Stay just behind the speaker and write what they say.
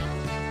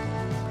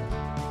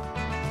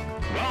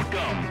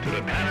Welcome to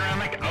the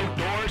Panoramic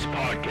Outdoors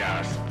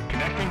Podcast,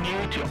 connecting you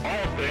to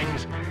all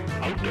things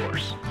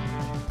outdoors.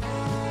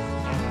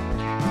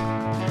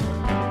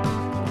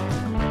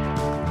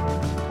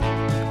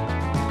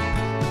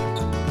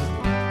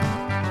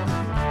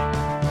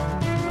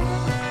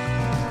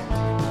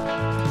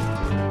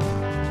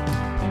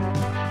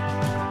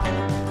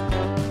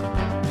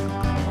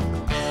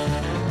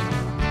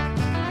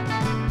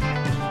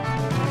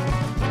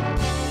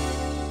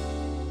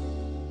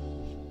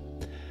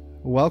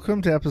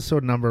 Welcome to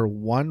episode number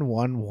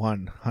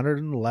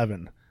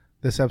 111.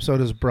 This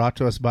episode is brought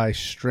to us by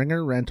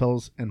Stringer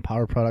Rentals and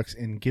Power Products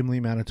in Gimli,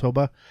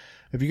 Manitoba.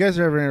 If you guys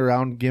are ever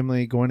around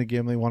Gimli, going to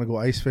Gimli, want to go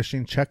ice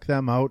fishing, check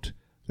them out.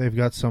 They've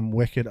got some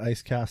wicked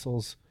ice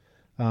castles,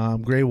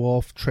 Grey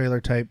Wolf,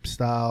 trailer type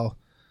style,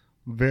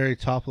 very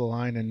top of the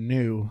line and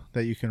new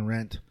that you can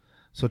rent.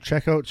 So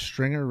check out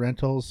Stringer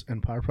Rentals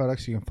and Power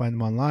Products. You can find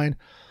them online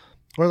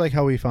or like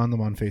how we found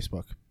them on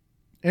Facebook.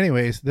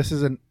 Anyways, this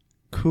is a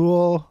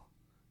cool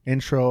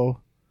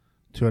intro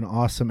to an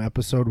awesome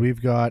episode.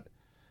 We've got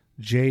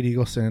Jade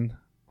Eagleson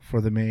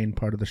for the main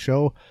part of the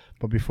show,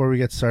 but before we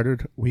get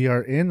started, we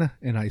are in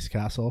an ice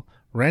castle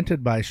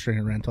rented by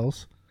Stringer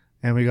Rentals,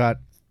 and we got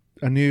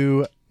a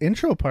new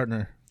intro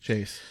partner,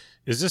 Chase.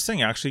 Is this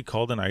thing actually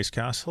called an ice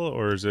castle,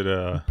 or is it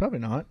Probably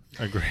not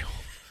a Grey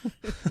Wolf?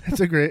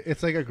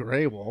 It's like a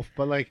Grey Wolf,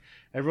 but like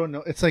everyone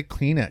know, it's like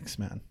Kleenex,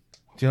 man.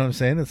 Do you know what I'm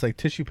saying? It's like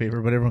tissue paper,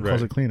 but everyone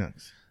calls it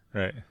Kleenex.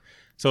 Right.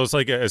 So it's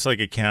like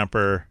a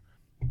camper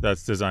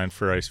that's designed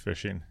for ice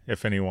fishing.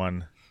 If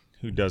anyone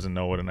who doesn't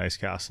know what an ice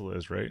castle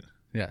is, right?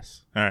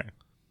 Yes. All right.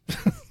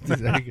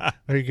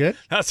 Are you good?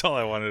 That's all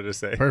I wanted to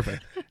say.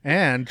 Perfect.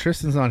 And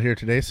Tristan's not here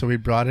today, so we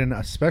brought in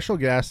a special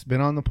guest,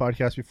 been on the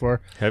podcast before.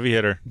 Heavy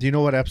hitter. Do you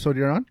know what episode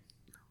you're on?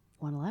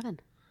 111.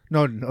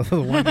 No, the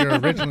one you're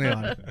originally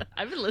on.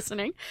 I've been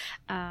listening.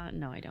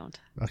 No, I don't.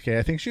 Okay,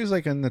 I think she was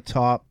like in the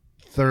top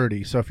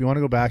 30. So if you want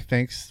to go back,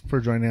 thanks for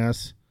joining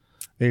us,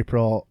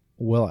 April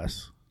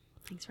Willis.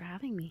 Thanks for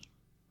having me.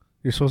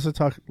 You're supposed to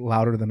talk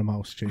louder than a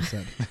mouse, Chase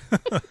said.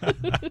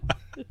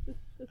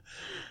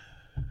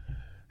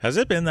 Has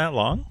it been that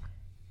long?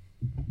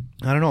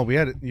 I don't know. We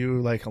had you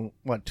like,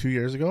 2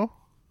 years ago?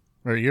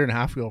 Or a year and a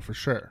half ago for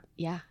sure.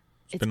 Yeah.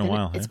 It's been a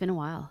while. It's been a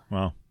while.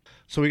 Wow.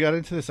 So we got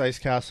into this ice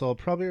castle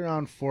probably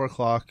around 4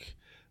 o'clock.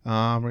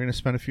 We're going to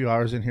spend a few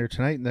hours in here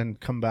tonight and then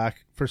come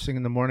back first thing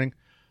in the morning.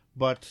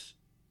 But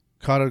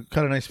caught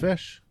a nice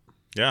fish.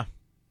 Yeah.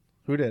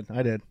 Who did?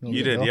 I did.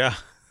 You did, yeah.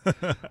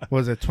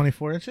 Was it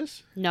 24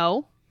 inches?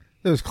 No.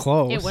 It was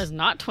close. It was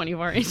not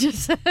 24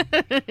 inches.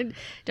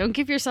 Don't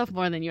give yourself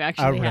more than you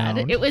actually Around.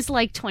 had. It was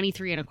like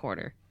 23 and a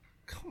quarter.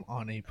 Come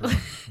on, April.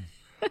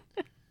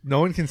 No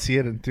one can see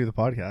it through the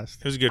podcast.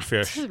 It was a good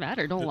fish. Doesn't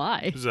matter. Don't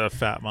lie. It was a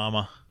fat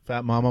mama.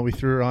 Fat Mama, we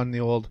threw her on the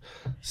old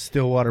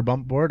Stillwater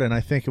bump board, and I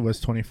think it was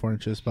 24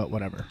 inches, but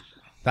whatever.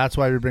 That's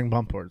why we bring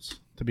bump boards,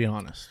 to be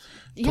honest.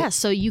 Yeah,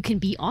 so you can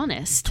be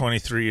honest.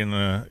 23 in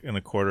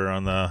the quarter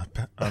on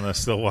the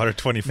Stillwater,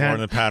 24 Man.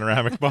 on the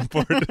panoramic bump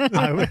board.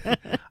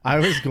 I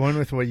was going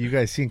with what you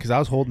guys seen because I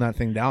was holding that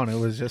thing down. It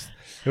was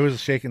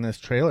shaking this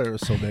trailer. It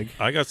was so big.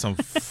 I got some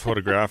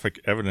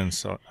photographic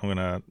evidence I'm going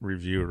to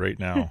review right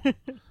now.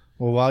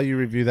 Well, while you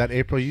review that,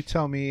 April, you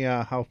tell me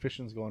how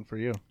fishing's going for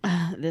you.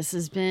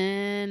 It's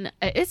been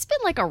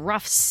like a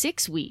rough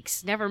 6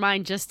 weeks. Never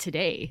mind just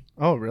today.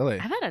 Oh, really?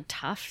 I've had a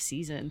tough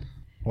season.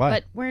 Why?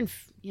 But we're in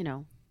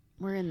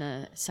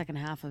the second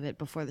half of it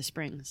before the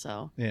spring,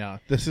 so. Yeah,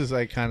 this is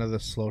like kind of the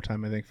slow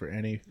time, I think, for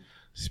any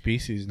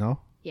species,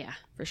 no? Yeah,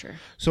 for sure.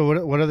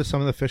 So what are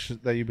some of the fish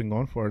that you've been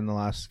going for in the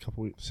last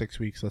 6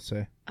 weeks, let's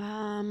say?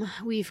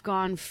 We've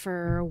gone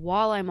for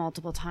walleye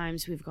multiple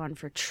times. We've gone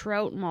for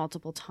trout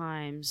multiple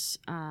times.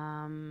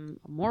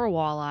 More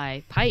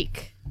walleye,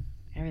 pike,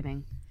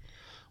 everything.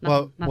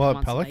 Nothing on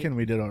at Pelican site.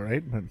 we did all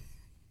right, but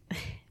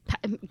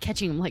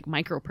Catching them like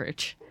micro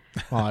perch.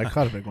 I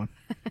caught a big one.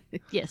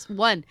 Yes,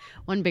 one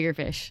bigger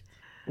fish.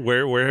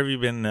 Where have you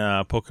been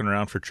poking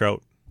around for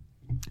trout?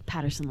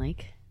 Patterson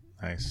Lake.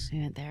 Nice. We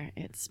went there.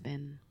 It's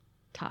been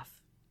tough.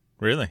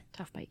 Really?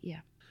 Tough bite, yeah.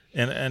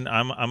 And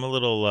I'm a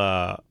little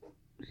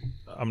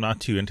I'm not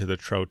too into the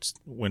trout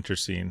winter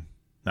scene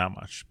that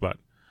much, but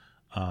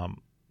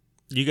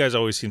you guys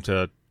always seem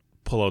to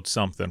pull out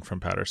something from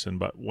Patterson.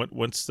 But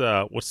what's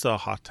the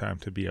hot time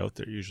to be out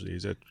there usually?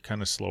 Is it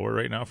kind of slower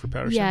right now for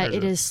Patterson? Yeah,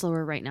 it is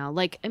slower right now.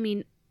 Like, I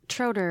mean,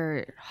 trout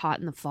are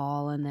hot in the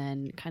fall and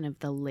then kind of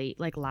the late,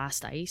 like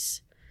last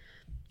ice.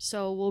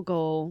 So we'll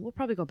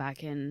probably go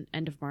back in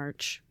end of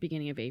March,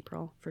 beginning of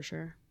April for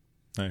sure.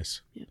 Nice.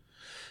 Yeah.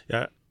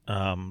 Yeah.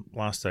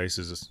 Last ice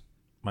is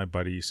my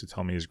buddy used to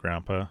tell me his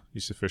grandpa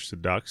used to fish the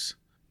ducks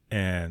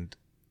and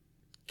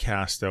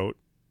cast out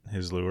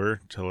his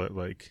lure till it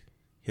like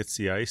hits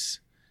the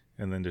ice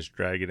and then just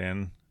drag it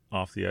in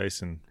off the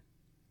ice and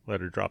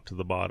let her drop to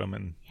the bottom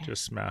and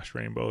just smash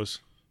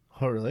rainbows.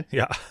 Oh, really?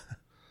 Yeah.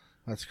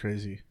 That's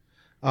crazy.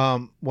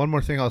 One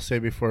more thing I'll say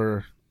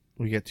before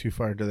we get too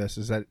far into this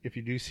is that if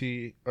you do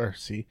if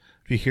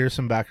you hear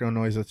some background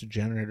noise, that's a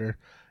generator.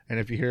 And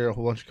if you hear a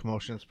whole bunch of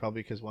commotion, it's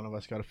probably because one of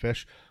us got a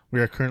fish.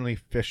 We are currently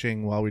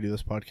fishing while we do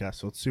this podcast,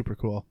 so it's super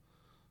cool.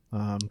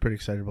 I'm pretty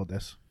excited about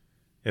this.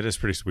 It is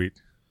pretty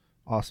sweet.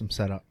 Awesome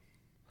setup.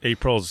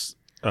 April's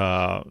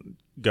got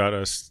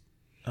us.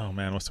 Oh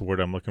man, what's the word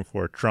I'm looking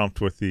for?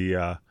 Trumped with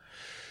the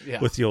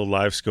old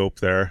live scope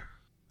there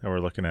that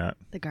we're looking at.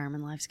 The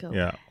Garmin Live Scope.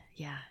 Yeah.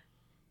 Yeah.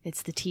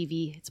 It's the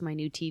TV. It's my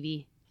new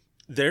TV.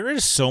 There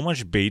is so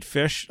much bait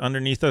fish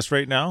underneath us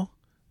right now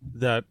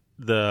that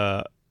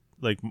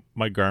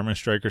my Garmin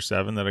Striker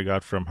 7 that I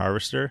got from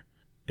Harvester,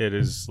 it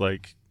is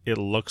like, it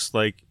looks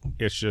like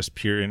it's just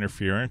pure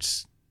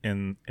interference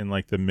in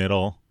like the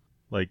middle,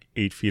 like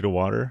 8 feet of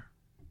water.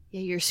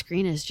 Yeah, your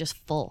screen is just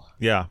full.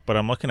 Yeah, but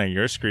I'm looking at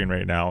your screen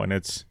right now and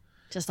it's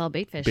Just all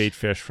bait fish. bait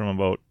fish from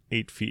about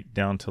 8 feet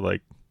down to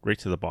like right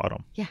to the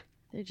bottom. Yeah,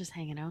 they're just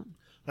hanging out.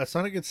 That's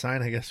not a good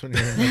sign, I guess, when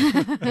you're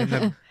in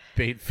the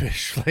bait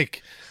fish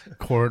like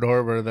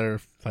corridor where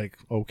they're like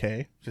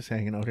okay, just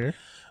hanging out here.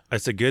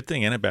 It's a good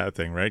thing and a bad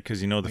thing, right?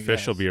 Because the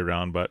fish will be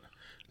around, but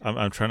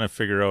I'm trying to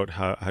figure out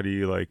how do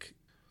you like.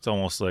 It's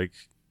almost like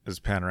as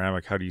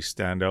panoramic. How do you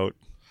stand out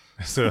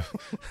as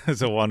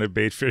a wanted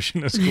bait fish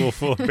in a school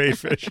full of bait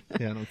fish?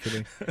 Yeah, no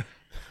kidding.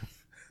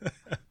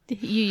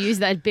 You use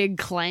that big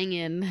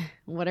clanging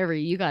whatever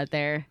you got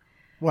there.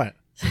 What?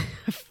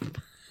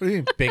 What do you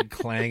mean big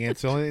clang?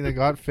 It's the only thing that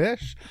got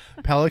fish.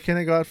 Pelican,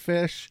 it got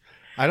fish.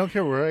 I don't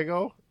care where I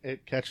go,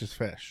 it catches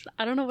fish.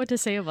 I don't know what to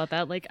say about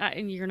that. Like,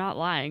 and you're not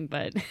lying,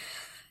 but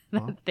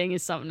that thing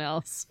is something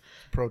else.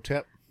 Pro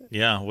tip.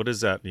 Yeah, what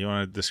is that? You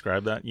want to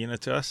describe that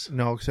unit to us?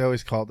 No, because I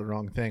always call it the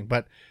wrong thing.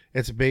 But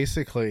it's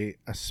basically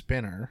a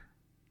spinner,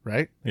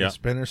 right? Yeah. A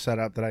spinner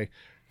setup that I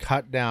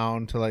cut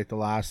down to like the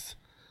last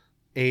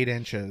 8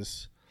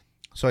 inches.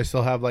 So I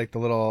still have like the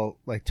little,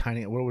 like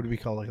tiny, what would we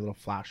call like a little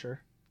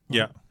flasher?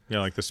 Yeah. Yeah,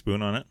 like the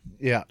spoon on it.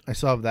 Yeah, I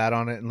still have that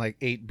on it and like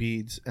 8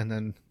 beads and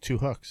then 2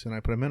 hooks, and I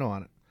put a minnow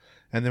on it.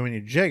 And then when you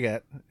jig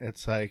it,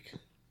 it's like,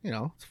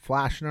 it's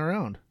flashing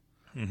around.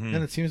 Mm-hmm.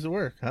 And it seems to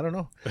work. I don't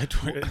know.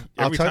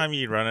 Every time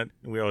you run it,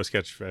 we always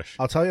catch fish.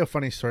 I'll tell you a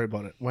funny story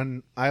about it.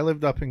 When I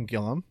lived up in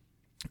Gillam,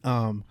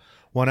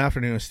 one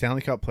afternoon, it was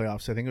Stanley Cup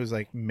playoffs. I think it was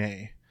like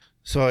May.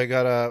 So I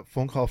got a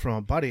phone call from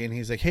a buddy, and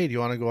he's like, "Hey, do you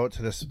want to go out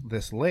to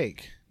this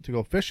lake to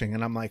go fishing?"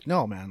 And I'm like,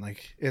 "No, man.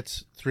 Like,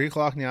 it's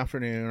 3:00 in the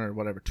afternoon or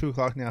whatever,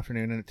 2:00 in the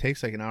afternoon, and it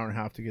takes like an hour and a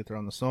half to get there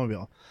on the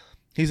snowmobile."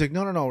 He's like,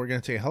 "No, we're gonna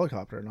take a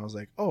helicopter." And I was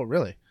like, "Oh,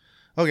 really?"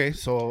 Okay,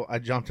 so I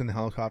jumped in the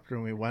helicopter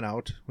and we went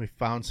out. We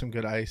found some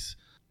good ice,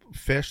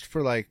 fished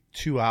for like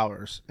 2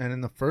 hours, and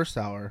in the first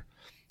hour,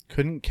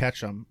 couldn't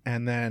catch them.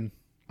 And then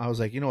I was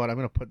like, you know what? I'm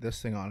gonna put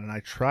this thing on, and I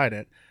tried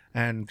it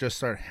and just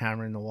started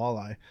hammering the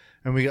walleye.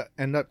 And we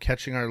end up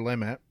catching our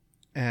limit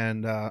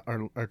and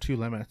our 2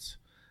 limits,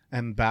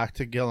 and back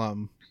to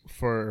Gillam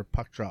for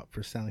puck drop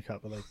for Stanley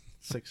Cup at like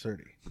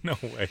 6:30. No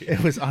way.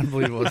 It was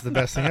unbelievable. It was the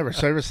best thing ever.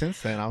 So ever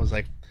since then, I was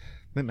like,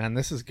 man,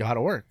 this has got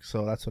to work.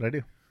 So that's what I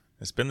do.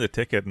 It's been the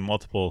ticket in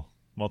multiple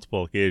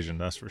occasions,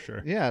 that's for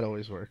sure. Yeah, it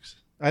always works.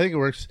 I think it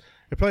works.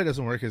 It probably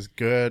doesn't work as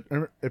good.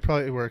 It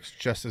probably works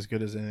just as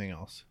good as anything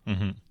else.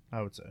 Mm-hmm.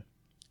 I would say.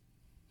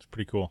 It's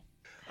pretty cool.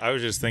 I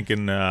was just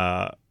thinking,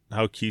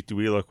 how cute do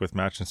we look with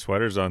matching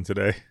sweaters on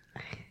today?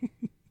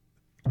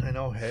 I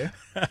know, hey?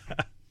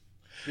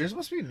 Yours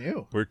must be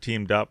new. We're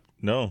teamed up.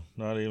 No,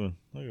 not even.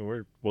 Look,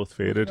 we're both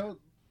faded.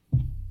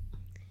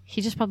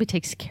 He just probably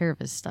takes care of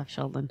his stuff,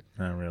 Sheldon.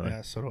 Not really.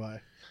 Yeah, so do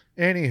I.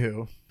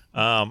 Anywho.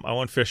 I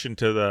went fishing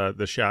to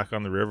the shack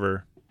on the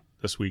river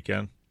this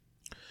weekend.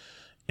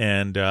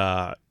 And,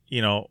 I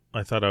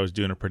thought I was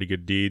doing a pretty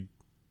good deed.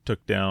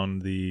 Took down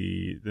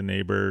the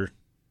neighbor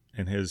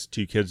and his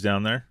 2 kids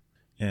down there.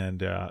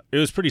 And it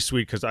was pretty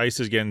sweet because ice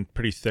is getting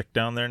pretty thick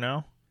down there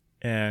now.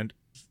 And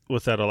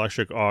with that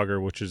electric auger,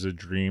 which is a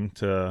dream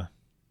to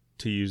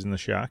use in the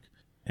shack,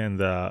 and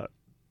the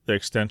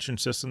extension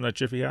system that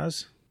Jiffy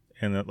has,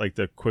 and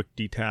the quick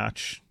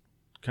detach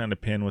kind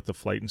of pin with the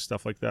flight and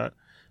stuff like that,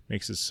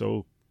 makes it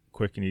so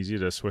quick and easy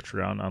to switch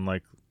around.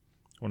 Unlike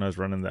when I was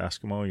running the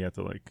Eskimo, you have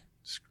to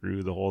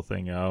screw the whole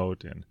thing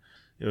out, and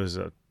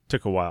it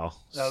took a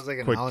while. That was like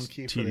an Quite Allen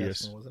key for the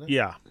Eskimo, wasn't it?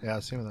 Yeah.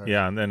 Yeah, same with that.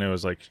 Yeah, and then it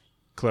was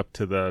clipped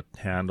to the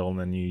handle, and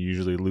then you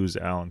usually lose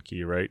the Allen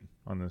key, right,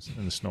 in the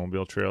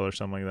snowmobile trail or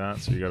something like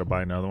that, so you got to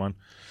buy another one.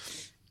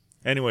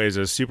 Anyways,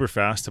 it was super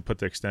fast to put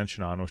the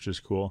extension on, which is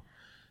cool,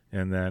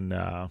 and then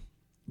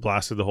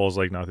blasted the holes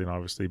like nothing,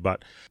 obviously,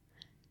 but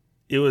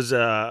it was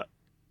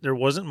there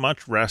wasn't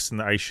much rest in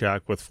the ice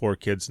shack with 4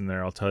 kids in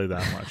there, I'll tell you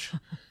that much.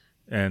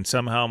 And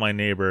somehow my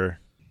neighbor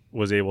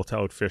was able to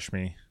outfish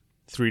me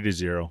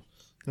 3-0.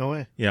 No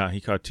way. Yeah, he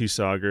caught 2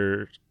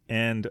 saugers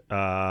and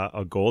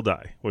a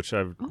goldeye, which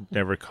I've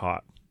never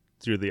caught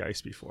through the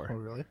ice before. Oh,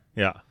 really?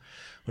 Yeah,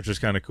 which was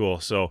kind of cool.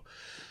 So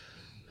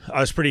I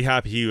was pretty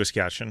happy he was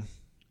catching.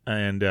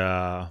 And,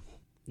 I'm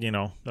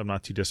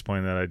not too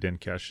disappointed that I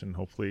didn't catch, and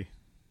hopefully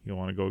he'll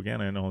want to go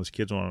again. I know his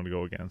kids want him to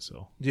go again.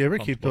 So do you ever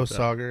pumped keep about those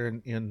that.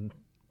 sauger and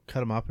cut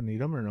them up and eat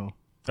them, or no?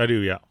 I do,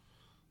 yeah.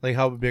 Like,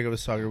 how big of a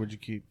sauger would you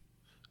keep?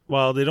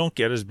 Well, they don't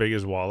get as big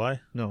as walleye,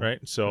 No. right?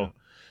 So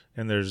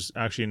and there's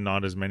actually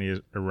not as many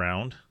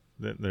around.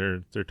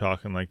 They're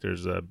talking like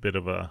there's a bit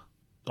of a,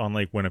 on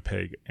Lake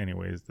Winnipeg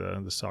anyways, the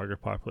sauger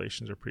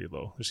populations are pretty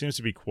low. There seems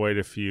to be quite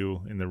a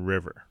few in the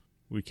river.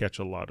 We catch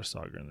a lot of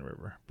sauger in the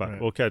river, but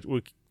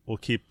Right. we'll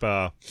keep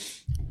the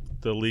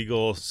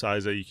legal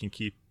size that you can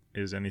keep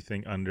is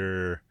anything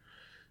over.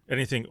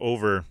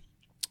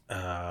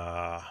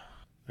 I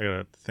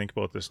gotta think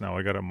about this now.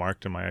 I got it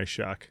marked in my ice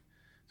shack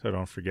so I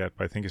don't forget,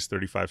 but I think it's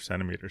 35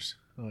 centimeters.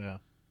 Oh yeah.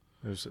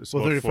 It's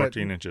Well, about 35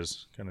 14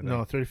 inches kind of.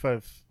 No,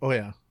 35. Oh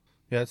yeah.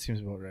 Yeah, that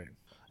seems about right.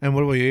 And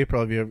what about you,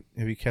 April?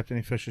 Have you kept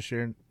any fish this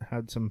year and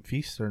had some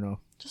feasts or no?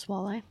 Just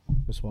walleye.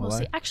 Just We'll walleye.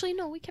 see. Actually,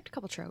 no, we kept a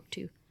couple trout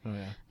too. Oh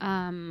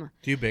yeah.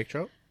 Do you bake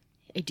trout?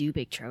 I do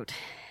bake trout.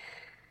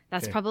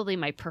 That's Okay. probably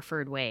my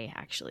preferred way,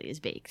 actually, is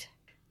baked.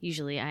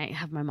 Usually I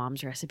have my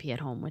mom's recipe at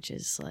home, which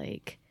is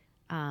like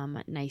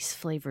nice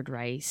flavored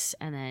rice.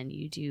 And then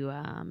you do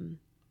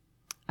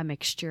a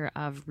mixture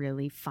of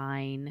really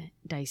fine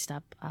diced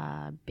up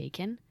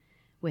bacon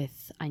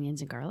with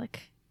onions and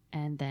garlic.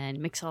 And then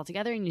mix it all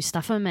together and you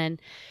stuff them. And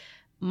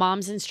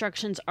mom's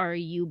instructions are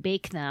you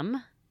bake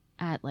them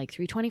at like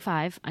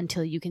 325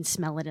 until you can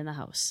smell it in the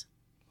house.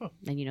 Oh.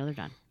 Then you know they're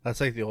done. That's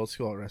like the old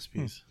school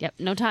recipes. Yep,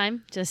 no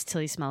time, just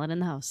till you smell it in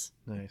the house.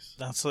 Nice.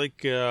 That's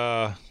like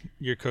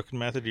your cooking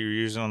method you're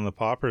using on the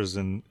poppers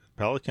in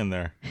Pelican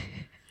there.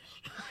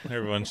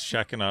 Everyone's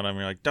checking on them.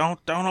 You're like, don't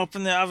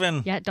open the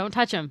oven. Yeah, don't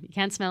touch them. You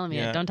can't smell them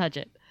Yeah. yet. Don't touch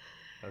it.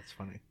 That's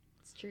funny.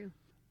 It's true.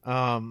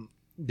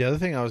 The other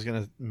thing I was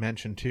gonna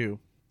mention too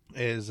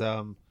is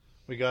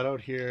we got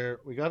out here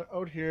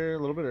a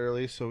little bit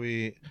early, so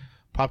we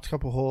popped a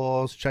couple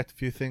holes, checked a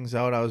few things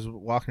out. I was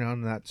walking around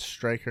in that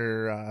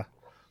striker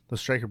the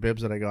striker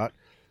bibs that I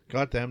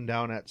got them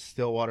down at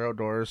Stillwater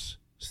Outdoors.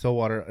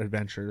 Stillwater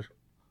Adventure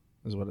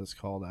is what it's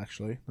called,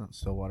 actually, not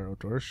Stillwater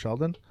Outdoors.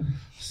 Sheldon,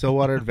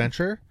 Stillwater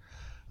Adventure.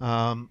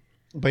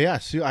 But yeah,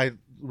 Sue, I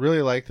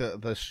really like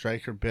the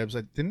striker bibs.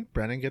 Didn't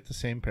Brennan get the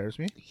same pair as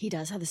me? He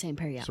does have the same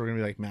pair, yeah. So we're gonna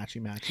be like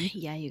matchy.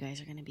 Yeah, you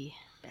guys are going to be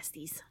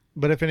besties.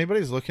 But if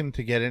anybody's looking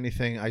to get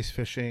anything ice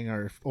fishing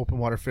or open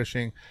water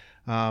fishing,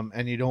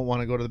 and you don't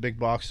want to go to the big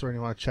box store and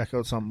you want to check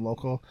out something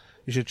local,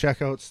 you should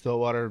check out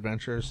Stillwater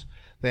Adventures.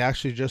 They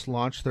actually just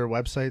launched their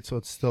website, so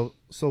it's still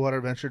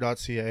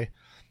stillwateradventure.ca,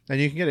 and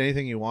you can get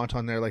anything you want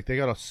on there. Like they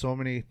got so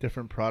many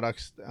different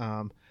products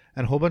and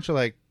a whole bunch of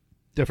like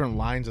different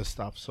lines of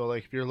stuff. So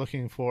like if you're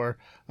looking for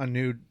a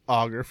new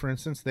auger, for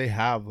instance, they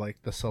have like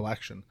the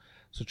selection.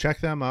 So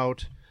check them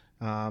out.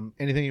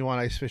 Anything you want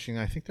ice fishing,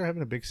 I think they're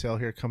having a big sale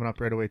here coming up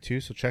right away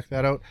too, so check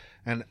that out.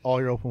 And all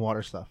your open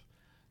water stuff,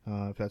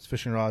 if that's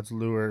fishing rods,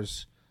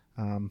 lures,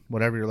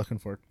 whatever you're looking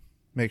for,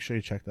 make sure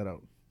you check that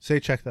out. Say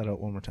check that out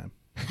one more time.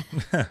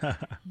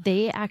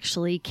 They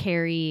actually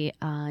carry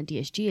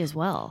DSG as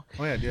well,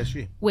 Oh yeah,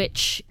 DSG.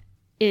 which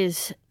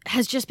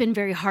has just been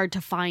very hard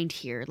to find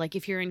here. Like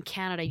if you're in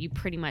Canada,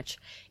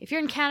 if you're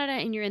in Canada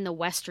and you're in the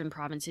western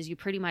provinces, you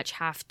pretty much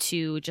have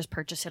to just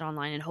purchase it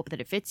online and hope that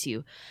it fits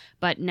you.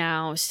 But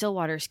now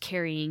Stillwater's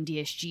carrying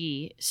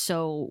DSG,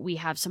 so we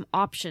have some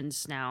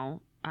options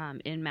now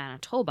in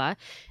Manitoba,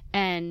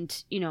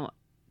 and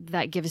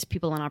that gives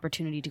people an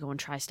opportunity to go and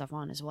try stuff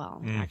on as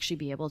well. Actually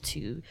be able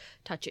to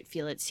touch it,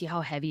 feel it, see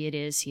how heavy it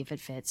is, see if it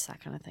fits,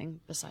 that kind of thing.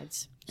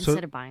 Besides, So-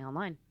 instead of buying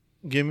online.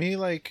 Give me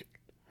like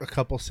a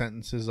couple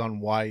sentences on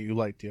why you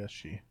like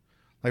DSG.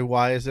 Like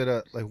why is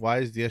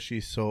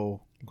DSG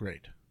so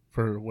great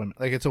for women?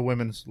 Like it's a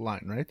women's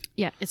line, right?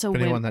 Yeah, it's a For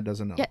anyone women. that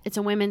doesn't know. Yeah, it's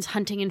a women's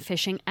hunting and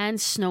fishing and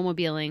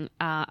snowmobiling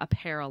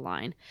apparel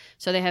line.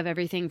 So they have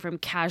everything from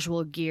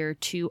casual gear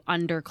to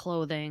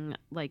underclothing,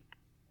 like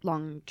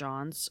long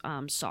johns,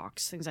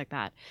 socks, things like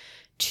that,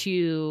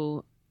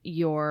 to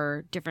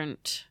your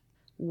different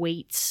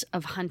weights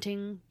of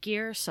hunting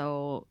gear.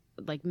 So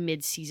like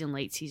mid-season,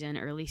 late season,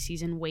 early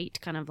season weight,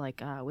 kind of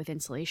like with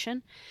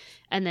insulation,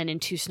 and then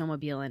into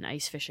snowmobile and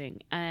ice fishing.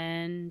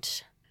 And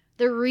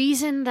the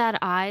reason that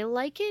I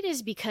like it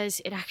is because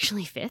it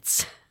actually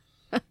fits.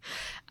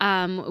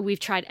 We've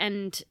tried,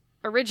 and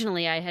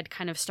originally I had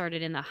kind of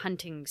started in the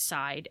hunting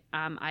side.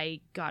 I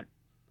got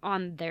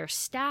on their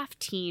staff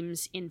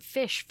teams in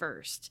fish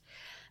first,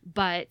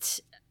 but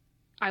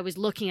I was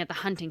looking at the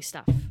hunting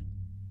stuff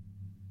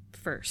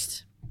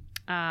first.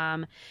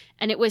 And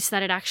it was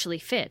that it actually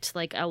fit.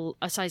 Like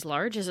a size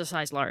large is a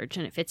size large,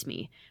 and it fits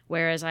me.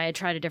 Whereas I had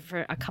tried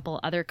a couple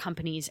other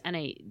companies, and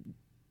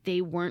they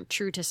weren't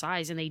true to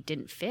size, and they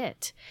didn't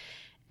fit.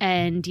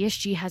 And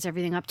DSG has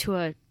everything up to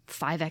a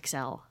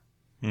 5XL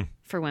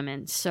for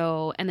women.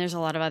 So, and there's a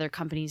lot of other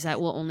companies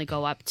that will only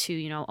go up to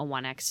a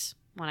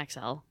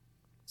 1XL.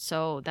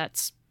 So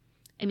that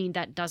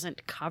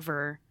doesn't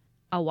cover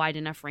a wide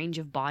enough range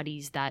of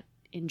bodies that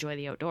enjoy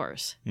the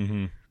outdoors.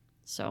 Mm-hmm.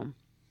 So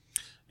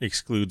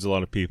Excludes a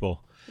lot of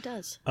people. it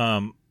does.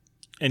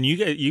 And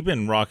you've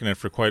been rocking it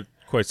for quite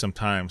some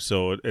time,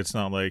 so it's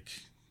not like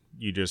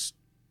you just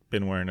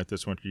been wearing it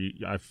this winter.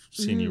 I've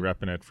seen you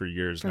repping it for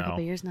years For now. a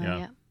couple years now,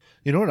 yeah.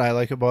 You know what I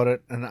like about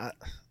it, and I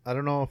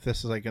don't know if this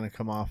is like going to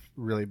come off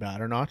really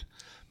bad or not,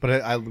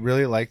 but I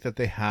really like that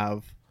they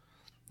have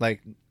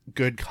like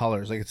good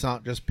colors. Like it's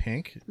not just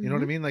pink. You know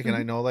what I mean? Like, and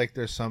I know like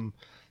there's some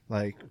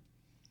like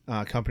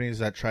companies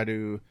that try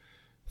to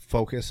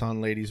focus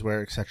on ladies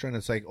wear, etc., and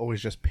it's like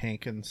always just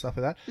pink and stuff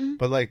like that.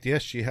 But like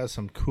DSG has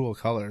some cool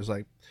colors.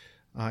 Like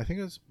I think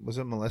was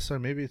it Melissa or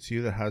maybe it's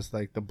you that has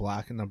like the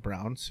black and the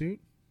brown suit,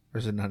 or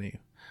is it none of you?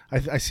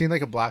 I seen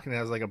like a black and it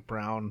has like a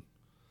brown,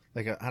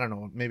 like I don't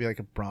know, maybe like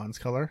a bronze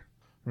color.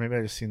 Or maybe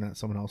I just seen that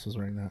someone else was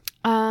wearing that.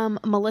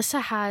 Melissa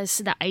has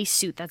the ice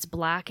suit that's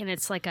black and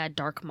it's like a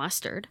dark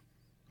mustard.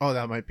 Oh,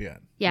 that might be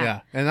it.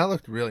 Yeah. And that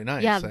looked really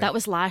nice. Yeah, Like, that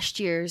was last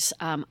year's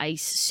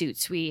ice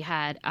suits. We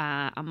had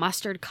a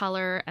mustard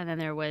color, and then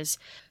there was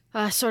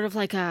sort of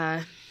like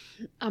a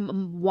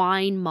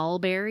wine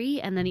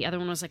mulberry, and then the other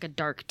one was like a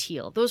dark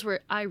teal.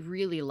 I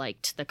really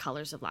liked the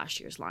colors of last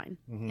year's line.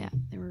 Yeah,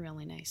 they were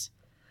really nice.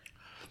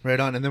 right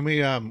on. And then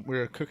we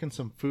were cooking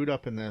some food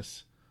up in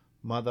this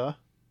mother.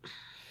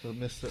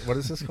 What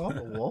is this called?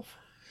 A wolf?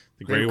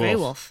 The Grey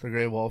Wolf. The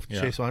Grey Wolf.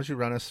 Yeah. Chase, why don't you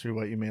run us through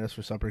what you made us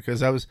for supper?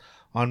 Because that was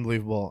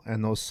unbelievable.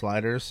 And those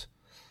sliders.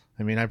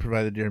 I mean, I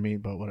provided deer meat,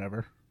 but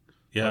whatever.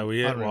 Yeah,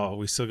 Unreal.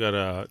 we still got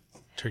a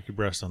turkey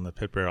breast on the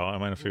pit barrel. I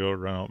might have to go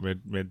run out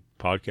mid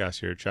podcast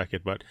here to check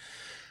it. But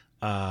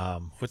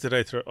what did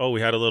I throw? Oh,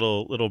 we had a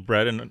little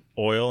bread and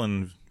oil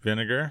and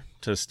vinegar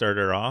to start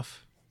her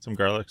off. Some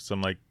garlic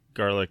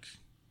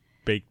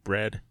baked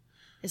bread.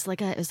 It was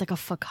like a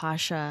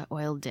focaccia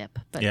oil dip,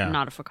 but Yeah.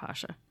 not a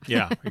focaccia.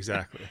 Yeah,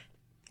 exactly.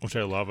 Which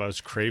I love. I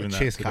was craving that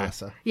Chase today.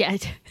 Casa. Yeah,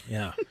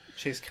 Yeah.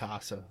 Chase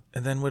Casa.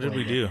 And then what did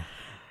we do?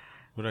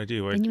 What did I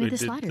do? Then you I made the did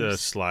the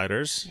sliders.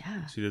 sliders.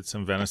 Yeah. So you did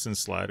some venison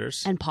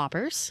sliders and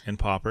poppers, and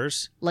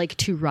poppers. like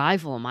to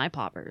rival my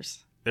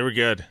poppers. They were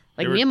good.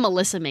 Like me and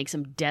Melissa make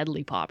some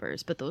deadly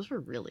poppers, but those were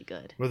really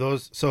good. Were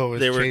those, so was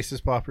They were- Chase's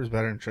poppers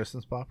better than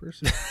Tristan's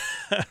poppers?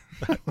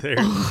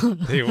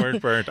 they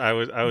weren't burnt. I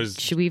was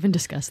Should we even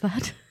discuss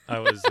that?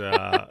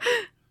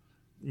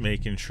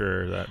 making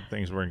sure that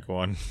things weren't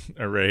going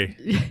array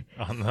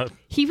on the.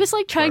 He was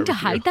like trying to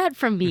Barbecue. hide that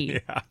from me.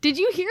 Yeah. Did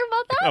you hear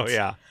about that? Oh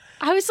yeah.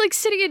 I was like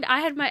sitting in,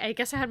 I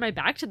guess I had my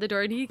back to the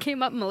door, and he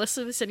came up, and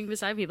Melissa was sitting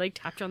beside me, like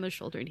tapped her on the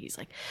shoulder, and he's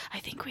like, I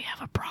think we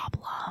have a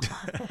problem.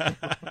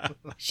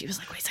 She was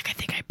like, wait, I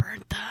think I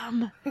burnt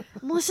them. And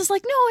Melissa's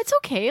like, no, it's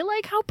okay.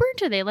 Like, how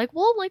burnt are they? Like,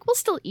 we'll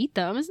still eat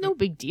them. It's no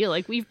big deal.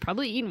 Like, we've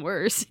probably eaten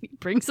worse. He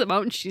brings them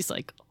out, and she's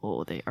like,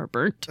 oh, they are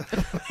burnt.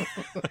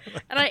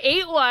 And I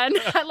ate one.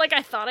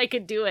 I thought I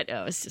could do it.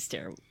 Oh, it was just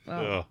terrible. Oh,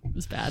 Ugh. it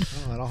was bad.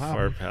 Oh, that'll happen.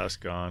 Far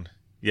past gone.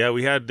 Yeah,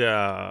 we had.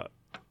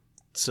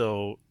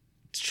 So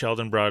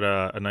Sheldon brought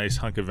a nice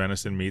hunk of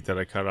venison meat that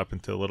I cut up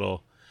into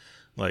little,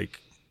 like,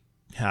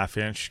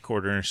 half-inch,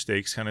 quarter-inch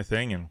steaks kind of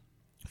thing, and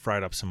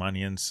fried up some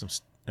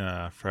onions.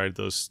 Fried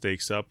those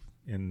steaks up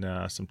in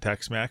some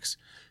Tex-Mex,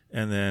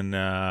 and then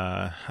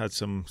had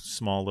some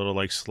small little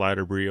like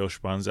slider brioche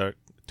buns that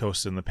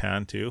toasted in the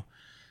pan too,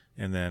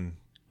 and then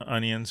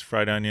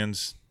fried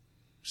onions,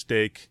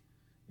 steak,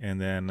 and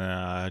then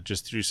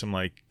just threw some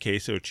like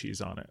queso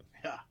cheese on it.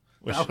 Yeah.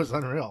 Which- That was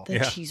unreal. The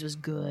Yeah. cheese was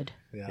good.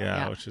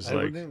 Yeah, which is I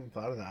like wouldn't even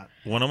thought of that.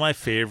 one of my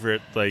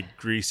favorite like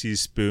greasy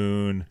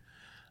spoon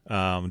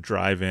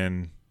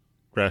drive-in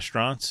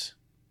restaurants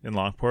in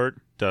Lockport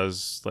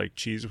does like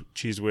cheese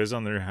whiz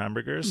on their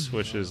hamburgers,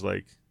 which is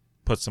like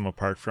puts them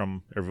apart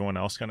from everyone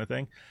else kind of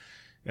thing.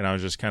 And I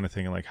was just kind of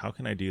thinking like, how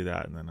can I do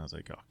that? And then I was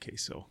like, oh,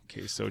 queso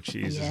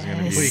cheese is going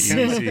to be Yes. an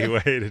easy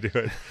way to do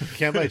it. You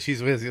can't buy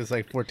Cheese Whiz. It's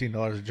like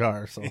 $14 a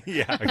jar. So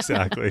Yeah,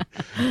 exactly.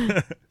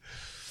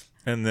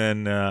 And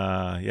then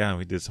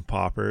we did some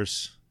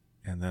poppers.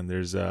 And then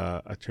there's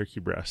a turkey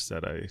breast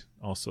that I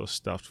also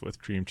stuffed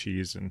with cream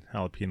cheese and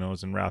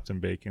jalapenos and wrapped in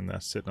bacon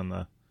that's sitting on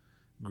the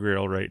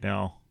grill right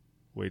now,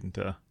 waiting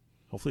to.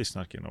 Hopefully it's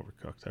not getting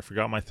overcooked. I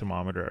forgot my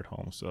thermometer at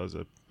home, so that was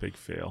a big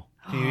fail.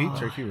 can you eat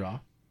turkey raw?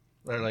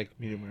 Or like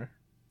medium rare?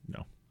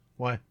 No,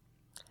 Why?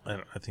 I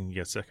think you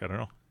get sick. I don't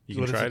know. You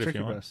What can is try a it if turkey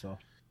you want. breast, though?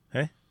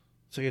 Hey?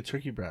 It's like a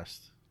turkey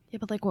breast. Yeah,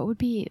 but like, what would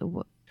be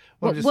Well,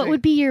 what I'm just what saying-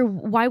 would be your?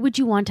 Why would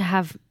you want to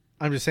have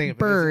I'm just saying if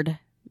bird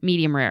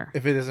medium rare?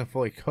 if it isn't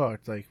fully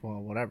cooked, like,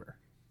 well, whatever.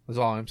 That's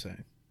all I'm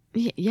saying.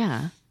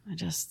 Yeah, I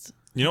just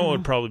You know what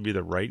would probably be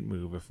the right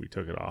move if we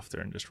took it off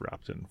there and just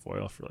wrapped it in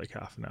foil for like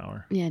half an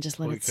hour. just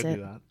let we it could sit.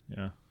 do that.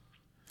 Yeah.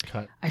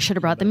 Cut. I should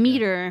have brought the Back there.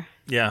 meter.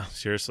 Yeah,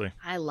 seriously.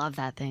 I love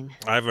that thing.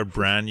 I have a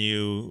brand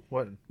new.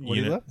 What do you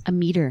Unit. love? A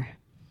meter.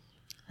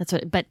 That's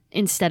what. But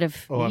instead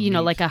of Oh,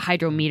 a like meat. a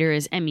hydrometer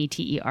is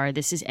METER.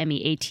 This is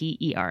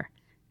MEATER,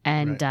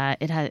 and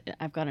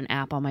I've got an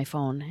app on my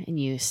phone, and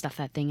you stuff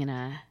that thing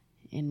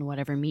in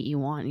whatever meat you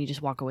want, and you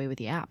just walk away with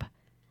the app,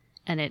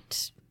 and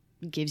it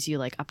gives you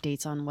like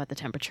updates on what the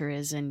temperature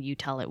is, and you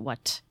tell it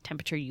what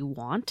temperature you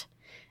want,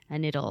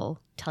 and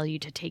it'll tell you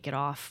to take it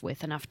off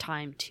with enough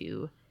time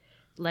to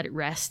let it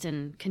rest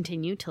and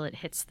continue till it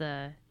hits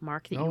the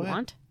mark that No you way.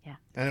 want. Yeah,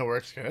 And it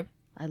works good.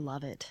 I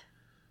love it.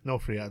 No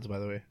free ads, by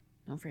the way.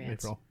 No free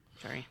ads. April.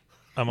 Sorry,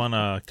 I'm on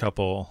a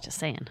couple just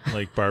saying.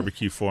 like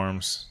barbecue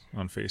forums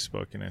on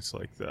Facebook, and it's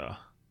like the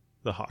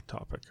hot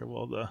topic of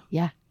all the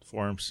Yeah.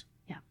 forums.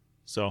 Yeah.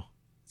 So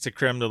it's a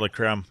creme de la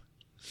creme.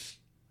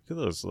 Look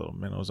at those little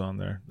minnows on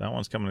there. That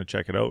one's coming to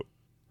check it out.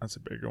 That's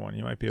a bigger one.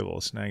 You might be able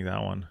to snag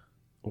that one.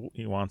 Oh,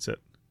 he wants it.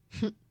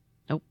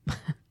 Nope.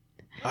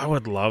 I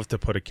would love to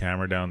put a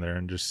camera down there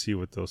and just see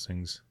what those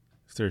things,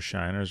 if they're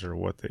shiners or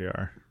what they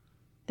are.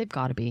 They've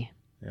got to be.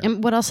 Yeah.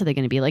 And what else are they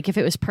going to be? Like, if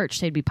it was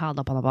perched, they'd be piled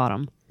up on the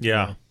bottom.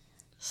 Yeah.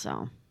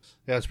 So.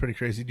 Yeah, it's pretty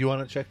crazy. Do you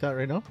want to check that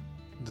right now?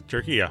 The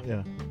turkey, yeah.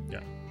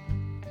 Yeah.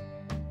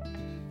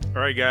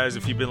 All right, guys,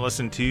 if you've been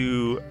listening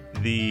to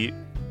the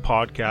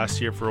podcast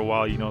here for a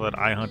while, you know that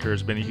iHunter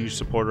has been a huge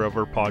supporter of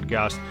our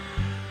podcast.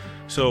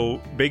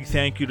 So big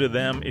thank you to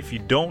them. If you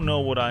don't know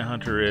what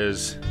iHunter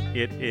is,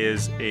 it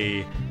is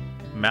a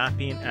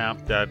mapping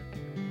app that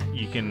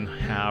you can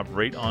have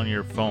right on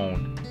your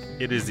phone.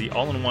 It is the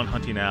all-in-one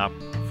hunting app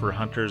for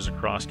hunters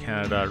across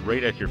Canada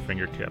right at your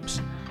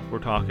fingertips. We're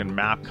talking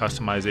map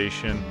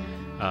customization,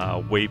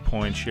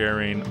 waypoint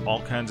sharing,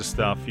 all kinds of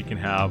stuff you can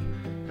have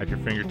at your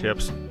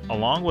fingertips.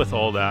 Along with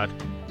all that,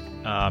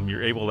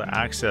 you're able to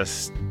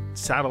access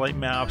satellite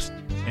maps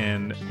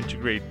and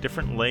integrate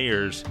different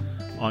layers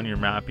on your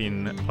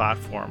mapping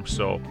platform.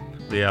 So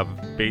they have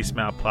base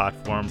map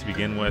platform to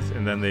begin with,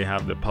 and then they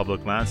have the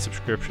public land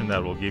subscription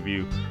that will give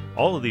you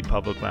all of the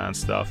public land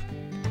stuff.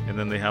 And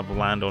then they have a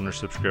landowner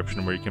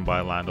subscription where you can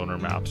buy landowner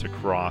maps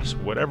across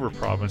whatever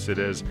province it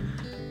is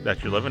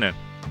that you're living in.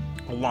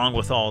 Along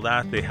with all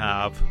that, they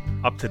have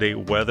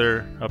up-to-date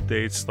weather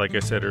updates, like I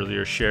said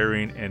earlier,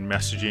 sharing and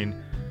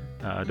messaging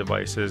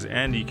devices,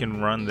 and you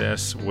can run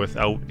this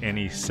without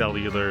any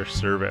cellular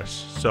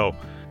service. So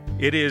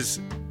it has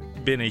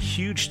been a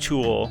huge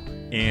tool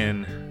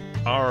in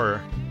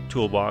our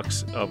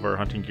toolbox of our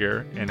hunting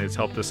gear, and it's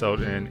helped us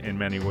out in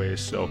many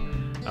ways. So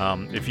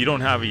if you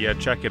don't have it yet,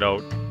 check it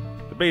out.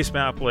 The base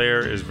map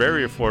layer is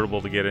very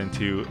affordable to get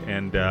into,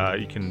 and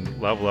you can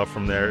level up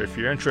from there. If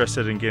you're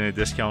interested in getting a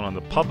discount on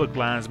the public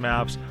lands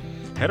maps,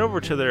 head over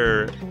to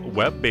their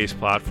web-based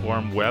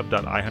platform,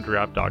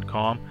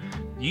 web.ihunterapp.com.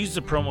 Use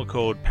the promo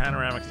code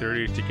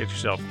Panoramic30 to get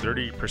yourself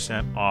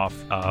 30% off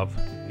of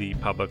the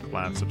public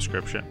land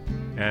subscription.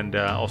 And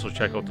also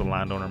check out the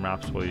landowner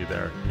maps while you're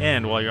there.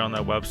 And while you're on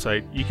that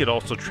website, you could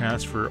also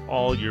transfer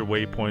all your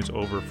waypoints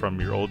over from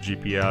your old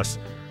GPS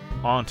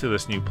onto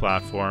this new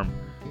platform,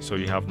 so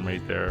you have them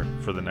right there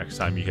for the next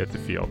time you hit the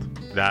field.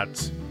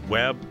 That's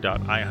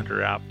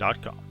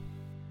web.ihunterapp.com.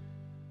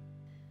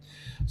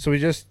 So we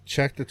just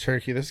checked the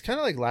turkey. This is kind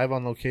of like live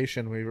on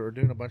location. We were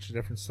doing a bunch of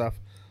different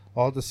stuff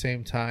all at the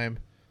same time.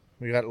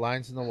 We got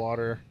lines in the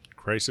water.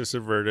 Crisis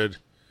averted.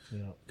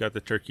 Yeah, Got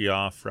the turkey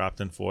off, wrapped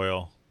in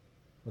foil.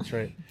 that's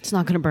right. It's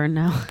not going to burn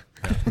now.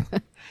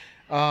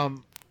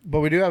 But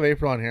we do have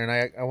April on here, and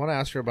I want to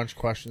ask her a bunch of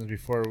questions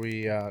before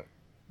we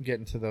get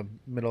into the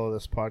middle of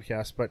this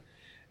podcast. But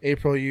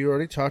April, you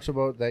already talked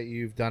about that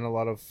you've done a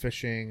lot of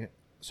fishing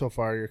so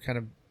far. You're kind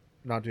of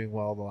not doing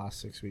well the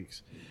last 6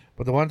 weeks.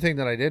 But the one thing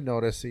that I did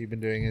notice that you've been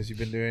doing is you've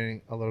been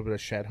doing a little bit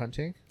of shed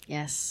hunting.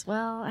 Yes.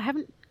 Well, I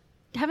haven't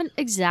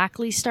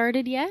exactly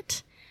started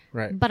yet,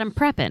 Right. but I'm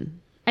prepping.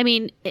 I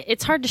mean,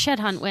 it's hard to shed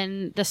hunt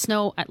when the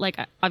snow, like,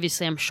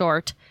 obviously I'm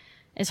short.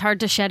 It's hard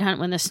to shed hunt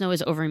when the snow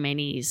is over my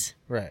knees.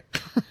 Right.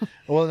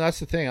 Well,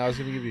 that's the thing. I was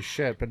going to give you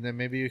shit, but then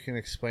maybe you can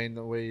explain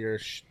the way you're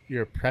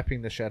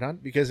prepping the shed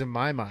hunt. Because in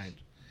my mind,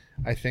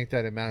 I think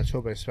that in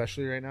Manitoba,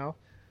 especially right now,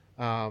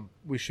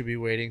 we should be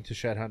waiting to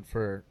shed hunt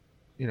for,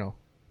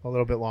 a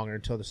little bit longer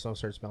until the snow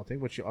starts melting,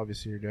 which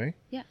obviously you're doing.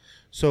 Yeah.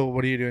 So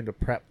what are you doing to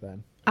prep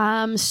then?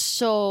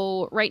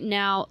 So right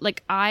now,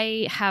 like,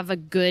 I have a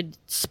good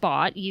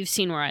spot. You've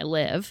seen where I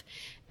live,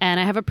 and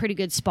I have a pretty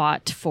good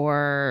spot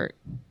for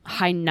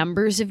high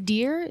numbers of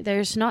deer.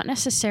 There's not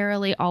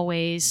necessarily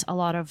always a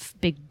lot of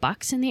big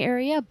bucks in the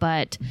area,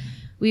 but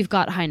we've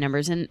got high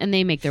numbers and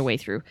they make their way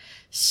through.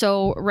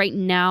 So right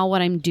now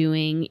what I'm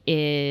doing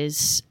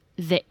is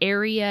the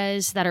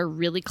areas that are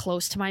really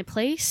close to my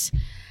place,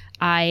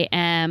 I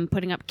am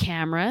putting up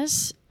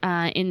cameras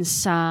in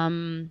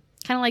some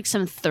kind of like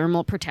some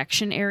thermal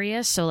protection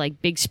areas. So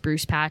like big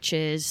spruce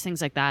patches,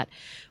 things like that,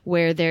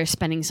 where they're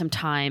spending some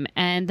time.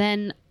 And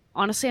then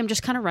honestly, I'm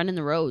just kind of running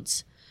the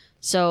roads.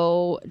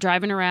 So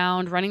driving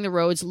around, running the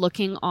roads,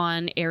 looking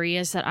on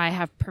areas that I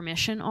have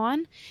permission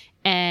on,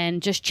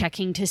 and just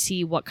checking to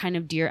see what kind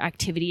of deer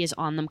activity is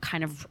on them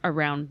kind of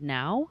around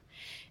now,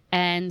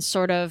 and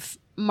sort of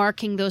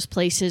marking those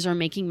places or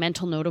making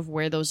mental note of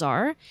where those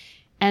are.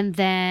 And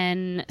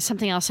then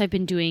something else I've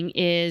been doing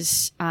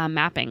is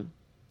mapping.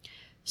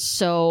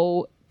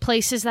 So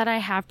places that I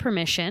have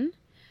permission,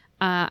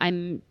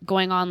 I'm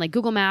going on like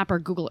Google Map or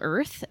Google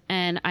Earth,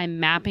 and I'm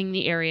mapping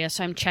the area.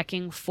 So I'm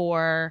checking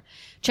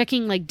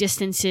like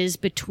distances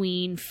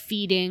between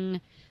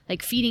feeding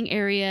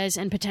areas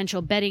and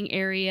potential bedding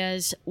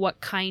areas,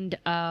 what kind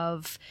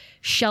of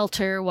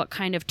shelter, what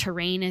kind of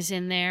terrain is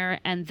in there,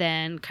 and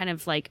then kind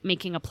of like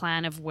making a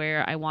plan of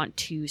where I want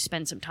to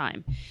spend some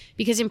time.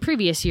 Because in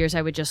previous years,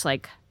 I would just I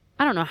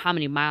don't know how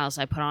many miles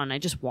I put on. I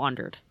just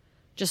wandered.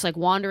 Just like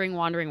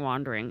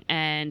wandering.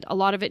 And a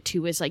lot of it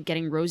too is like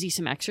getting Rosie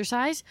some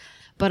exercise,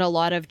 but a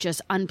lot of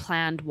just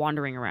unplanned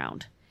wandering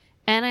around.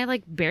 And I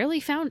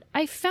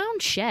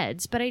found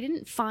sheds, but I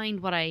didn't find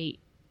what I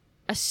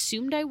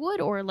assumed I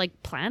would or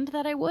like planned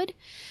that I would.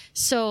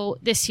 So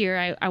this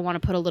year I want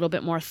to put a little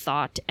bit more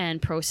thought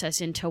and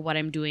process into what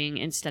I'm doing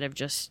instead of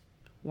just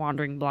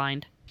wandering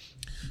blind.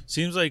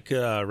 Seems like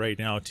right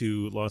now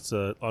too, lots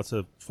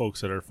of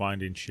folks that are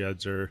finding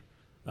sheds are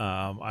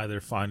either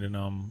finding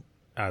them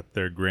at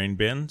their grain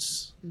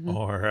bins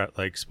or at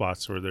like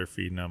spots where they're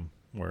feeding them,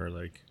 where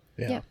like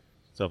Yeah.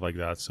 stuff like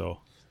that. So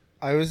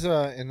I was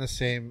in the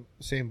same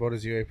boat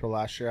as you, April.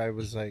 Last year, I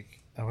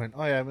went,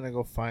 oh yeah, I'm gonna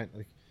go find,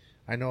 like,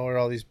 I know where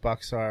all these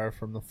bucks are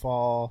from the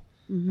fall.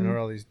 I know where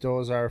all these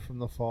does are from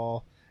the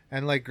fall.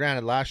 And like,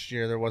 granted, last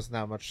year there wasn't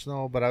that much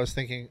snow, but I was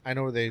thinking, I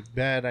know where they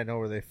bed, I know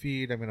where they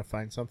feed. I'm gonna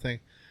find something,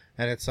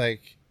 and it's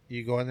like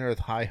you go in there with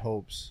high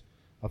hopes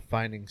of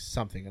finding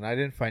something, and I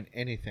didn't find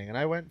anything. And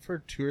I went for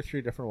 2 or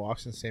 3 different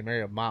walks in the same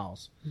area,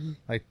 miles,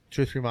 like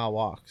 2 or 3 mile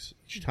walks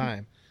each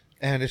time,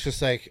 and it's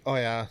just like, oh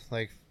yeah,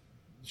 like,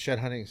 shed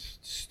hunting's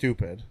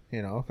stupid,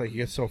 you know, like you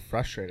get so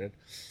frustrated.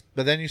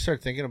 But then you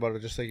start thinking about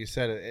it, just like you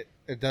said,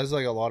 it does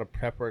like a lot of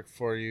prep work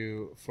for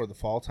you for the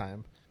fall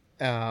time.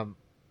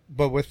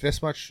 But with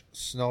this much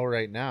snow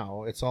right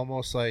now, it's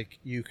almost like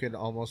you can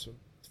almost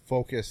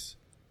focus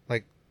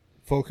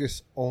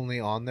only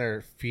on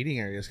their feeding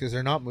areas, because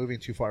they're not moving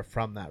too far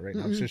from that right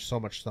now. Because there's so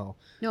much snow.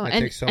 No, it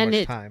and takes so and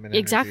much time and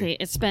exactly.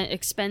 energy. It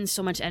expends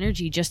so much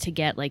energy just to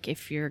get, like,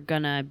 if you're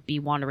gonna be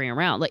wandering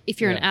around, like if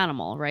you're an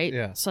animal, right?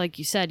 Yeah. So like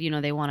you said, you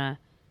know, they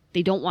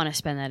don't want to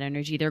spend that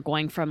energy. They're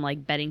going from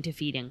like bedding to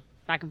feeding,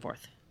 back and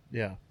forth.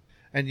 Yeah.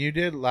 And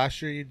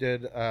last year you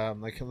did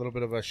like a little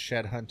bit of a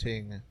shed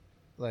hunting,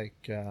 like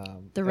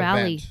The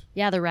rally, event.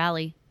 yeah, the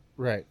rally.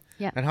 Right.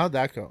 Yeah. And how'd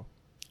that go?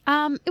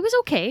 It was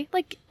okay.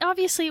 Like,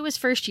 obviously it was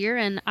first year,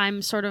 and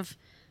I'm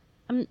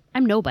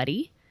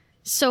nobody.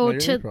 So No,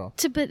 you're April.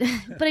 but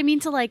I mean,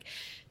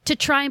 to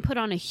try and put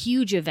on a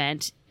huge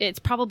event, it's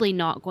probably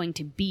not going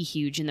to be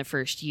huge in the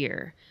first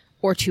year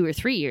or 2 or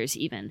 3 years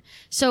even.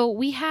 So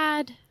we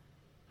had,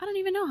 I don't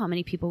even know how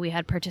many people we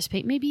had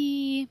participate,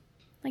 maybe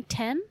like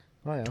 10,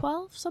 Oh yeah.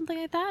 12, something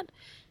like that.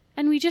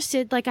 And we just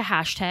did like a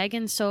hashtag.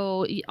 And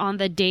so on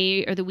the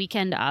day or the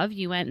weekend of,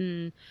 you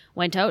went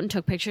out and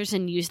took pictures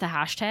and used the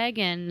hashtag.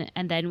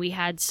 And then we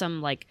had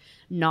some like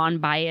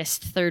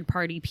non-biased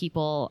third-party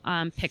people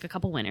pick a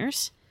couple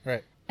winners.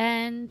 Right.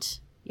 And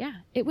yeah,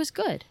 it was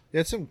good. You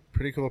had some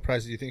pretty cool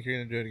prizes. Do you think you're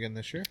going to do it again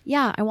this year?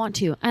 Yeah, I want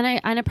to.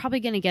 And I'm probably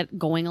going to get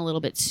going a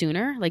little bit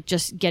sooner, like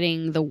just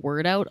getting the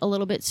word out a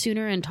little bit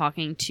sooner and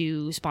talking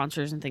to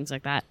sponsors and things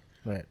like that.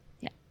 Right.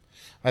 Yeah.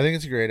 I think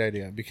it's a great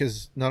idea,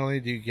 because not only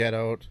do you get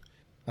out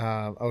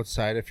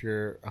outside if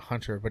you're a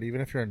hunter, but even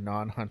if you're a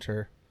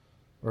non-hunter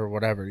or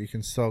whatever, you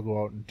can still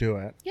go out and do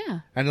it.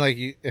 Yeah. And like,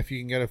 if you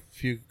can get a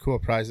few cool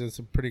prizes, it's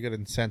a pretty good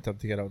incentive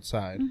to get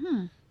outside,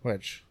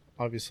 which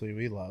obviously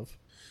we love.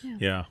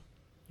 yeah,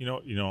 you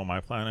know what my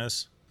plan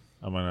is.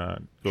 I'm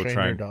gonna go Train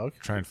your dog?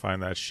 try and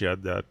find that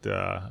shed that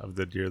of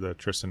the deer that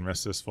Tristan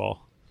missed this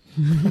fall.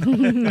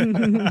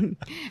 And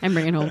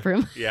bring it home for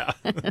him. Yeah,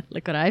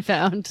 Look what I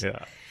found.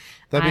 yeah,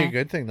 That'd be I- a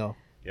good thing, though,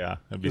 yeah.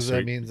 That'd be because that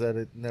sweet. means that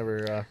it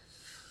never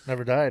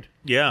died.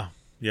 Yeah.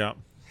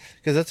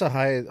 Because that's a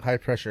high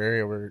pressure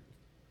area, where,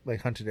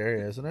 like, hunted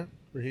area, isn't it?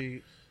 Where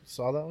he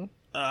saw that one,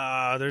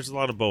 There's a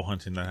lot of bow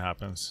hunting that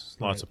happens.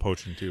 Lots Right. of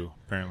poaching too,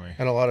 apparently.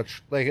 and a lot of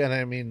and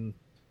I mean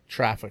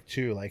traffic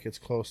too. Like, it's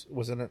close,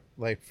 wasn't it?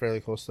 Like, fairly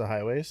close to the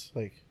highways,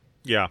 like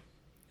Yeah,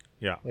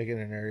 like in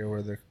an area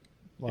where there's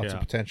lots Yeah. of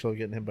potential of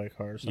getting hit by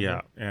cars.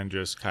 yeah, and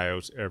just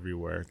coyotes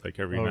everywhere. Like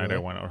every Oh, night I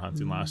really? went out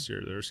hunting last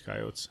year, there's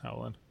coyotes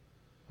howling.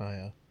 Oh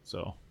yeah.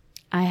 So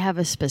I have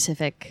a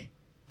specific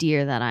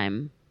deer that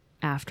I'm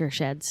after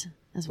sheds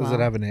as well. Does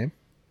it have a name?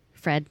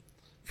 Fred.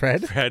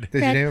 Fred. Fred. Did you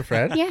Fred. name it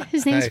Fred? Yeah,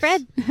 his name's Nice.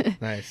 Fred.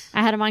 Nice.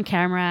 I had him on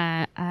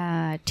camera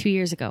 2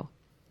 years ago.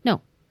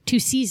 No, 2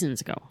 seasons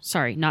ago.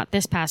 Sorry, not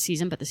this past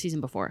season, but the season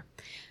before.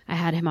 I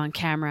had him on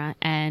camera,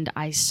 and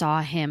I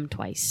saw him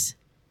twice.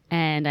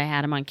 And I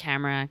had him on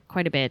camera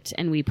quite a bit,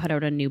 and we put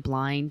out a new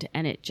blind,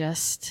 and it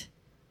just,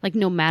 like,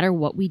 no matter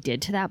what we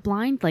did to that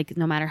blind, like,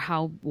 no matter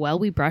how well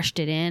we brushed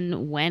it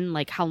in, when,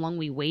 like, how long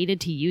we waited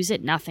to use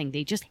it, nothing.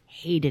 They just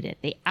hated it.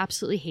 They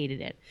absolutely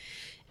hated it.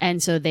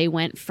 And so they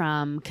went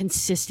from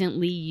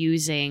consistently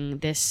using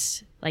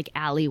this, like,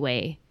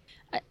 alleyway.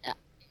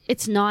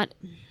 It's not,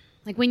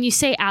 like, when you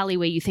say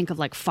alleyway, you think of,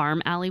 like,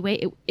 farm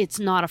alleyway. It's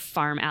not a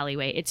farm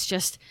alleyway. It's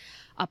just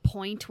a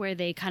point where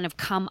they kind of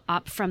come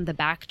up from the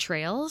back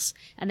trails,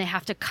 and they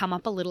have to come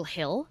up a little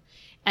hill,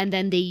 and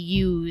then they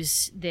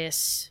use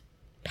this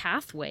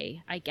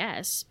pathway, I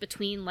guess,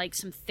 between, like,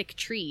 some thick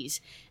trees,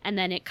 and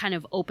then it kind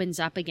of opens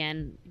up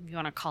again, if you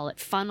want to call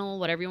it funnel,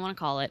 whatever you want to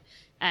call it,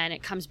 and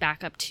it comes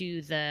back up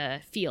to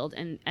the field,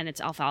 and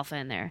it's alfalfa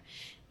in there.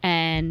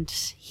 And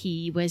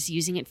he was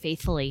using it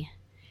faithfully.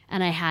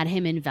 And I had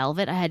him in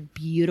velvet. I had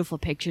beautiful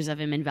pictures of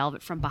him in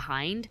velvet from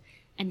behind,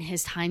 and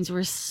his tines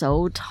were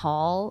so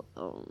tall.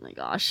 Oh my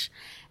gosh.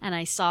 And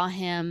I saw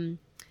him,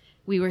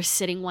 we were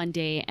sitting one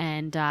day,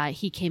 and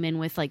he came in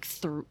with like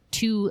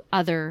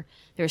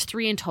there's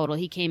 3 in total.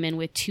 He came in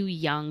with 2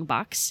 young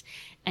bucks,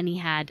 and he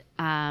had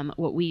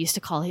what we used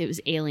to call, it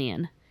was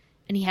Alien.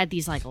 and he had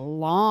these like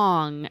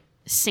long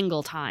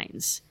single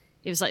tines.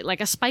 It was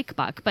like a spike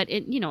buck, but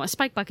a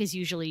spike buck is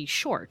usually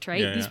short, right?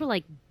 Yeah, These yeah. were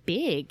like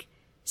big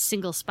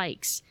single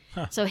spikes.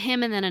 Huh. So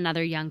him and then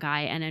another young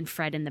guy and then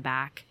Fred in the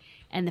back.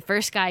 And the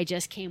first guy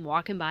just came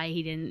walking by.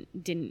 He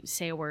didn't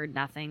say a word,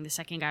 nothing. The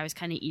second guy was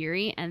kind of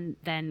eerie. And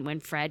then when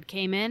Fred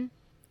came in,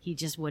 he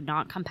just would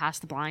not come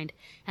past the blind.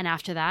 And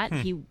after that,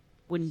 he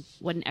wouldn't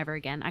ever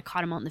again. I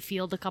caught him out in the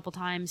field a couple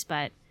times,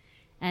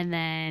 and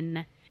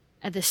then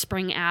at the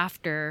spring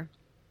after,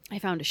 I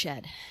found a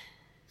shed.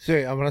 So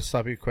I'm going to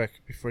stop you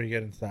quick before you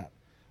get into that.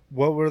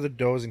 What were the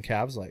does and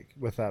calves like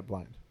with that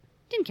blind?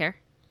 Didn't care.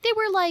 They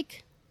were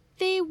like,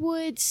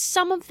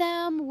 some of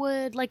them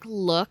would like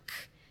look.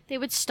 They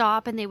would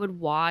stop and they would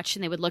watch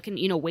and they would look and,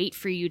 wait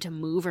for you to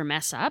move or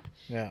mess up.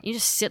 Yeah. You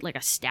just sit like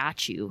a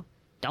statue.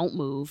 Don't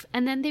move.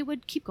 And then they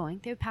would keep going.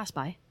 They would pass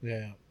by.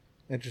 Yeah.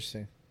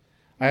 Interesting.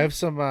 I have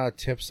some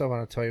tips I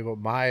want to tell you about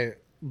my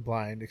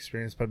blind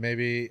experience, but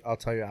maybe I'll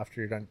tell you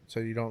after you're done so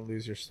you don't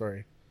lose your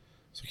story.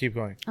 So keep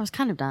going. I was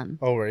kind of done.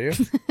 Oh, were you?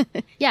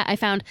 Yeah, I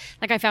found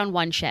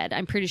one shed.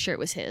 I'm pretty sure it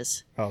was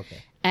his. Oh,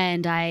 okay.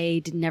 And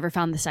I never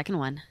found the second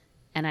one.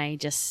 And I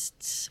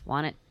just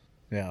want it.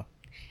 Yeah.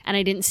 And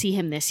I didn't see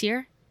him this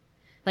year.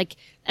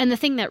 And the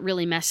thing that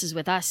really messes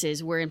with us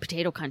is we're in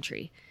potato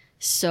country.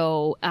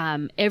 So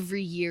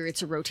every year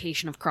it's a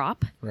rotation of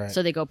crop. Right.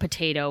 So they go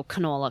potato,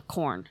 canola,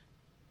 corn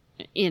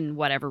in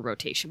whatever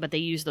rotation, but they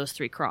use those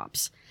 3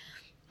 crops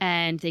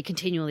and they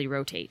continually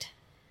rotate.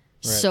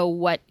 Right. So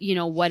what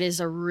is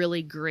a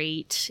really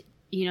great,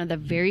 the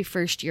very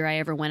first year I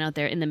ever went out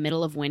there in the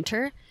middle of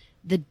winter,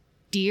 the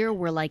deer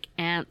were like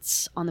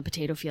ants on the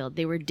potato field.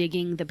 They were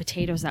digging the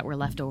potatoes that were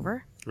left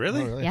over.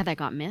 Really? Oh, really? Yeah, that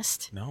got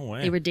missed. No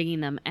way. They were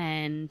digging them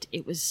and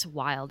it was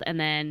wild. And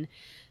then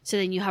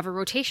you have a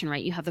rotation,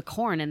 right? You have the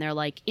corn and they're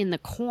like in the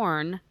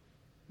corn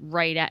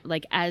right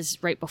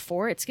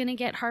before it's going to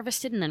get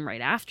harvested and then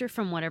right after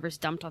from whatever's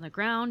dumped on the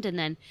ground. And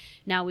then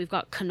now we've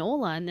got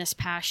canola, and this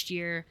past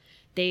year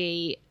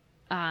they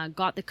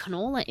got the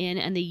canola in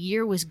and the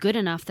year was good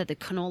enough that the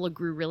canola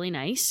grew really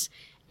nice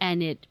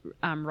and it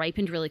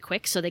ripened really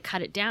quick. So they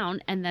cut it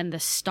down and then the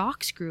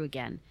stalks grew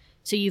again.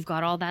 So you've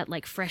got all that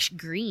like fresh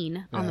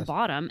green on the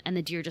bottom and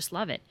the deer just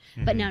love it.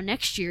 Mm-hmm. But now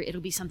next year it'll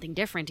be something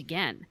different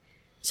again.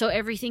 So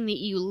everything that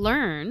you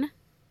learn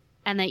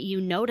and that you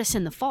notice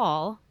in the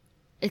fall,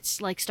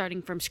 it's like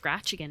starting from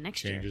scratch again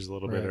next year. Changes a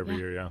little bit Right. every Yeah.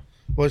 year, yeah.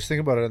 Well, just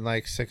think about it in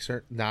like 6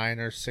 or 9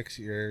 or 6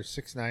 years,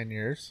 6, 9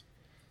 years,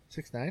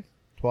 6, 9,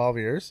 12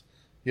 years.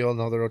 You'll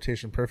know the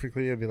rotation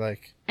perfectly. You'll be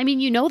like, I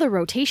mean, you know the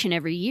rotation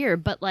every year,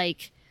 but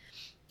like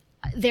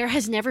there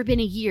has never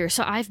been a year.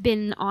 So I've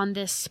been on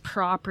this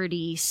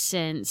property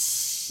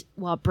since,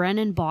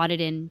 Brennan bought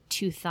it in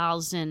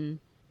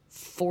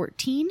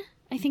 2014,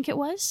 I think it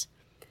was.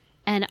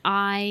 And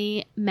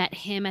I met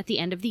him at the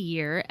end of the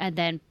year. And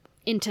then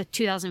into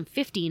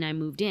 2015, I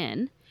moved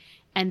in.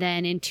 And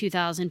then in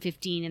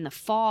 2015, in the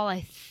fall,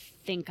 I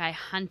think I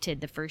hunted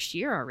the first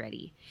year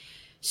already.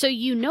 So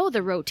you know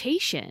the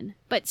rotation,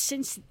 but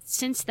since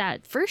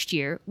that first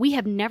year, we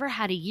have never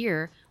had a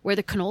year where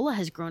the canola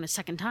has grown a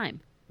second time.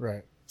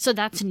 right, So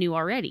that's new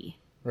already.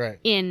 right.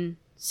 In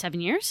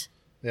 7 years?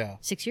 Yeah.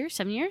 6 years?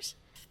 7 years?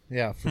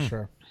 Yeah, for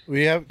sure.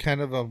 We have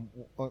kind of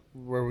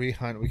where we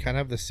hunt. We kind of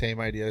have the same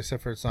idea,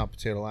 except for it's not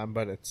potato land,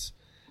 but it's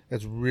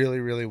really,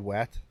 really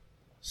wet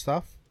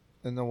stuff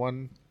in the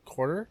one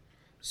quarter.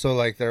 So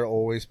like they're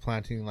always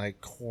planting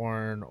like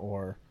corn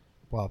or,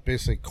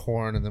 basically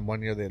corn, and then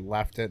one year they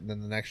left it, and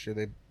then the next year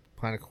they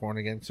planted corn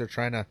again. So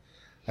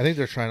I think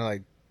they're trying to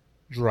like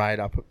dry it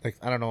up. Like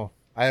I don't know.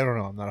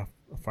 I'm not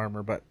a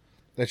farmer, but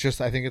that's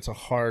just, I think it's a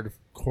hard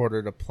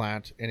quarter to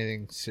plant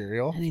anything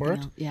cereal for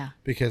it. Yeah.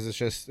 Because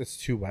it's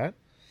too wet.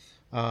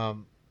 But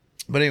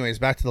anyways,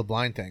 back to the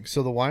blind thing.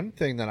 So the one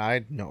thing that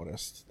I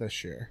noticed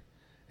this year,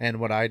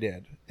 and what I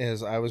did,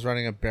 is I was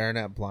running a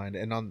baronet blind,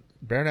 and on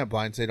baronet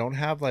blinds they don't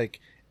have like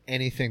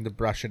anything to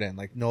brush it in,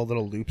 like no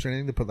little loops or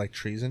anything to put like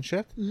trees and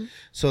shit. Mm-hmm.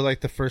 So like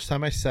the first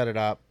time I set it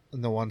up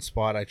in the one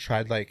spot, I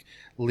tried like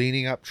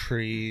leaning up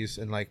trees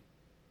and like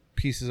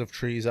pieces of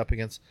trees up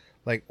against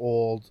like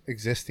old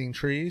existing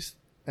trees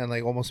and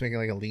like almost making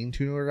like a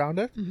lean-to around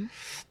it. Mm-hmm.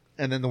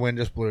 And then the wind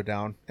just blew it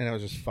down and it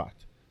was just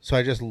fucked. So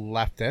I just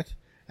left it,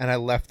 and I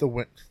left the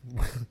wind.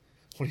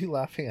 What are you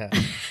laughing at?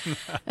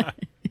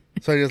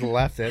 So I just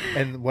left it,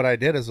 and what I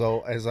did is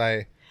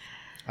I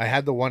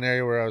had the one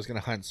area where I was going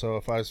to hunt. So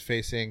if I was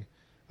facing,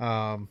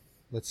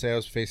 let's say I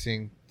was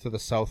facing to the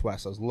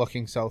southwest, I was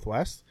looking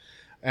southwest,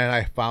 and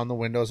I found the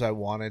windows I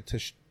wanted to,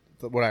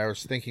 what I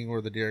was thinking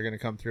were the deer are going to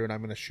come through, and I'm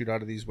going to shoot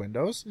out of these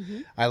windows.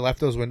 Mm-hmm. I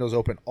left those windows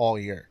open all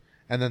year,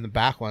 and then the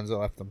back ones I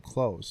left them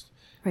closed,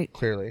 Right.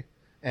 clearly,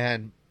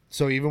 and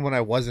so even when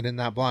I wasn't in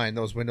that blind,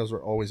 those windows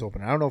were always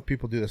open. I don't know if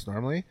people do this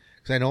normally,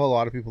 because I know a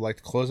lot of people like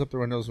to close up the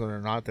windows when they're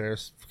not there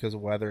because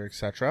of weather,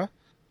 etc.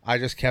 I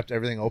just kept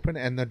everything open,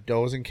 and the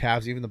does and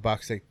calves, even the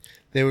bucks,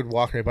 they would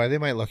walk right by. They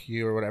might look at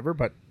you or whatever,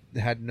 but they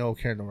had no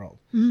care in the world.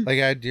 Mm-hmm. Like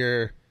I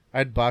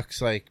had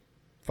bucks like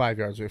 5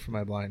 yards away from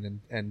my blind,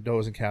 and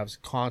does and calves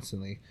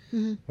constantly,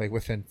 like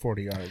within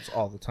 40 yards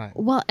all the time.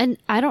 Well, and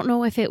I don't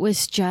know if it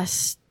was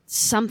just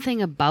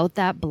something about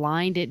that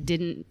blind. It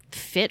didn't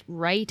fit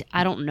right.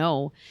 I don't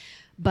know.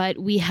 But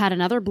we had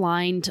another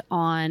blind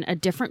on a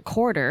different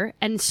quarter.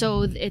 And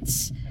so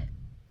it's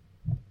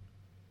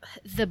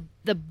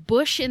the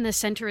bush in the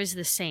center is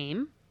the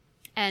same.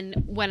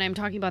 And when I'm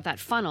talking about that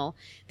funnel,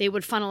 they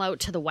would funnel out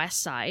to the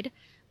west side.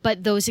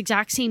 But those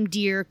exact same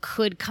deer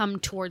could come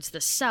towards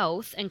the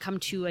south and come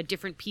to a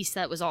different piece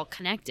that was all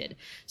connected.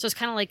 So it's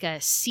kind of like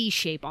a C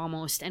shape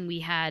almost, and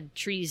we had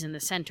trees in the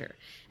center.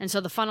 And so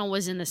the funnel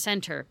was in the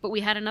center. But we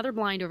had another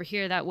blind over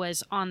here that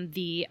was on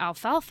the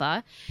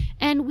alfalfa,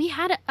 and we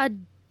had a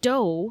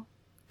doe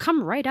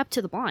come right up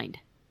to the blind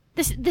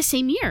the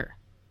same year.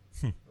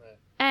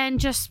 And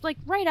just like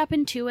right up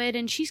into it,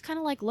 and she's kind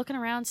of like looking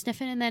around,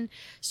 sniffing, and then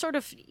sort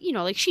of,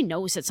 like she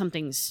knows that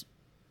something's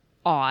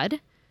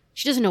odd.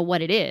 She doesn't know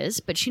what it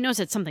is, but she knows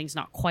that something's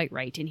not quite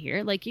right in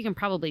here. Like, you can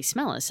probably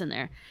smell us in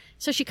there.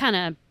 So she kind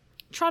of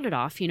trotted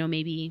off,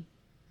 maybe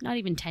not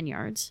even 10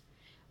 yards.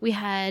 We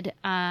had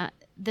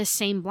the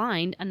same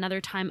blind, another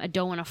time a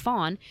doe and a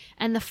fawn,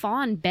 and the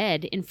fawn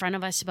bed in front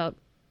of us about,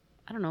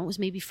 I don't know, it was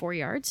maybe 4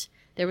 yards.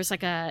 There was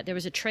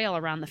a trail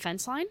around the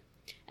fence line,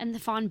 and the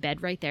fawn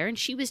bed right there, and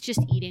she was just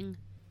eating,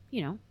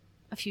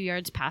 a few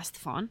yards past the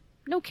fawn.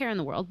 No care in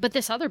the world. But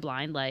this other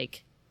blind,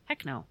 like,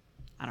 heck no.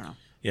 I don't know.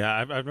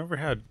 Yeah, I've never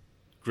had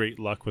great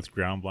luck with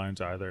ground blinds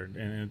either,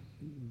 and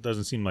it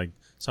doesn't seem like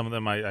some of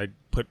them I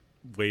put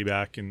way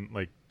back in,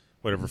 like,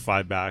 whatever,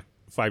 5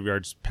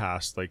 yards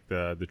past like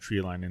the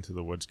tree line into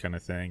the woods kind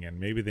of thing, and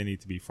maybe they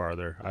need to be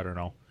farther. I don't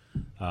know.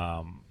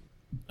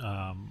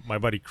 My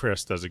buddy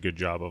Chris does a good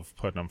job of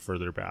putting them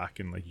further back,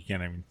 and like you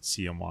can't even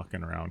see them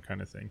walking around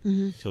kind of thing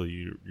until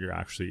you're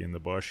actually in the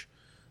bush.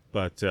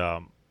 But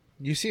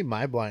you see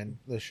my blind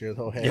this year,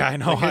 though. Hey? Yeah, I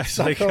know. Like, it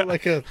stuck out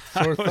like a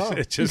sore thumb.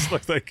 It just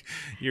looked like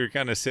you were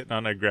kind of sitting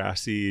on a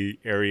grassy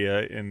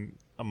area in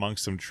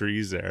amongst some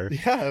trees there.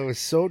 Yeah, it was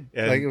so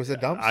like it was a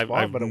dumb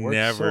spot, but it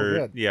worked so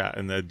good. Yeah,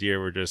 and the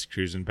deer were just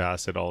cruising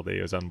past it all day.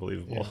 It was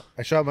unbelievable. Yeah.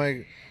 I shot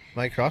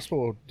my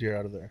crossbow deer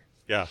out of there.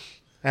 Yeah,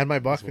 and my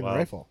buck and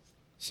rifle.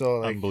 So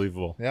like,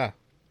 unbelievable. Yeah,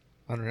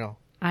 unreal.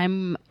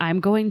 I'm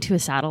going to a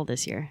saddle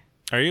this year.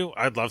 Are you?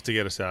 I'd love to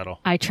get a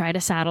saddle. I tried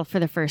a saddle for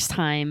the first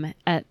time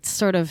at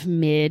sort of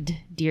mid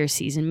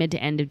to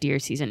end of deer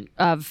season,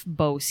 of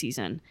bow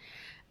season.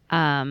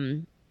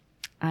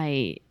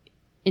 I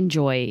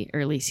enjoy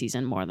early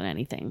season more than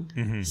anything.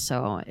 Mm-hmm.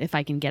 So if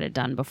I can get it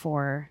done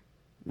before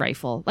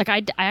rifle, like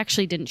I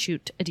actually didn't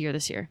shoot a deer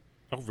this year.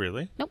 Oh,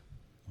 really? Nope.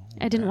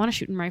 I didn't want to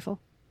shoot in rifle.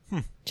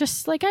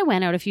 Just like I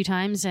went out a few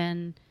times,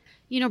 and,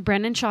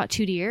 Brendan shot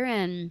 2 deer,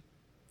 and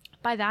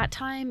by that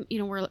time,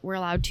 we're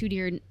allowed 2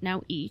 deer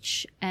now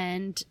each.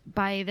 And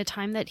by the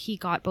time that he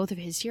got both of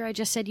his deer, I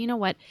just said, you know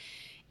what?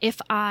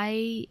 If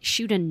I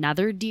shoot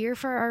another deer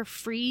for our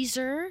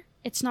freezer,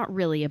 it's not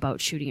really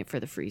about shooting it for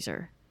the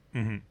freezer,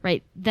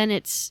 right?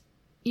 Then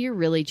you're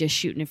really just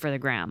shooting it for the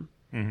gram.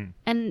 Mm-hmm.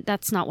 And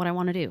that's not what I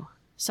want to do.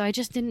 So I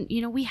just didn't,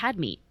 we had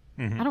meat.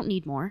 I don't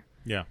need more.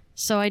 Yeah.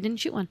 So I didn't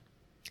shoot one.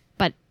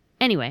 But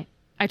anyway,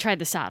 I tried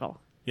the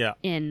saddle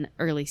in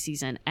early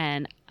season,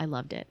 and I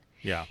loved it.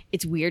 Yeah.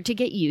 It's weird to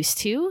get used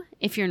to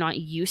if you're not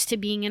used to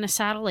being in a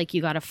saddle. Like,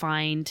 you got to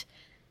find,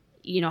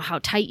 how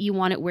tight you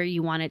want it, where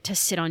you want it to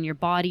sit on your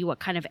body, what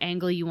kind of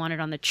angle you want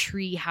it on the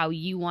tree, how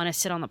you want to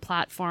sit on the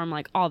platform,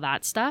 like all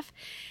that stuff.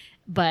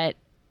 But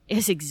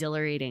it's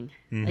exhilarating,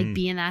 like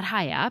being that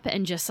high up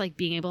and just like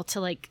being able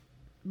to like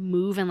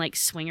move and like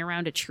swing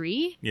around a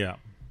tree. Yeah.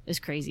 It's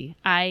crazy.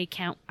 I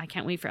can't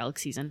wait for elk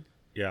season.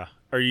 Yeah.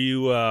 Are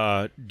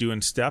you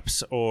doing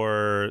steps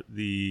or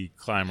the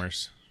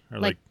climbers? Or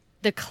like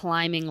the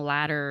climbing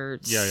ladder,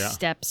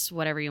 steps,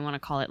 whatever you want to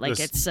call it. Like,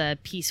 it's a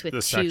piece with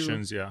the 2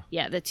 sections,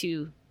 yeah, the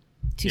two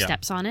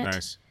steps on it.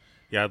 Nice.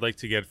 Yeah, I'd like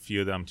to get a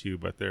few of them too,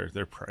 but they're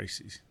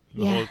pricey.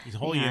 The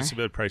whole unit's a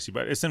bit pricey,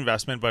 but it's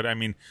investment. But I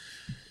mean,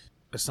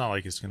 it's not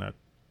like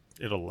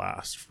it'll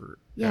last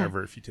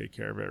forever if you take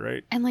care of it,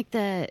 right? And like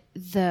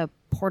the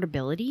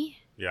portability,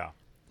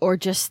 or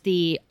just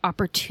the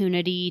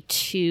opportunity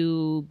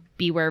to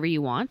be wherever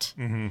you want.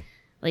 Mm-hmm.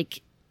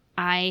 Like,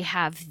 I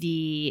have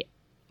the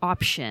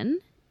option,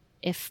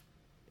 if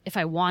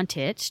I want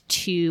it,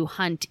 to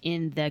hunt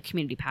in the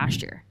community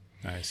pasture.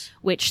 Nice.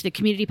 Which the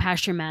community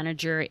pasture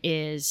manager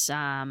is,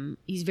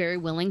 he's very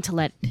willing to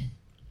let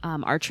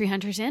archery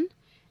hunters in,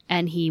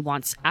 and he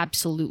wants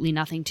absolutely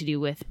nothing to do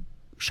with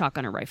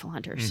shotgun or rifle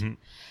hunters.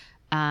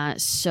 Mm-hmm.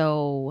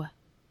 So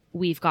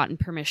we've gotten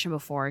permission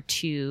before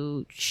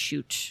to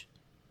shoot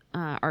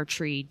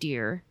archery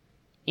deer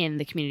in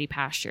the community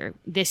pasture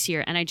this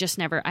year, and I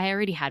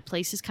already had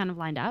places kind of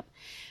lined up,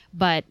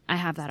 but I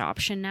have that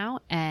option now.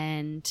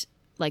 And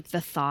like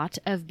the thought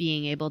of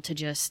being able to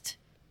just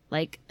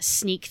like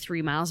sneak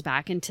 3 miles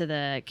back into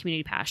the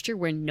community pasture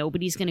where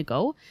nobody's going to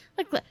go,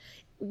 like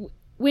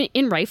when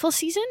in rifle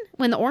season,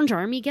 when the Orange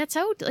Army gets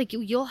out, like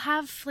you'll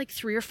have like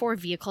 3 or 4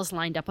 vehicles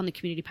lined up on the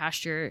community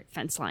pasture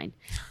fence line.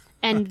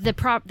 And the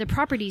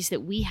properties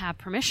that we have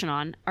permission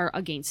on are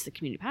against the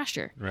community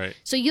pasture. Right.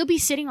 So you'll be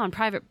sitting on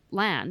private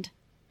land,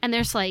 and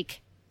there's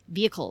like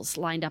vehicles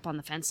lined up on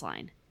the fence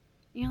line.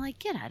 And you're like,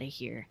 get out of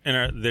here.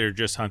 And they're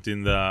just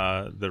hunting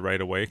the right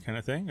of way kind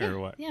of thing, or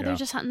what? Yeah, they're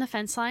just hunting the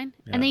fence line.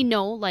 Yeah. And they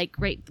know, like,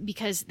 right,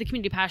 because the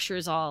community pasture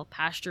is all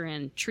pasture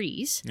and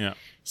trees. Yeah.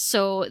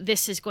 So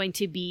this is going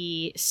to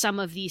be, some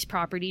of these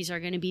properties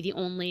are going to be the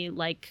only,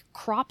 like,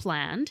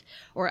 cropland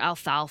or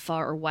alfalfa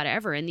or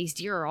whatever, and these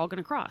deer are all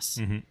going to cross.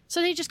 Mm-hmm.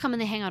 So they just come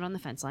and they hang out on the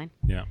fence line.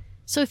 Yeah.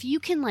 So if you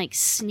can, like,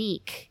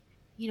 sneak,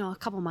 a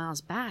couple miles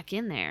back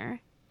in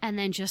there and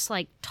then just,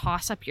 like,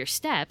 toss up your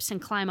steps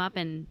and climb up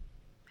and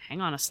hang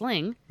on a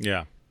sling,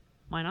 Yeah.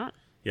 why not?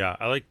 Yeah,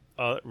 I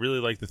really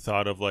like the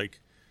thought of,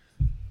 like,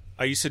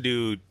 I used to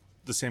do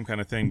the same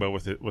kind of thing, but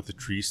with a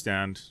tree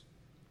stand,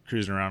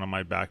 cruising around on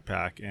my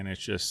backpack, and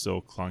it's just so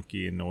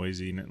clunky and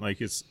noisy, and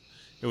like it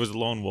was a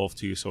lone wolf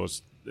too, so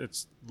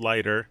it's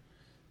lighter,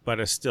 but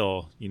it's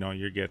still,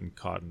 you're getting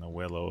caught in the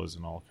willows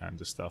and all kinds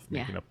of stuff,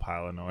 making a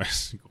pile of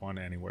noise, going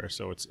anywhere,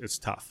 so it's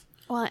tough.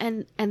 Well,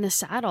 and the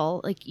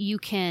saddle, like you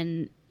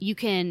can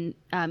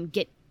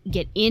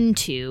get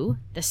into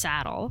the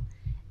saddle,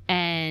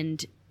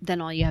 and then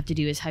all you have to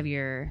do is have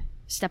your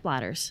step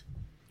ladders.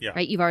 Yeah.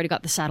 Right? You've already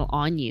got the saddle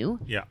on you.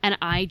 Yeah. And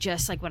I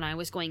just, like, when I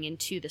was going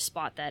into the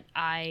spot that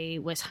I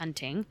was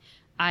hunting,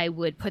 I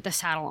would put the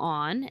saddle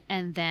on,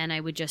 and then I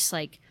would just,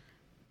 like,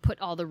 put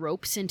all the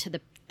ropes into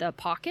the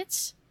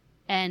pockets,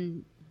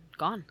 and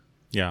gone.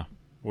 Yeah,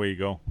 away you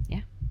go.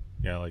 Yeah.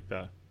 Yeah, I like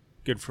that.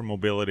 Good for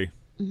mobility,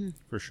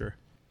 for sure.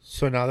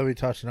 So now that we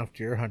touched enough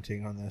deer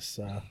hunting on this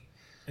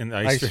And the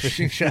ice ice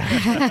fishing chat,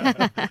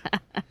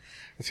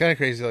 it's kind of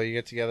crazy though. You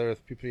get together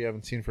with people you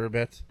haven't seen for a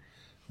bit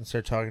and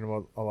start talking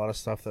about a lot of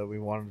stuff that we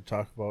wanted to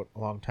talk about a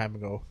long time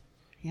ago.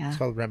 Yeah. It's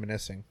called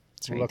reminiscing.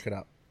 That's We'll right. look it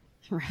up.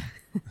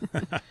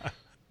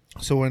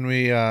 So when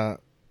we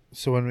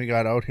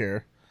got out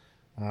here,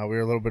 we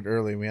were a little bit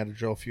early. We had to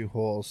drill a few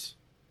holes,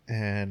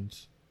 and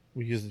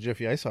we used the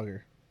Jiffy Ice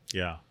Auger.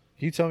 Yeah.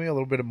 Can you tell me a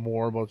little bit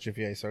more about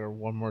Jiffy Ice Auger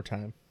one more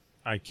time?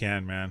 I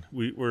can, man.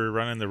 We're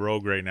running the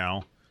Rogue right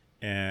now,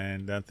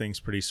 and that thing's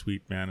pretty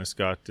sweet, man. It's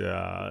got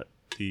the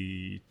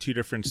 2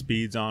 different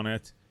speeds on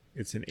it.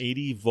 It's an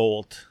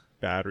 80-volt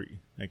battery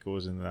that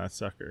goes into that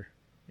sucker.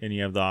 And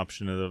you have the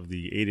option of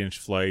the 8-inch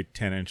flight,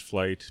 10-inch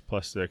flight,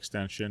 plus the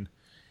extension.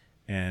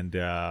 And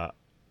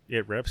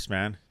it rips,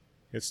 man.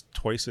 It's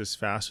twice as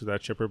fast with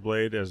that chipper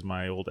blade as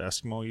my old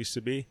Eskimo used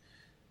to be.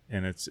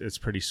 And it's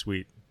pretty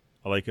sweet.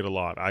 I like it a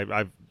lot.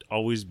 I've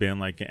always been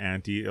like an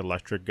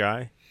anti-electric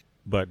guy.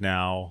 But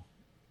now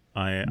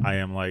I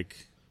am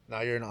like...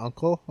 Now you're an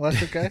uncle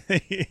electric guy?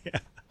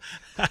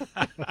 Yeah.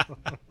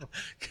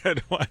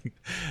 Good one.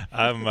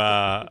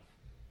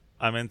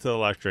 I'm into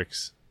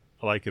electrics.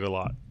 I like it a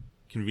lot.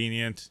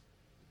 Convenient,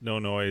 no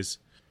noise,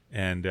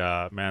 and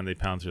man, they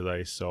pound through the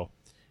ice. So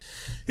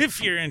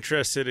if you're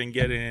interested in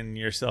getting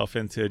yourself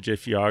into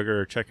Jiffy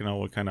Auger or checking out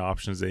what kind of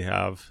options they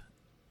have,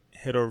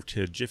 head over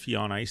to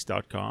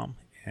jiffyonice.com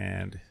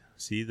and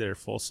see their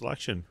full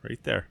selection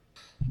right there.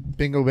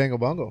 Bingo, bango,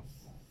 bongo.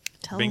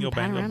 Tell Bingo, them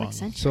bango, Panoramic bongo.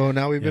 sent you. So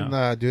now we've been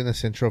doing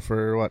this intro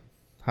for, what,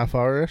 half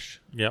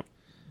hour-ish? Yep.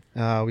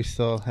 We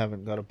still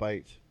haven't got a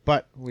bite.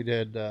 But we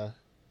did...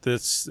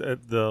 This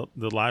the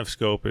live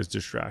scope is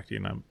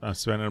distracting. I'm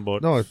spending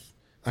about No,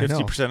 I know.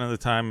 50% of the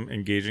time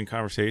engaging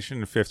conversation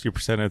and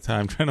 50% of the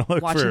time trying to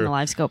look Watching for the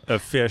live scope. a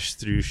fish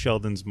through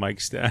Sheldon's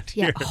mic stand.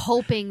 Yeah, here.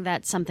 hoping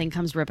that something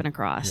comes ripping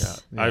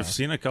across. Yeah. I've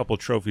seen a couple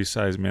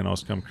trophy-sized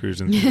minnows come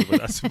cruising through,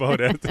 but that's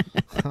about it.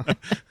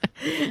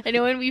 I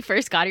know when we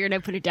first got here and I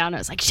put it down, I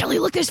was like, Shelly,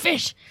 look, there's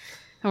fish.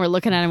 And we're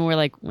looking at him and we're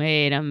like,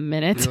 wait a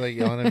minute. You're like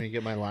yelling at me to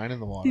get my line in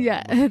the water.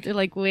 Yeah, they're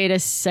like, wait a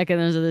second,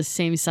 those are the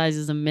same size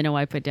as the minnow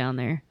I put down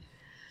there.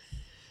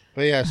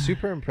 But yeah,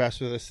 super impressed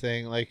with this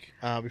thing. Like,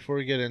 before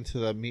we get into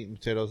the meat and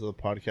potatoes of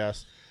the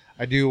podcast,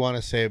 I do want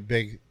to say a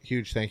big,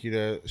 huge thank you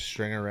to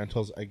Stringer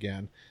Rentals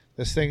again.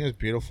 This thing is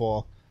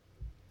beautiful.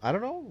 I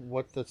don't know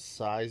what the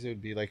size it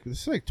would be. Like,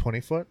 this is like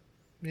 20 foot,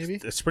 maybe?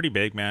 It's pretty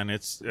big, man.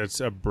 It's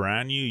a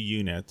brand new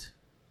unit.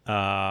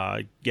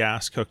 Gas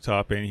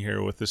cooktop in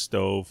here with the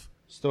stove.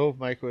 Stove,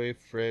 microwave,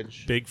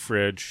 fridge. Big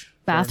fridge.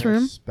 Bathroom.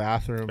 furnace,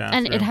 bathroom.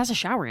 And it has a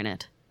shower in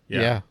it.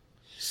 Yeah.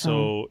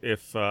 So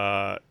if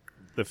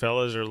the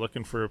fellas are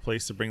looking for a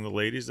place to bring the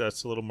ladies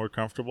that's a little more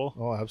comfortable,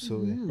 Oh,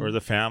 absolutely. or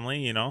the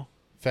family,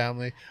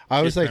 Family.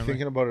 I was like family.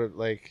 thinking about it.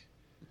 Like,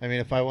 I mean,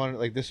 if I wanted,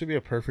 like, this would be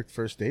a perfect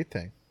first date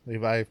thing. Like,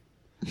 if I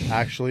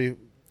actually,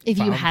 If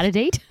you Found- had a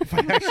date, if I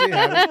actually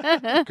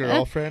had a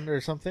girlfriend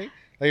or something,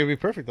 like, it'd be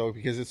perfect though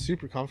because it's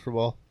super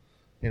comfortable.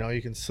 You know,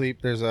 you can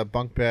sleep. There's a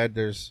bunk bed.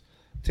 There's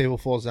table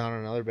folds down on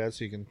another bed,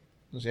 so you can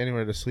there's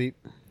anywhere to sleep.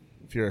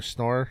 If you're a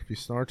snorer, if you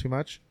snore too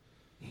much.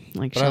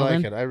 like But Sheldon. I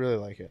like it. I really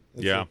like it.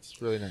 Yeah.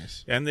 It's really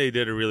nice. And they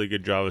did a really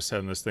good job of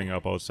setting this thing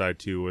up outside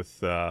too. With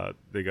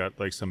they got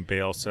like some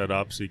bale set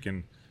up so you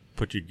can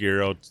put your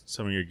gear out,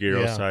 some of your gear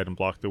Yeah. outside, and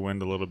block the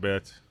wind a little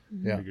bit.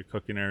 Yeah. Like a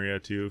cooking area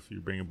too, if you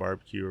bring a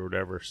barbecue or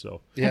whatever.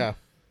 So Yeah.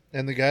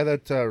 And the guy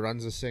that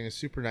runs this thing is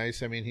super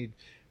nice. I mean,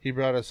 he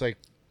brought us like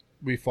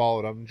we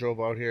followed him, drove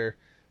out here,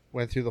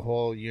 went through the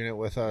whole unit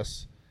with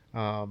us,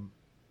 and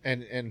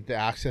the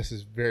access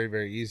is very,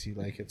 very easy.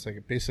 Like it's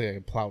like basically like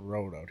a plowed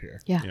road out here.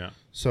 Yeah.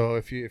 So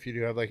if you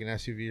do have like an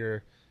SUV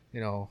or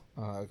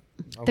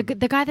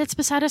The guy that's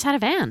beside us had a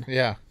van,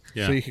 yeah.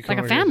 Yeah. So you could come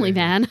like a over here family and-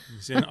 van.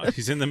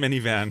 He's in the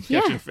minivan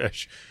Yeah. catching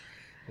fish.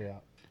 Yeah.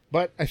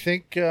 But I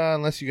think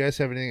unless you guys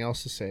have anything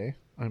else to say,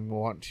 I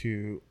want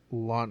to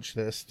launch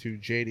this to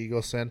Jade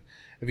Eagleson.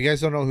 If you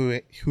guys don't know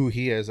who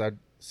he is, I'd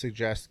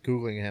suggest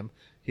Googling him.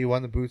 He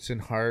won the Boots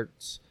and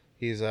Hearts.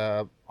 He's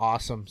a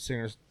awesome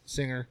singer.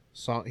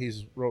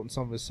 He's written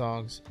some of his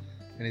songs,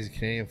 and he's a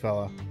Canadian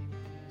fella.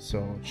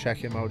 So check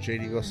him out,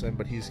 Jade Eagleson.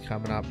 But he's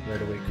coming up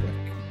right away quick.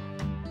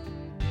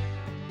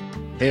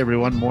 Hey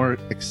everyone, more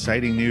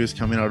exciting news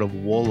coming out of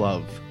Wool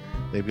Love.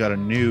 They've got a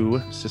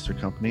new sister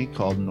company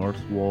called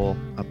North Wool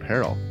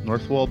Apparel.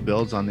 North Wool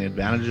builds on the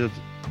advantages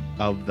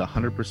of the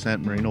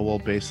 100% merino wool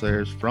base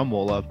layers from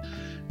Wool Love,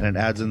 and it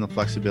adds in the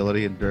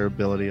flexibility and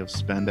durability of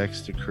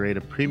spandex to create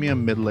a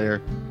premium mid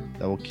layer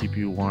that will keep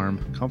you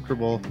warm,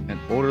 comfortable, and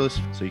odorless,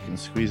 so you can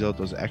squeeze out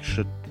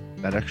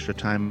that extra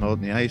time out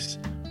in the ice,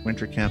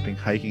 winter camping,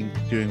 hiking,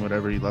 doing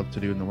whatever you love to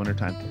do in the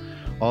wintertime.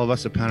 All of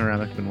us at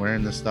Panoramic have been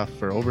wearing this stuff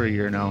for over a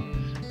year now,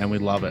 and we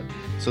love it.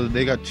 So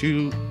they got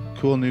two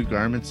cool new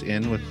garments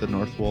in with the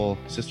North Wool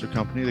sister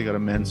company. They got a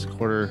men's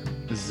quarter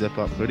zip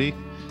up hoodie,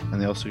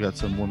 and they also got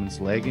some women's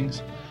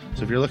leggings.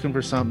 So if you're looking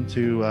for something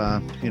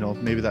to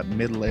maybe that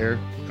mid layer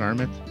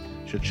garment,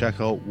 you should check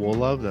out Wool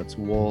Love. That's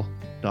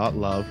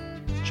wool.love.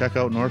 Check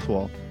out North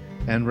Wool.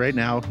 And right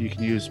now you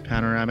can use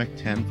Panoramic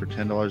 10 for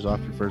 $10 off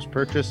your first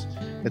purchase.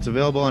 It's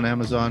available on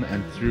Amazon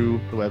and through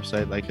the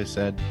website, like I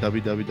said,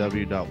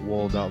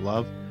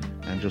 www.wool.love,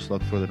 and just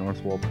look for the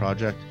North Wool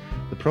project.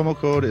 The promo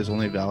code is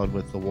only valid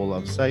with the Wool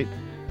Love site,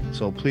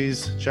 so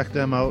please check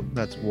them out.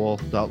 That's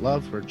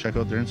wool.love, or check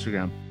out their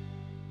Instagram.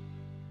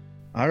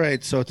 All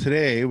right, so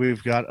today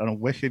we've got a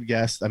wicked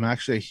guest. I'm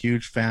actually a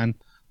huge fan.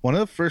 One of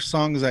the first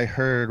songs I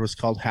heard was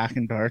called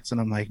Hacking Darts, and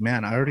I'm like,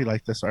 man, I already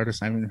like this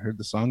artist. I haven't even heard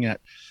the song yet.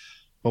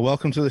 But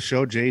welcome to the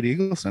show, Jade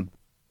Eagleson.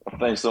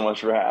 Thanks so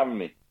much for having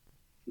me.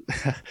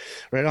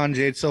 Right on,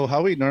 Jade. So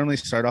how we normally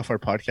start off our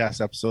podcast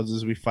episodes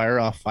is we fire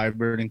off 5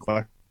 burning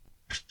questions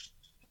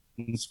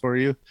for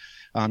you.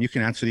 You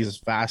can answer these as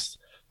fast,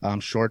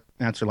 short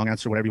answer, long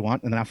answer, whatever you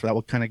want. And then after that,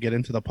 we'll kind of get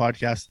into the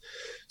podcast.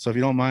 So if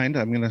you don't mind,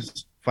 I'm going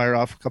to fire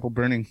off a couple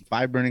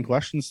 5 burning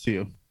questions to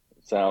you.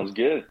 Sounds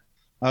good.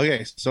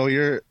 Okay. So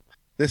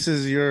this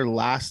is your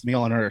last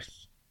meal on earth.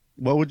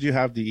 What would you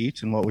have to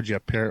eat, and what would you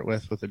pair it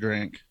with a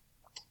drink?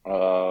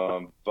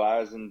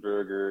 Bison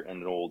burger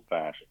and an old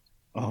fashioned.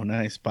 Oh,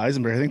 nice.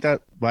 Bisenberger. I think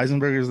that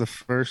Bisenberger is the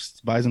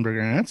first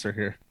Bisenberger answer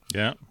here.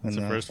 Yeah, that's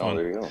the first one. Oh,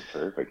 there you go.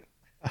 Perfect.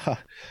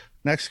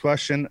 Next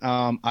question.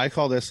 I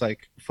call this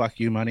like fuck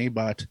you money,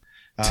 but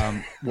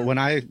when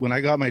I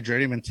got my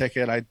journeyman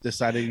ticket, I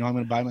decided, I'm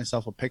going to buy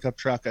myself a pickup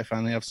truck. I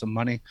finally have some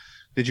money.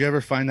 Did you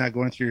ever find that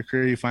going through your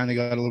career, you finally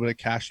got a little bit of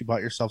cash, you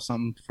bought yourself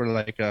something for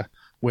like a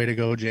way to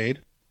go,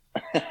 Jade?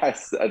 I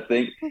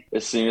think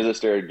as soon as I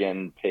started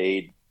getting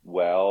paid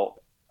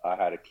well, I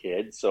had a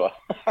kid, so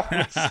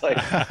I was like,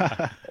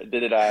 I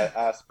did it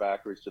ass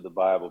backwards to the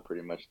Bible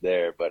pretty much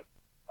there. But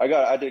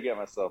I did get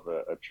myself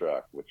a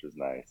truck, which was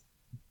nice.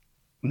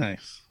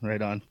 Nice,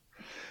 right on.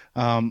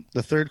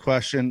 The third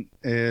question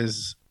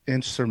is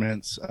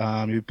instruments.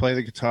 You play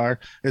the guitar.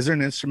 Is there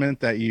an instrument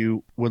that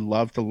you would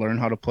love to learn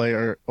how to play,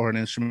 or an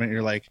instrument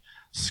you're like,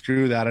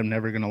 screw that, I'm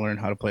never going to learn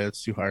how to play,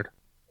 it's too hard?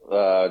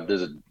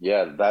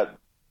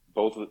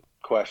 Both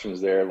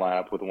questions there line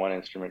up with one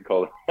instrument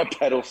called a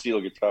pedal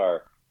steel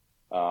guitar.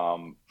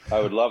 I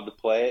would love to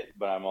play it,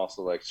 but I'm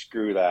also like,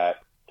 screw that,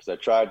 because I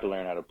tried to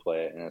learn how to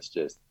play it, and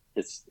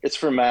it's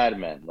for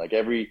madmen. Like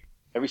every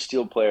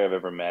steel player I've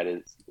ever met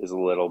is a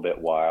little bit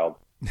wild,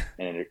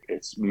 and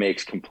it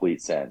makes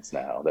complete sense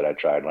now that I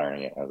tried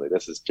learning it. I was like,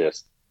 this is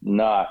just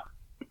not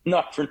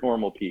for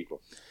normal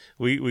people.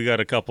 We got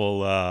a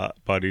couple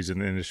buddies in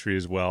the industry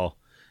as well,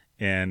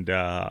 and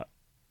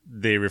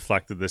they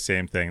reflected the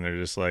same thing. They're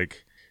just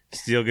like,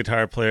 steel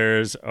guitar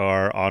players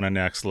are on a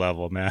next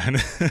level, man.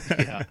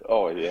 Yeah.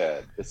 Oh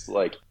yeah, it's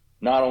like,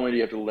 not only do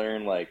you have to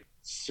learn like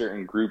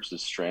certain groups of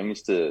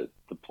strings to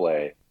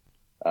play,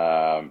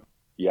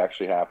 you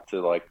actually have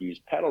to like use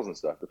pedals and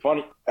stuff. The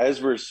funny,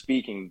 as we're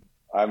speaking,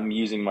 I'm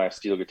using my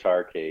steel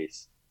guitar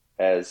case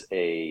as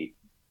a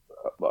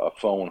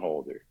phone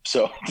holder,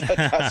 so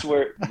that's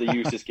where the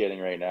use is getting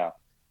right now.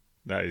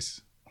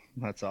 Nice.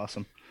 That's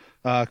awesome.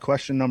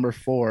 Question number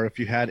 4: if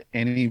you had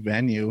any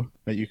venue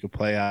that you could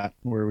play at,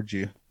 where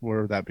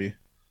would that be?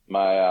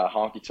 My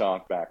honky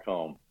tonk back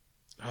home.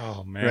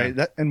 Oh man.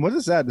 Right. And what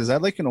is that? Is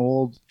that like an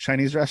old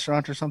Chinese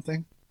restaurant or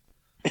something?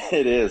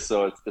 It is.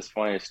 So it's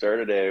funny. It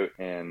started out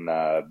in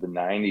the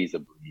 90s, I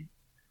believe.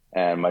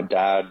 And my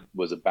dad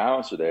was a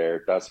bouncer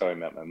there. That's how I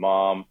met my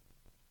mom.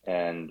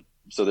 And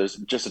so there's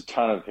just a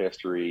ton of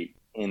history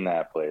in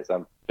that place.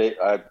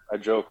 I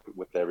joke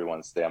with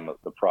everyone, say I'm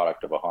the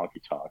product of a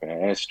honky tonk.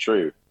 And it's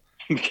true.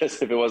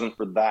 Because if it wasn't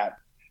for that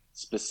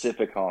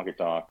specific honky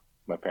tonk,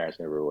 my parents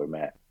never would have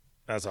met.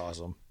 That's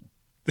awesome.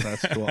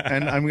 That's cool.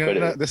 And I'm But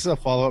gonna. it- This is a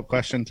follow up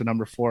question to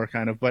number 4,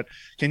 kind of. But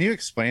can you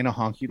explain a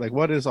honky? Like,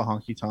 what is a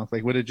honky tonk?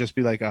 Like, would it just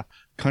be like a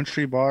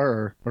country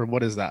bar, or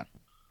what is that?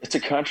 It's a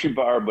country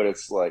bar, but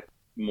it's like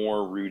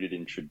more rooted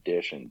in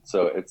tradition.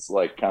 So it's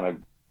like kind of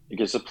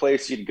because a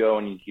place you'd go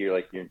and you'd hear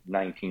like your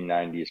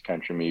 1990s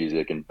country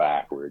music and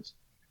backwards,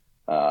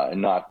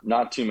 and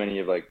not too many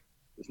of like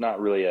it's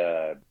not really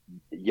a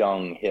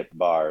young hip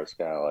bar. It's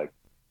kind of like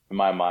in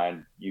my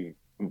mind, you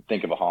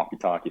think of a honky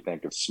tonk, you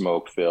think of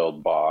smoke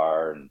filled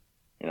bar, and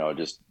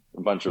just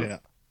a bunch of Yeah.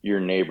 your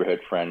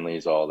neighborhood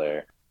friendlies all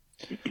there.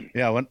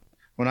 Yeah.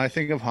 When I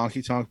think of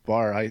honky tonk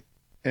bar,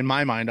 in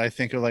my mind, I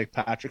think of like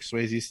Patrick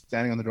Swayze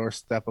standing on the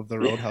doorstep of the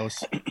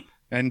Roadhouse,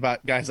 and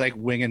guys like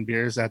winging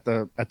beers at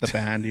the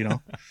band.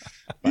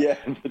 Yeah,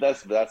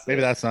 that's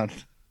Maybe it. that's not.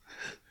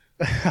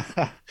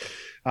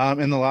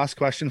 And the last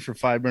question for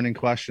 5 burning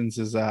questions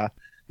is,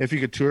 if you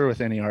could tour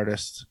with any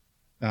artist,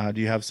 do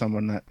you have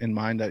someone in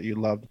mind that you'd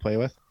love to play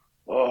with?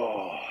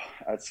 Oh,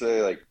 I'd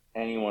say like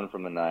anyone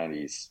from the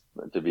 '90s.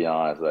 To be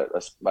honest,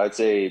 I'd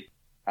say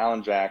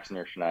Alan Jackson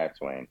or Shania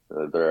Twain.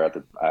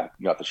 I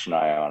got the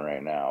Shania on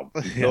right now.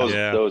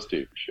 Yeah. Those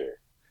two for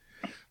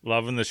sure.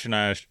 Loving the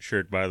Shania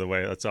shirt, by the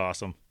way. That's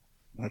awesome.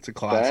 That's a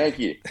classic. Thank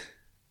you.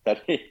 I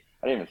didn't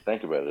even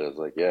think about it. I was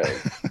like, yeah,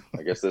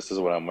 I guess this is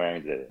what I'm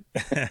wearing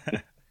today.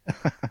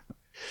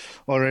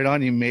 Well, right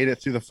on. You made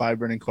it through the 5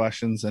 burning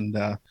questions, and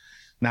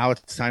now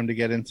it's time to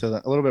get into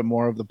a little bit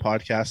more of the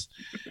podcast.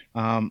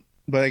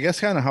 But I guess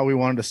kind of how we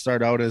wanted to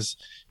start out is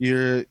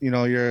you're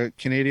a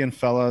Canadian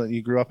fella.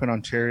 You grew up in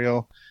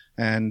Ontario,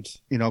 and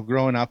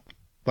growing up,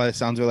 by the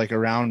sounds of it, like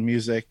around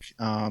music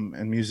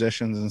and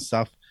musicians and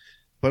stuff.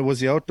 But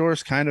was the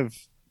outdoors kind of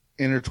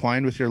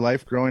intertwined with your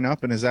life growing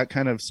up, and is that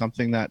kind of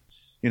something that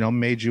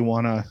made you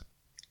want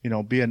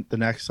to be the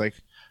next like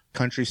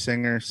country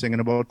singer, singing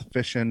about the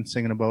fishing,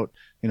 singing about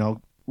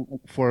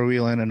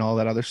four-wheeling and all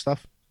that other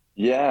stuff?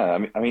 Yeah,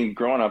 I mean,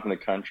 growing up in the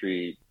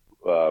country,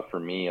 for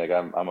me, like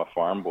I'm a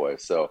farm boy,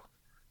 so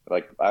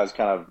like I was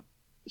kind of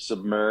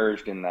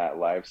submerged in that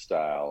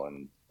lifestyle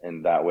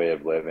and that way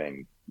of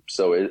living.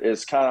 So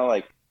it's kind of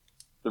like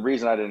the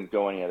reason I didn't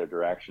go any other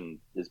direction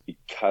is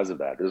because of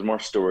that. There's more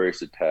stories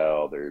to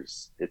tell.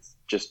 It's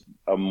just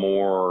a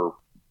more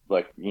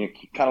like you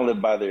kind of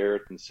live by the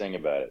earth and sing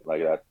about it.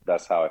 Like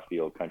that's how I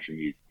feel country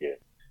music is.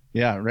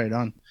 Yeah, right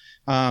on.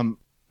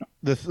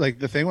 The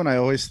thing when I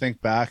always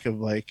think back of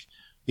like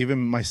even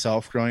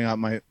myself growing up,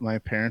 my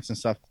parents and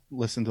stuff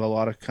listened to a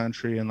lot of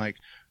country and like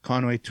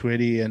Conway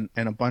Twitty and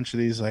a bunch of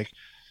these like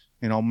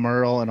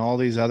Merle and all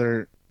these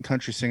other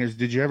country singers.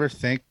 Did you ever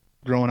think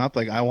growing up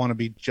like I want to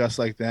be just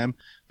like them?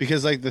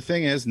 Because like the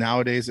thing is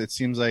nowadays it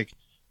seems like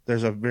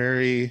there's a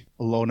very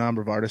low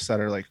number of artists that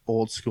are like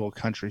old school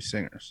country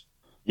singers.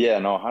 Yeah,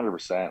 no,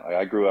 100%. Like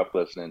I grew up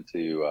listening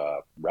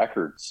to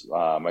records.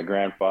 My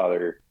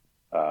grandfather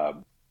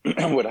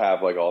would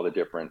have like all the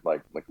different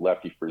like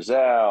Lefty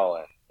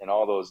Frizzell and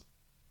all those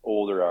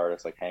older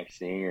artists like Hank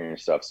Senior and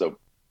stuff. So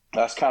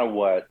that's kind of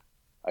what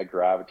I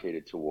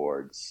gravitated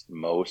towards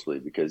mostly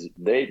because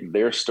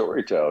they're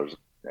storytellers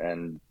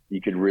and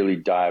you could really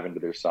dive into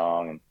their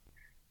song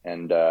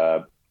and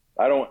I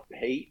don't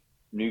hate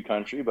new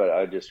country, but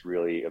I just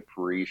really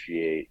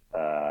appreciate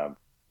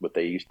what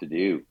they used to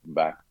do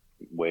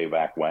way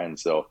back when.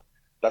 So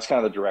that's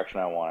kind of the direction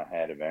I want to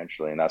head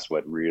eventually, and that's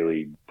what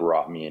really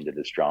brought me into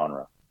this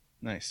genre.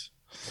 Nice.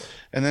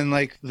 And then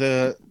like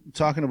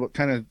talking about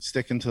kind of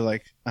sticking to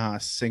like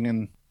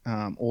singing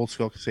old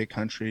school say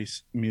country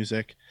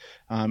music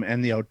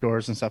and the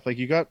outdoors and stuff, like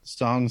you got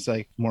songs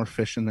like More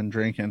Fishing Than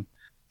Drinking.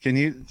 Can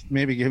you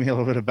maybe give me a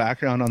little bit of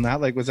background on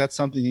that? Like was that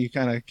something you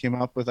kind of came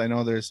up with? I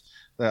know there's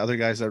the other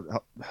guys that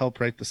help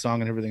write the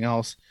song and everything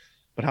else,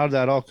 but how did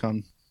that all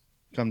come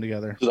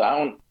together? So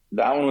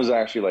that one was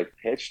actually like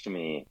pitched to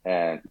me,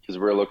 and because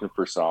we were looking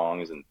for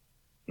songs and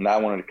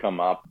that wanted to come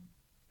up,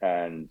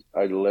 and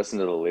I listened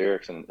to the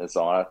lyrics and it's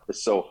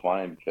so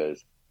funny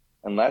because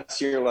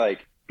unless you're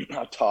like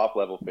a top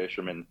level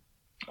fisherman,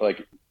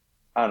 like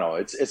I don't know,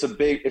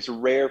 it's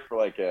rare for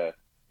like an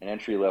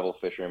entry level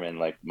fisherman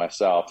like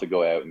myself to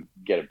go out and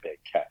get a big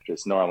catch.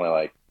 It's normally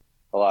like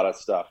a lot of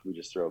stuff we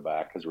just throw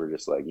back because we're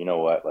just like, you know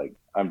what, like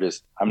I'm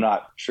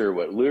not sure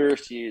what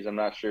lures to use. I'm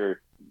not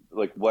sure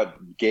like what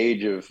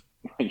gauge of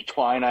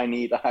twine I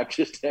need. I'm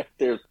just out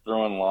there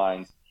throwing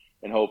lines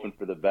and hoping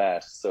for the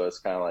best. So it's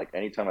kind of like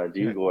anytime I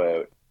do go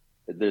out,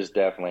 there's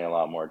definitely a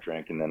lot more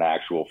drinking than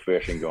actual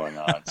fishing going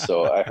on.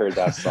 So I heard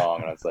that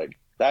song and I was like,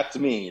 that's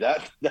me.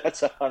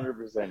 That's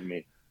 100%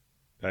 me.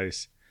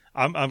 Nice.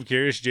 I'm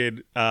curious,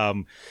 Jade. I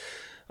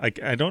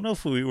don't know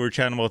if we were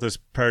chatting about this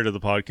part of the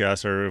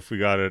podcast or if we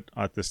got it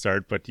at the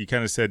start, but you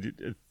kind of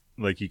said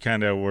like you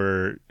kind of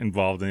were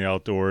involved in the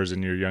outdoors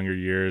in your younger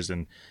years,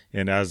 and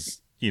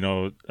as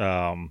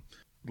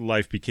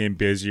life became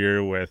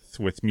busier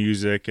with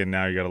music, and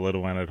now you got a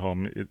little one at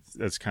home,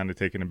 it's kind of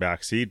taken a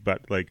back seat.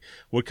 But like,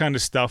 what kind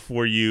of stuff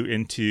were you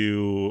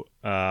into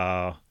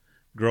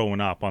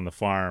growing up on the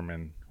farm?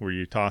 And were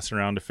you tossing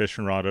around a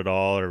fishing rod at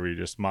all, or were you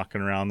just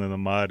mucking around in the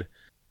mud?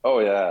 Oh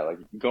yeah, like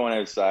going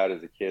outside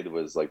as a kid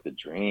was like the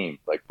dream.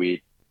 Like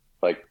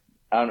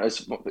I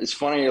don't know. It's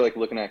funny you're like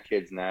looking at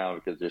kids now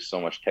because there's so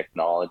much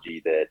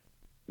technology that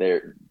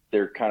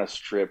they're kind of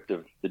stripped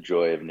of the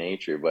joy of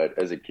nature. But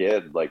as a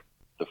kid, like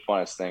the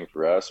funnest thing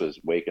for us was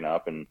waking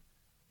up and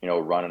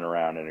running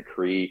around in a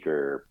creek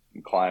or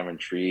climbing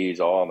trees,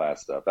 all that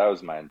stuff. That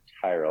was my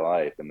entire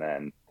life. And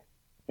then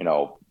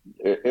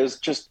it was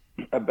just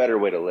a better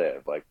way to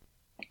live. Like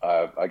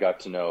I got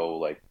to know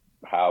like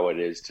how it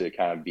is to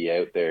kind of be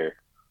out there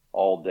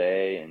all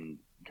day and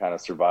kind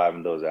of survive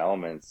in those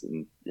elements,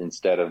 and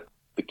instead of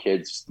the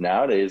kids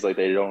nowadays, like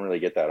they don't really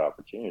get that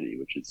opportunity,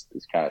 which is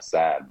kind of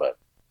sad. But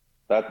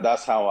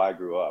that's how I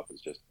grew up.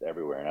 It's just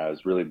everywhere, and I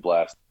was really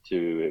blessed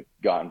to have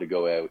gotten to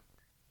go out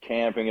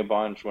camping a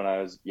bunch when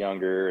I was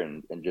younger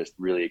and just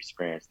really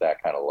experience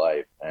that kind of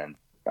life. And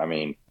I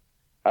mean,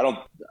 I don't,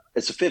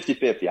 it's a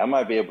 50-50. I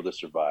might be able to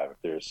survive if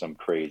there's some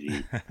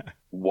crazy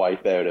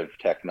wipeout of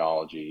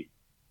technology.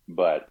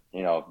 But,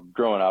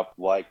 growing up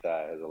like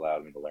that has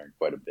allowed me to learn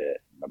quite a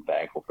bit. I'm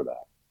thankful for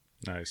that.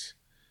 Nice.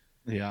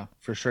 Yeah,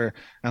 for sure.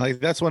 And like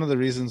that's one of the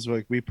reasons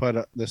like we put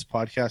this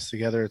podcast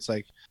together. It's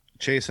like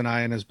Chase and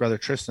I and his brother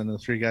Tristan, the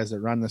three guys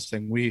that run this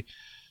thing.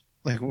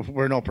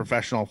 We're no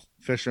professional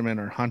fishermen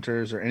or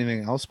hunters or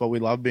anything else, but we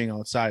love being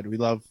outside. We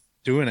love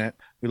doing it.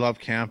 We love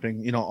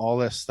camping, all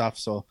this stuff.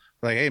 So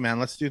we're like, hey man,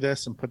 let's do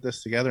this and put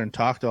this together and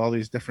talk to all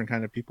these different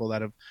kind of people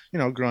that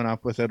have, grown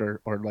up with it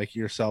or like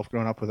yourself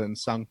grown up with it and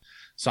sung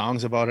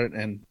songs about it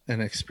and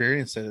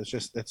experienced it.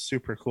 It's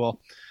super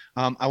cool.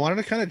 I wanted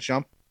to kind of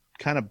jump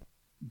kind of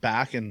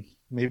back and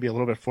maybe a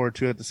little bit forward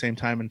to it at the same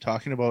time and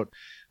talking about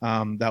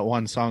that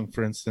one song,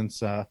 for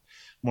instance,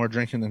 More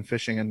Drinking Than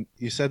Fishing. And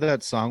you said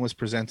that song was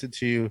presented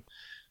to you.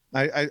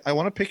 I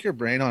want to pick your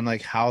brain on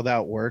like how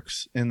that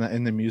works in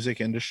the music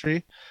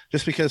industry,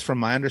 just because from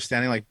my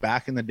understanding, like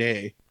back in the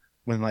day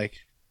when like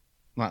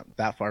not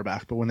that far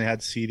back, but when they had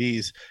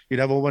CDs, you'd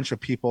have a whole bunch of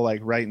people like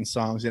writing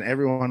songs and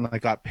everyone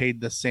like got paid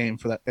the same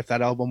for that. If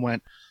that album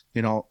went,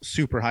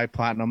 super high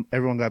platinum,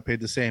 everyone got paid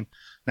the same.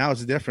 Now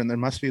it's different. There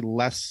must be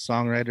less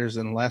songwriters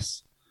and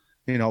less,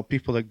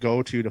 people that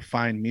go to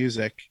find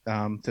music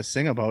to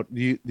sing about.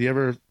 Do you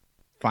ever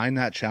find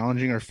that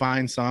challenging or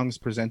find songs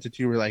presented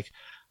to you where like,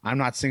 I'm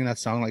not singing that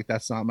song, like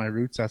that's not my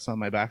roots, that's not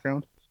my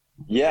background?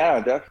 Yeah,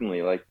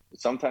 definitely. Like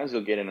sometimes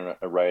you'll get in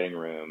a writing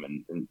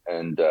room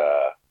and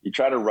you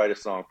try to write a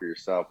song for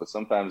yourself, but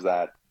sometimes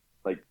that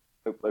like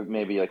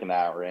maybe like an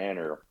hour in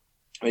or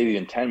maybe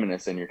even 10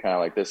 minutes in, you're kind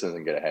of like, this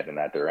isn't going to head in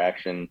that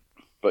direction,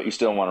 but you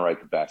still want to write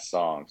the best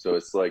song. So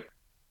it's like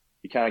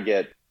you kind of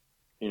get,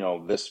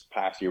 this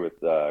past year with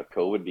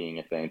COVID being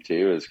a thing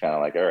too, is kind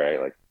of like, all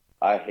right, like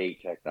I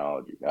hate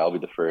technology. I'll be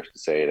the first to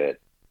say that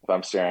if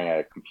I'm staring at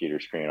a computer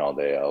screen all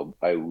day,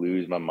 I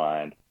lose my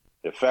mind.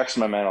 It affects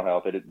my mental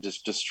health. It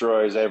just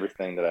destroys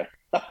everything that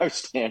I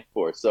stand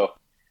for. So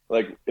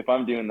like if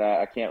I'm doing that,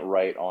 I can't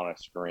write on a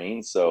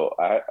screen. So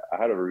I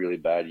had a really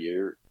bad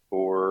year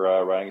for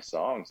writing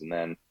songs, and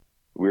then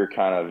we were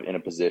kind of in a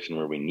position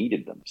where we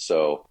needed them.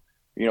 So,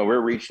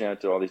 we're reaching out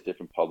to all these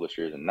different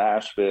publishers in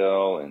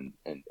Nashville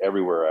and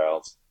everywhere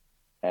else.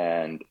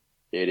 And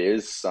it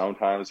is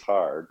sometimes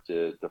hard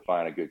to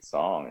find a good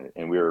song.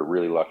 And we were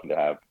really lucky to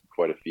have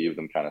quite a few of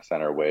them kind of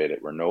sent our way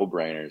that were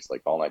no-brainers,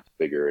 like All Night to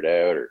Figure It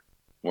Out or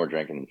More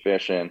Drinking Than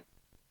Fishing.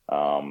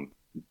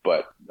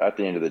 But at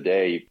the end of the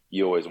day,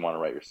 you always want to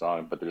write your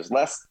song. But there's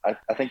less,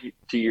 I think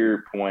to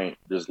your point,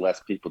 there's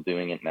less people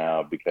doing it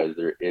now because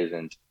there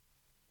isn't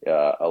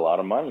a lot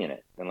of money in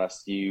it.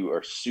 Unless you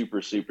are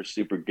super, super,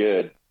 super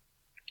good,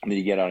 and then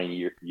you get on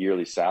a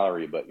yearly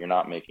salary, but you're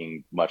not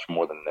making much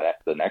more than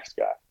the next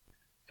guy.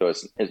 So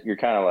you're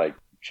kind of like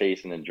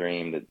chasing a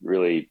dream that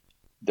really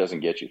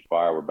doesn't get you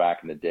far. Where back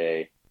in the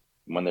day,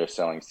 when they're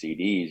selling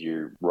CDs,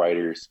 your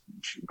writers'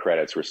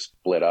 credits were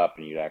split up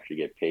and you'd actually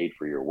get paid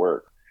for your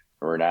work.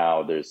 Or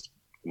now there's,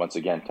 once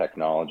again,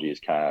 technology has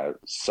kind of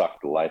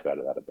sucked the life out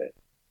of that a bit.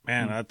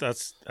 Man,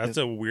 that's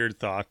a weird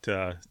thought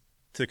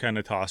to kind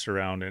of toss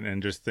around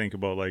and just think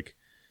about like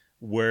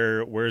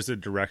where's the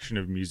direction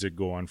of music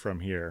going from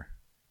here,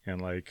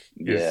 and like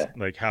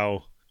like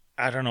how,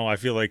 I don't know, I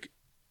feel like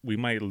we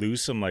might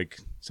lose some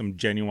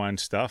genuine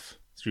stuff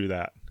through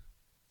that.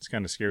 It's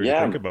kind of scary to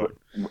think about.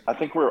 I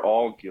think we're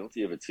all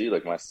guilty of it too.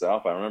 Like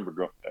myself, I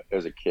remember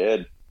as a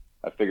kid,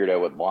 I figured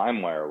out what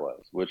LimeWire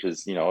was, which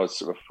is,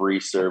 it's a free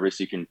service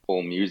you can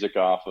pull music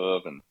off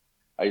of. And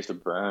I used to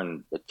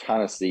burn a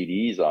ton of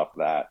CDs off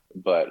that,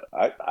 but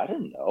I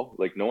didn't know.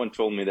 Like no one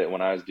told me that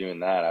when I was doing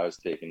that, I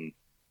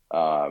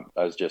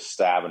was just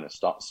stabbing a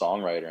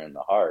songwriter in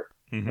the heart.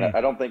 Mm-hmm.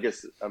 I don't think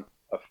it's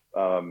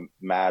a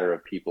matter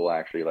of people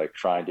actually like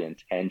trying to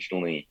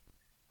intentionally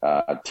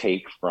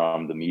take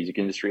from the music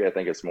industry. I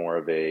think it's more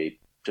of a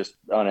just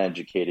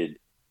uneducated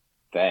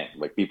thing.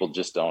 Like people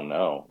just don't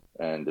know,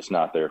 and it's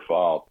not their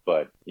fault.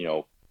 But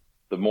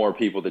the more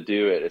people that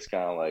do it, it's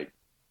kind of like,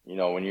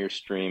 when you're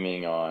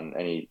streaming on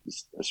any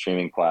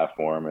streaming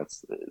platform,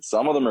 it's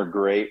some of them are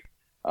great.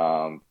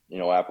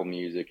 Apple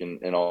Music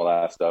and all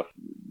that stuff,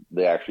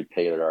 they actually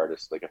pay their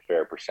artists like a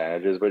fair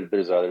percentages, but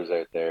there's others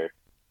out there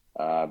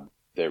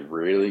they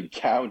really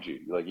gouge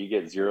you. Like you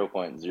get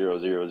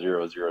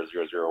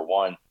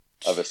 0.0000001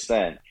 of a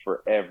cent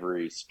for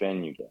every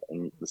spin you get.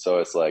 And so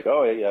it's like,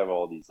 oh, yeah, you have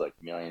all these like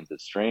millions of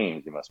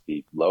streams. You must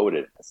be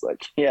loaded. It's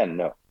like, yeah,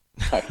 no.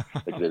 I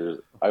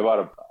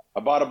bought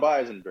a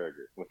bison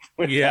burger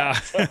with Yeah.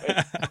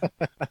 that.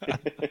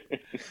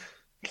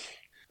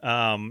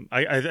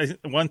 I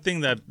one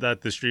thing that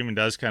the streaming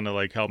does kind of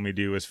like help me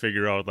do is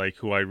figure out like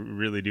who I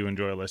really do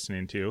enjoy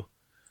listening to.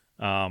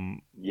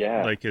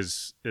 Yeah. Like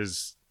is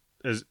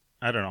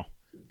I don't know.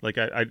 Like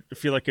I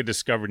feel like I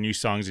discover new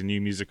songs and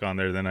new music on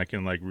there. Then I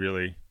can like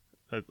really,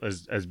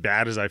 as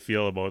bad as I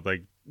feel about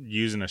like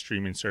using a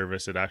streaming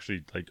service, it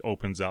actually like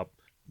opens up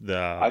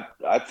the.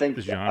 I think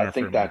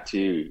that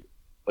too.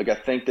 Like I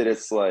think that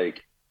it's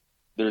like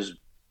there's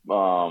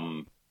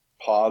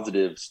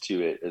positives to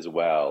it as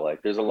well.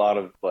 Like there's a lot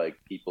of like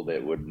people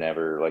that would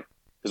never like,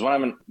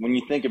 because when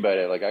you think about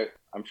it, like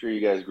I'm sure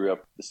you guys grew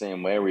up the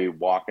same way, where you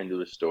walk into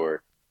a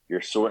store,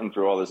 you're sorting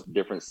through all this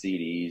different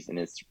CDs, and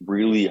it's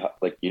really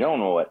like you don't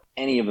know what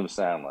any of them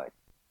sound like.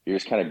 You're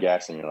just kind of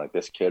guessing. You're like,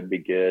 this could be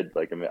good.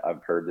 Like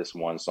I've heard this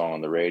one song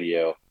on the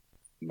radio,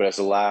 but it's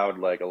allowed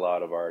like a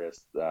lot of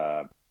artists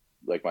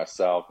like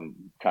myself and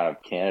kind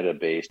of Canada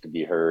based to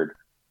be heard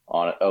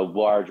on a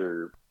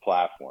larger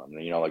platform.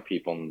 You know, like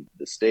people in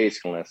the States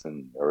can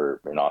listen,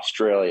 or in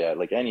Australia,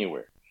 like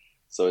anywhere.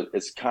 So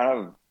it's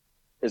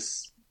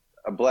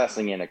a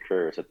blessing and a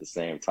curse at the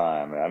same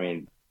time. I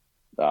mean,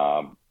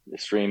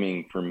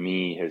 streaming for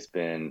me has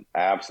been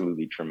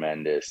absolutely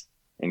tremendous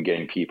in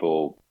getting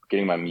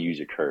my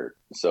music heard.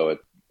 So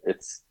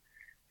it's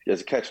a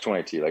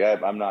catch-22. Like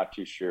I'm not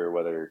too sure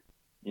whether,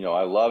 you know,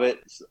 I love it.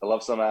 I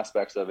love some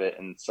aspects of it,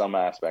 and some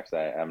aspects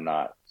I am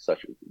not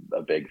such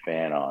a big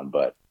fan on,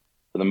 but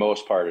for the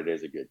most part, it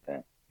is a good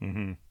thing.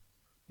 Mm-hmm.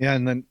 Yeah,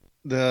 and then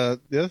the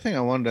other thing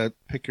I wanted to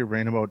pick your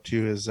brain about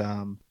too is,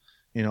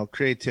 you know,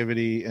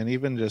 creativity, and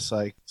even just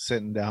like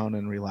sitting down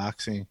and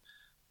relaxing,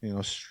 you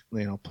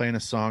know, playing a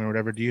song or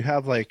whatever. Do you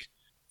have like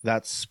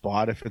that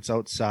spot, if it's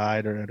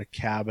outside or at a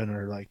cabin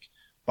or like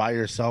by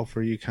yourself,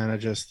 where you kind of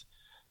just,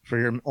 for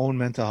your own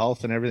mental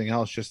health and everything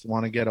else, just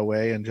want to get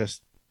away and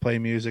just play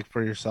music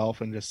for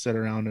yourself and just sit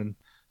around and,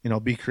 you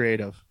know, be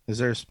creative? Is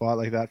there a spot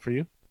like that for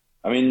you?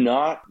 I mean,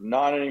 not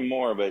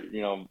anymore, but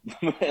you know,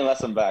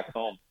 unless I'm back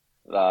home.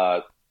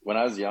 When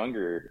I was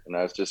younger and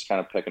I was just kind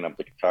of picking up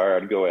the guitar,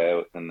 I'd go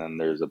out, and then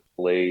there's a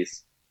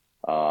place,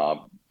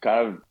 kind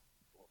of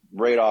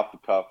right off the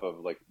cuff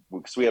of like,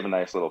 because we have a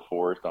nice little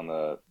forest on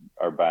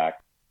our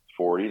back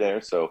 40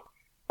 there, so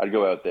I'd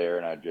go out there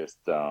and I'd just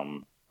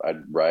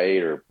I'd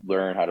write or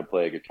learn how to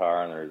play a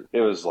guitar, and it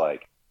was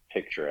like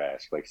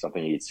picturesque, like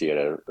something you'd see at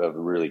a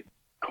really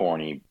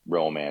corny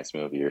romance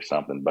movie or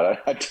something.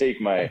 But I'd take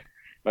my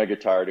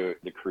guitar to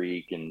the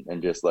creek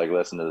and just like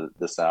listen to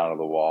the sound of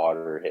the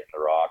water hitting the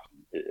rocks.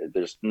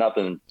 There's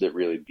nothing that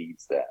really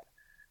beats that.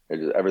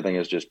 Everything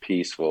is just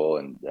peaceful,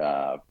 and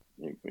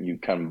when you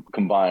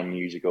combine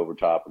music over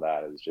top of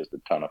that, it's just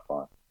a ton of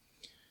fun.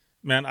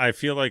 Man, I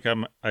feel like I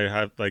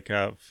have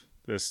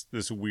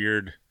this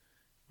weird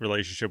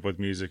relationship with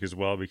music as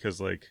well,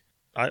 because like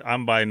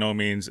I'm by no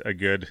means a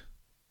good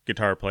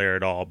guitar player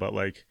at all, but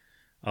like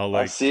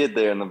I see it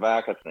there in the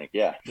back, I think.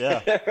 Yeah.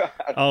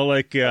 I'll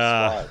like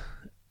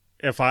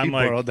if I'm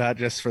like borrowed that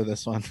just for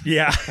this one.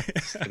 Yeah.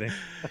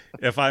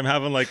 If I'm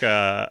having like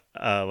a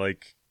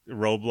like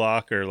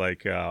roadblock, or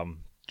like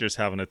just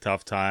having a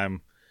tough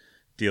time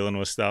dealing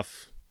with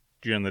stuff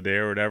during the day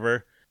or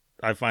whatever,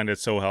 I find it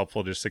so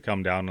helpful just to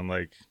come down and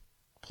like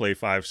play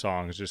 5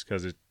 songs, just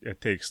because it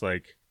takes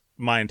like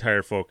my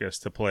entire focus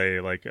to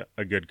play like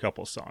a good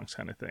couple songs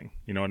kind of thing.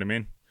 You know what I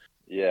mean?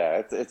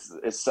 Yeah,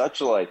 it's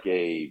such like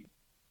a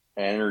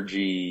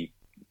energy,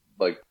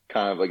 like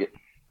kind of like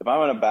if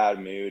I'm in a bad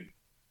mood,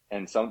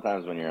 and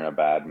sometimes when you're in a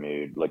bad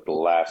mood, like the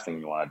last thing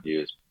you want to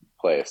do is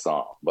play a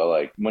song. But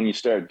like when you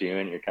start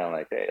doing it, you're kind of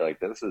like, hey, like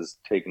this is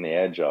taking the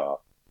edge off.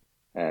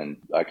 And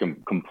I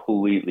can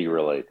completely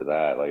relate to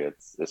that. Like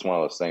it's one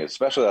of those things,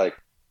 especially like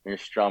when you're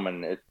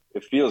strumming, it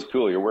feels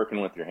cool. You're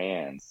working with your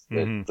hands.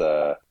 Mm-hmm.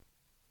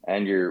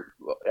 And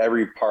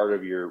every part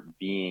of your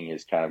being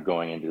is kind of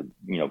going into,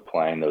 you know,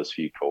 playing those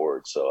few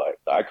chords. So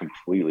I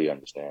completely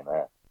understand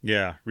that.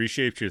 Yeah.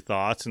 Reshapes your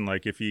thoughts. And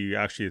like, if you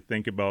actually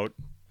think about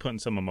putting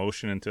some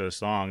emotion into a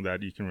song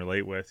that you can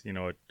relate with, you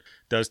know, it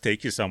does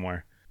take you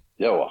somewhere.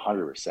 Yeah,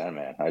 100%,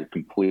 man. I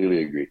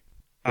completely agree.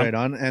 Right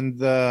on. And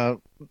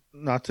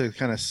not to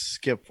kind of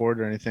skip forward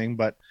or anything,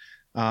 but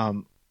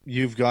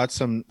you've got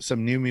some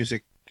new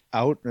music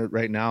out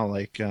right now.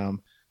 Like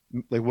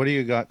what do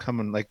you got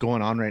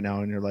going on right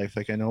now in your life?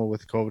 Like I know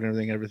with COVID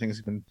and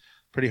everything's been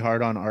pretty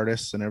hard on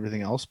artists and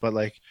everything else, but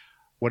like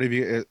what have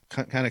you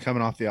kind of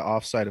coming off the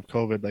offside of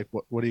COVID? Like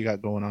what do you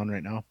got going on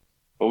right now?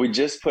 Well, we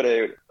just put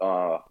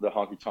out the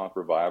Honky Tonk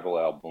Revival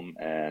album,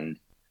 and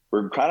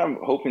we're kind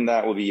of hoping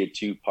that will be a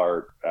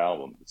 2-part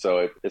album.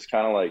 So it's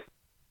kind of like,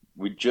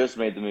 we just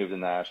made the move to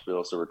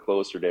Nashville, so we're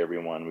closer to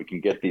everyone. We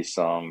can get these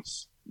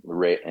songs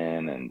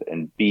written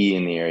and be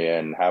in the area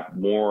and have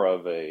more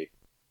of a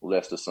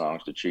list of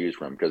songs to choose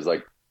from. Because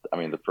like I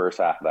mean, the first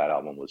half of that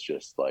album was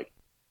just like,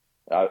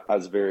 I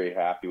was very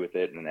happy with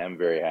it and am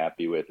very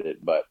happy with it,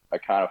 but I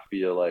kind of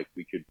feel like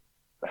we could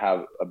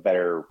have a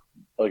better,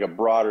 like a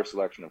broader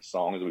selection of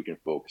songs we can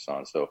focus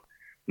on. So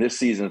this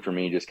season for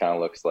me just kind of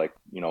looks like,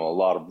 a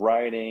lot of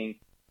writing,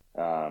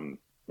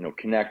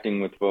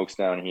 connecting with folks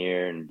down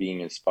here and being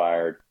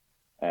inspired,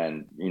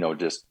 and,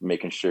 just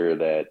making sure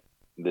that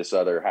this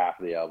other half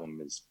of the album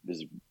is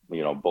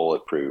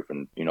bulletproof.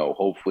 And,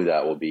 hopefully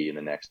that will be in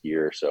the next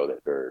year or so,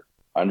 that they're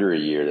under a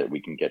year, that we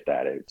can get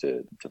that out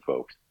to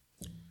folks.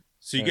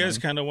 So you guys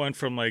kind of went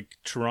from like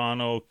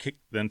Toronto,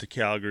 then to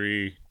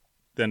Calgary,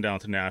 then down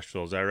to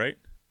Nashville. Is that right?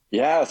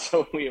 Yeah.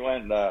 So we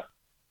went, I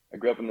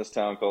grew up in this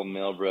town called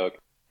Millbrook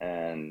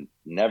and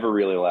never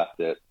really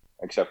left it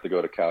except to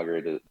go to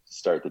Calgary to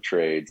start the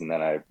trades. And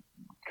then I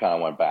kind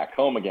of went back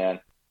home again,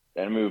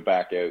 then moved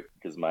back out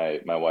because my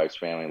wife's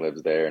family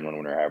lives there. And when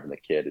we were having the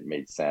kid, it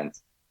made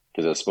sense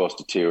because I was supposed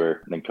to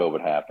tour, and then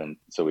COVID happened.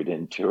 So we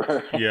didn't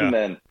tour. Yeah. And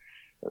then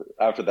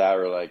after that,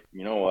 we're like,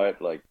 you know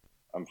what? Like,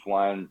 I'm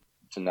flying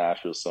to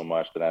Nashville so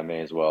much that I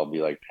may as well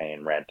be like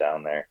paying rent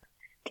down there.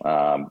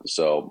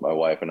 So my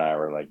wife and I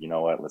were like, you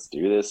know what, let's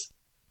do this.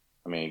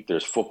 I mean,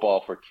 there's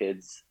football for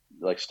kids,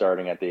 like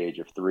starting at the age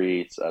of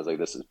 3. So I was like,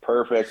 this is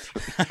perfect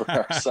for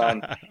our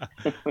son.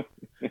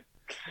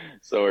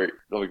 So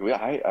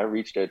I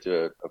reached out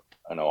to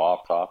I know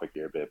off topic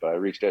here a bit, but I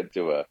reached out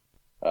to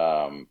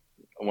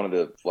one of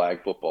the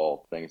flag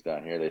football things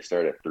down here. They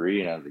start at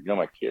 3, and I was like,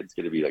 my kid's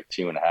going to be like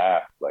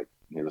 2.5. Like,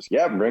 he was,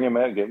 yeah, bring him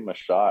out, give him a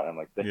shot. I'm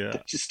like, they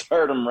just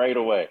start him right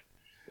away.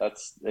 It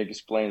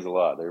explains a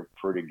lot. They're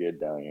pretty good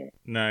down here.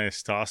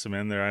 Nice. Toss them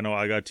in there. I know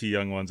I got 2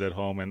 young ones at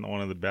home, and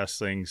one of the best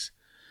things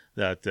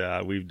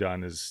that we've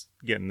done is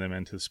getting them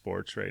into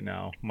sports right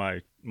now.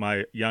 My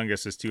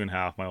youngest is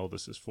 2.5. My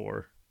oldest is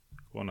 4,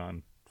 going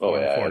on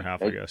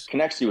 4.5, I guess.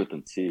 Connects you with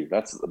them too.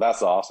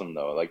 That's awesome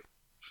though. Like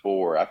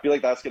 4, I feel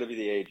like that's gonna be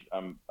the age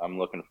I'm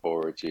looking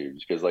forward to,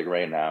 because like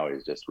right now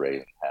he's just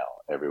raising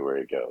hell everywhere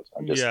he goes.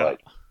 I'm just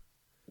like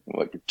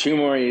 2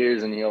 more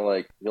years and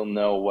he'll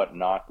know what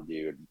not to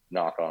do.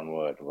 Knock on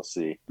wood. We'll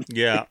see.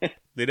 Yeah,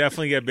 they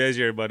definitely get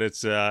busier, but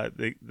it's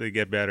they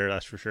get better.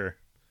 That's for sure.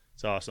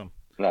 It's awesome.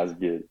 That's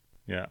good.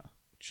 Yeah,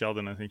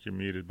 Sheldon, I think you're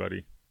muted,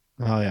 buddy.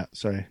 Oh yeah,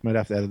 sorry, might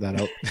have to edit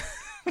that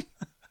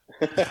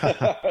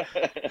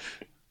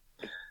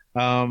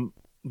out.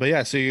 But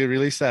yeah, so you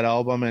released that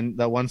album, and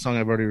that one song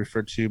I've already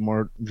referred to,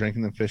 More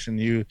Drinking Than Fishing.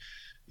 You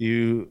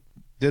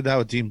did that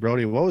with Dean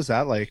Brody. What was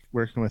that like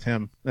working with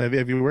him? Have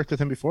you worked with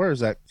him before, or is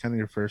that kind of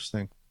your first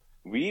thing?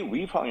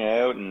 We've hung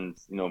out and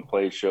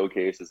played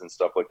showcases and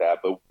stuff like that,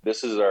 but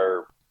this was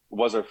our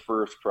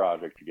first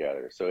project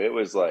together. So it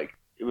was a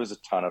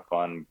ton of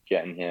fun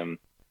getting him.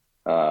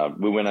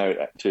 We went out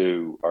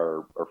to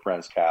our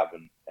friend's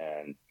cabin,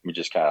 and we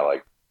just kind of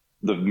like,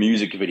 the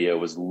music video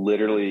was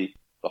literally,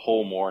 the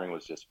whole morning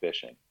was just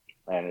fishing.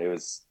 And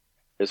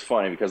it's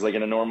funny because like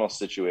in a normal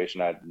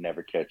situation, I'd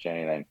never catch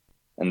anything.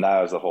 And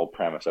that was the whole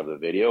premise of the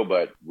video.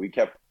 But we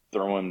kept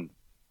throwing,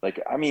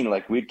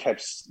 we'd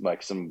catch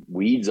like some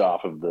weeds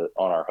on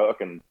our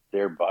hook, and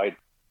they're biting.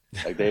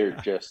 Like they're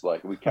just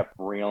like, we kept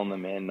reeling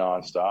them in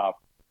nonstop.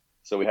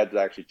 So we had to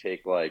actually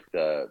take like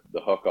the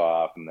hook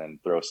off and then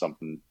throw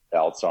something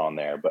else on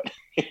there. But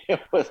it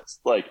was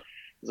like,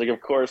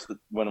 of course,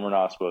 when we're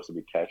not supposed to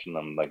be catching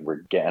them, like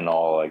we're getting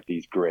all like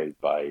these great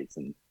bites.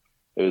 And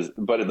it was,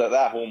 but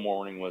that whole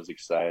morning was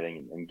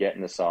exciting, and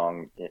getting the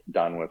song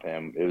done with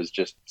him, it was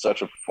just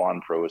such a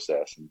fun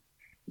process. And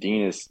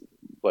Dean is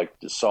like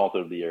the salt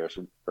of the earth,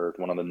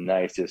 one of the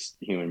nicest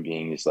human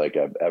beings like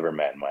I've ever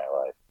met in my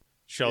life.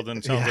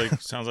 Sheldon,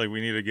 sounds like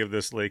we need to give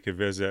this lake a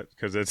visit,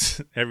 because it's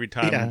every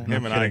time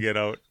him and I get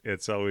out,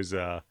 it's always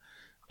a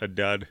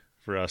dud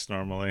for us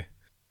normally.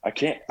 I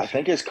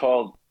think it's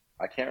called,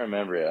 I can't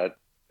remember it.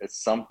 It's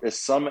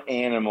some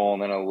animal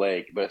and then a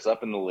lake, but it's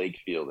up in the lake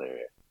field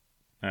area.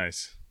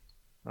 Nice.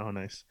 Oh,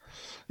 nice.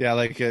 Yeah,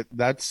 like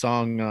that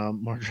song,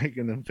 More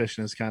Drinking Than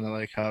Fishing, is kind of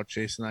like how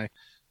Chase and I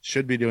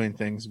should be doing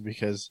things,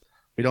 because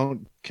we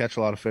don't catch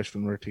a lot of fish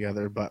when we're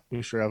together, but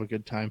we sure have a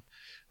good time.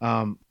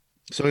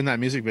 So in that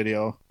music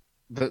video,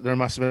 there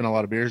must have been a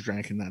lot of beers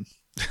drinking then.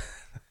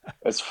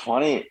 It's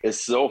funny.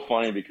 It's so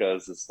funny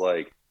because it's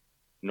like,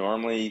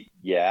 normally,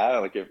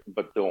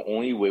 but the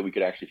only way we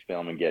could actually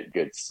film and get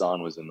good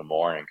sun was in the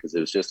morning, because it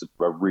was just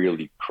a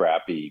really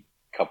crappy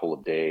couple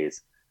of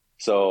days.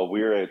 So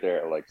we were out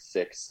there at like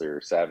 6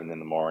 or 7 in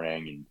the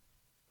morning, and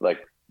like,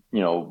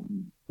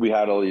 we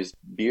had all these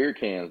beer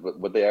cans, but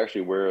what they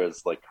actually were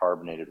is like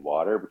carbonated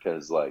water,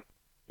 because like,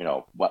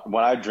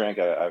 when I drink,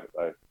 I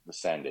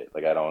send it.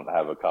 Like I don't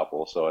have a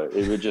couple, so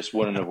it just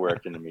wouldn't have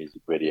worked in the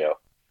music video.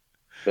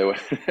 So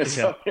it's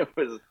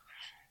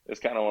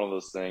kind of one of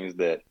those things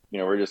that,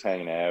 we're just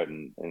hanging out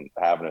and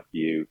having a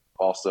few.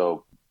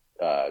 Also,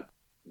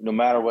 no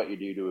matter what you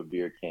do to a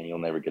beer can, you'll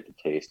never get the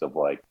taste of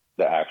like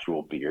the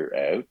actual beer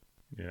out.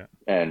 Yeah.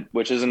 And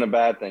which isn't a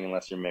bad thing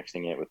unless you're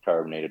mixing it with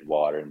carbonated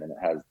water, and then it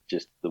has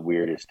just the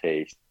weirdest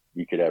taste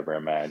you could ever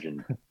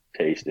imagine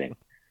tasting.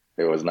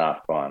 It was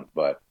not fun,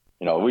 but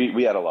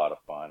we had a lot of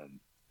fun, and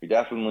we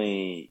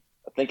definitely,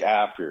 I think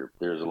after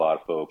there's a lot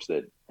of folks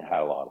that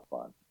had a lot of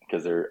fun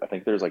because I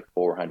think there's like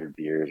 400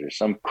 beers or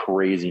some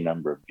crazy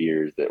number of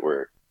beers that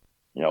were,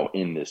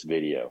 in this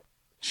video.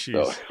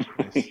 Jeez. So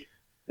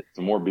it's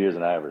more beers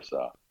than I ever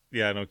saw.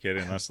 Yeah, no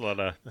kidding. That's a lot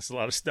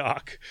of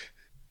stock.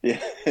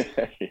 Yeah,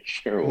 it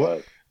sure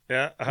was.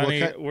 Yeah,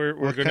 honey, we're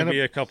going to be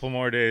a couple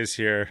more days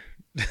here.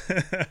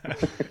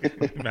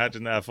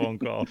 Imagine that phone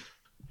call.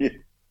 Yeah.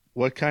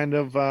 What kind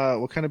of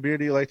beer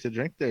do you like to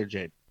drink there,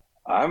 Jade?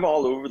 I'm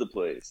all over the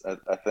place.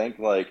 I think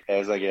like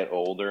as I get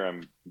older,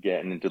 I'm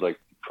getting into like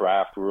the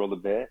craft world a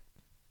bit.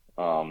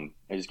 I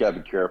just gotta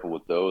be careful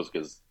with those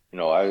because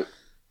I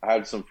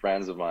had some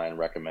friends of mine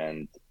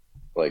recommend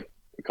like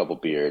a couple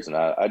beers, and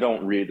I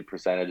don't read the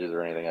percentages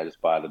or anything. I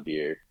just buy the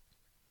beer.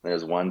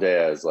 There's one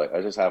day I was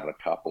just having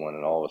a couple, and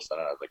then all of a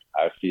sudden I was like,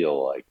 I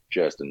feel like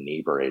just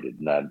inebriated,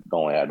 and I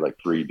only had like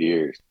 3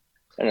 beers,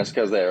 and it's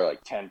because they were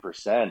like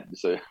 10%.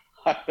 So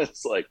I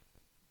was like,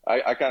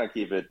 I kind of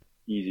keep it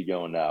easy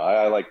going now.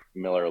 I like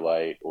Miller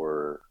Lite,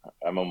 or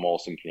I'm a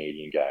Molson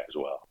Canadian guy as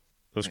well.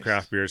 Those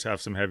craft beers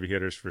have some heavy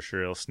hitters for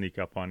sure. They'll sneak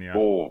up on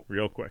you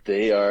real quick.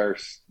 They are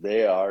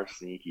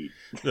sneaky.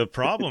 The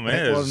problem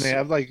Well, is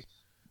and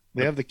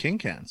they have the King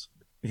cans.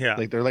 Yeah.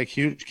 Like they're like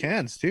huge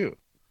cans too.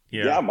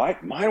 Yeah,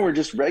 mine were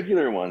just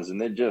regular ones, and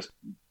they just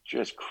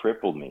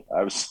crippled me.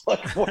 I was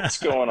like, "What's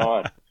going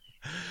on?"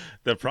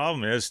 The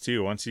problem is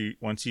too, once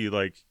you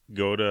like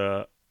go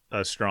to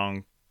a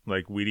strong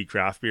like weedy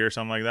craft beer or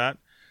something like that,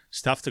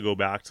 it's tough to go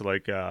back to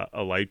like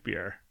a light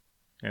beer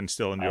and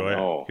still enjoy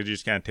it because you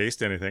just can't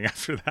taste anything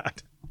after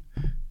that.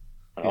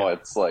 Oh,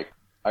 it's like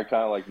I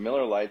kind of like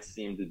Miller Lights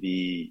seem to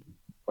be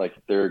like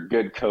they're a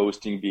good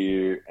coasting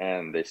beer,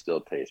 and they still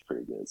taste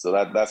pretty good. So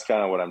that's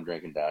kind of what I'm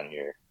drinking down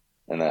here.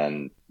 And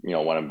then,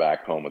 when I'm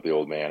back home with the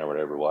old man or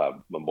whatever, we'll have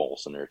a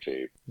Molson or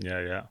two.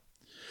 Yeah.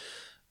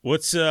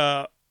 What's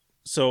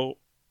so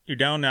you're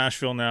down in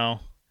Nashville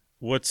now.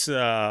 What's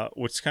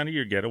kind of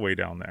your getaway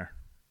down there?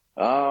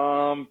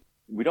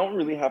 We don't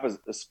really have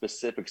a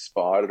specific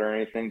spot or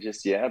anything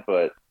just yet,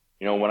 but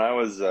when I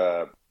was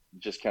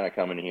just kind of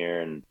coming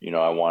here and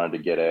I wanted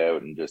to get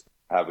out and just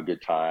have a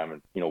good time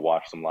and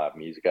watch some live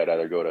music, I'd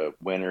either go to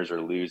Winners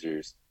or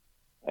Losers.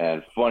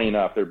 And funny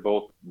enough, they're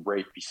both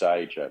right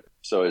beside each other.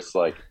 So it's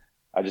like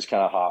I just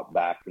kind of hop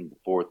back and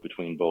forth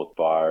between both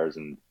bars,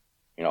 and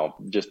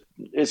just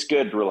it's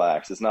good to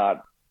relax. It's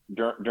not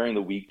during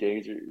the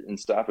weekdays and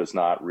stuff. It's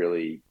not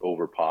really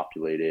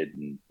overpopulated,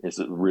 and it's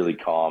a really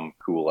calm,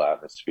 cool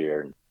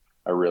atmosphere. And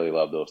I really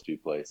love those two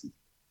places.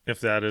 If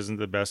that isn't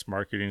the best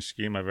marketing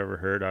scheme I've ever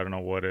heard, I don't know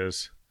what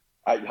is.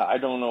 I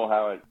don't know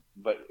how it,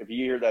 but if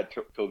you hear that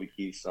Toby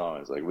Keith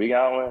song, it's like we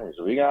got Winners,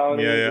 we got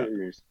Winners.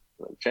 Yeah.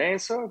 Like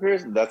Chainsaw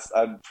Chris,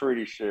 I'm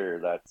pretty sure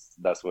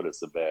that's what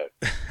it's about.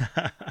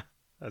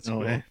 That's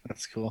cool.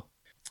 That's cool.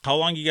 How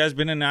long you guys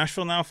been in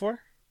Nashville now for?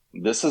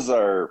 This is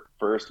our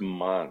first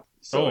month.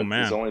 So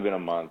man, it's only been a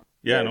month.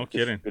 Yeah, no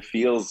kidding. It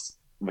feels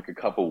like a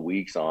couple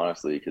weeks,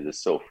 honestly, because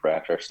it's so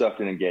fresh. Our stuff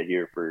didn't get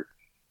here for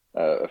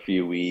a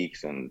few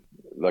weeks, and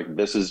like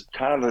this is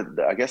kind of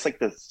I guess like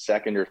the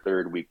second or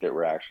third week that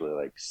we're actually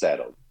like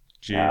settled.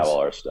 Jeez. Have all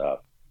our stuff.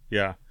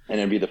 Yeah, and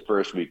it'd be the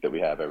first week that we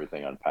have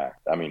everything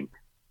unpacked. I mean,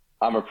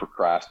 I'm a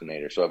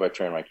procrastinator, so if I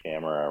turn my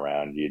camera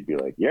around, you'd be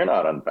like, "You're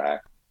not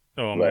unpacked."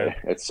 Oh but man,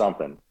 it's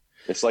something.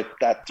 It's like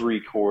that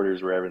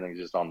 3/4 where everything's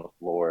just on the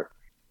floor.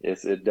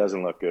 It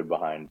doesn't look good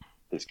behind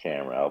this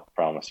camera. I'll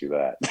promise you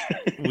that.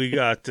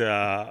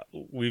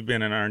 We've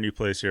been in our new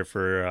place here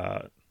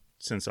for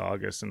since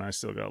August, and I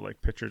still got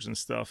like pictures and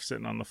stuff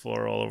sitting on the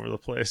floor all over the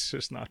place,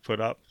 just not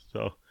put up.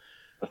 So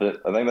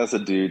I think that's a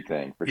dude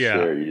thing for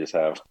sure. You just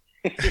have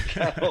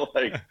kind of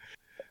like.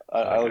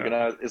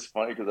 It's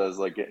funny because I was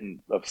like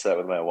getting upset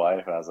with my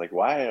wife, and I was like,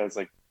 "Why?" I was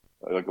like,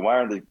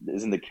 "Why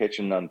isn't the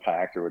kitchen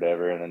unpacked or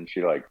whatever?" And then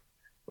she like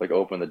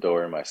opened the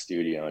door in my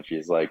studio, and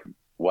she's like,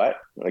 "What?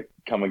 Like,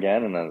 come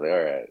again?" And I was like,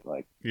 "All right,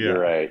 like you're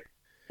right."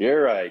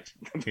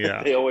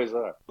 Yeah, they always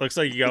are. Looks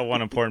like you got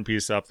one important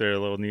piece up there, a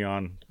little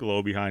neon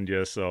glow behind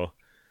you. So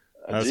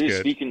that's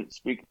good.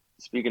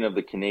 Speaking of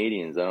the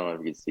Canadians, I don't know if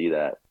you can see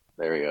that.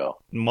 There we go.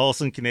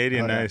 Molson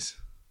Canadian, nice.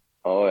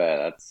 Oh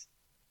yeah,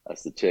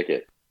 that's the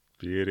ticket.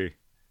 Beauty.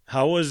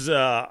 How was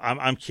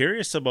I'm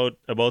curious about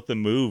the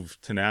move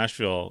to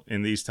Nashville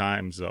in these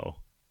times though.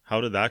 How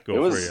did that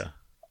go for you?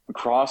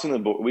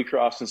 We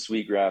crossed in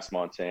Sweetgrass,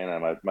 Montana.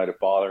 My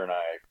father and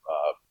I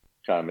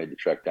kind of made the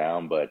trek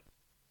down, but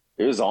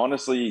it was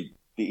honestly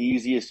the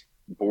easiest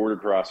border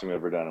crossing I've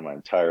ever done in my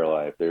entire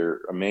life.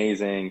 They're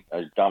amazing.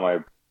 I got my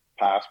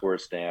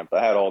passport stamped.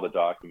 I had all the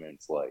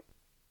documents. Like,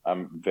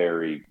 I'm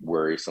very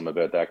worrisome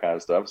about that kind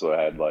of stuff, so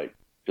I had like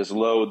just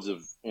loads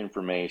of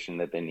information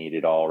that they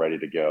needed all ready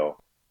to go.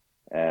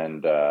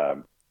 And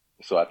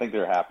so I think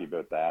they're happy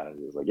about that. And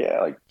it was like, yeah,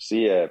 like,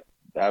 see ya,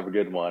 have a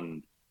good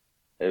one.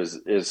 It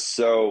was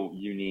so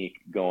unique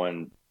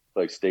going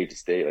like state to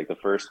state. Like the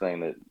first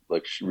thing that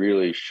like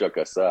really shook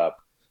us up,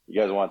 you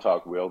guys want to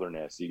talk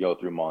wilderness, you go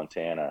through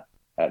Montana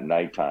at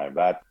nighttime.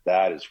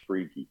 That is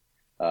freaky.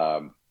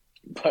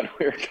 But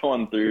we were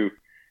going through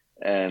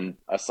and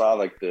I saw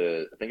like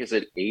I think it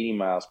said 80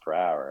 miles per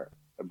hour,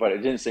 but it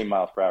didn't say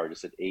miles per hour, it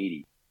just said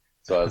 80.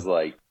 So I was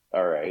like,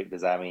 all right,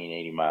 does that mean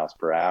 80 miles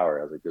per hour?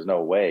 I was like, there's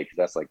no way, because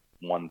that's like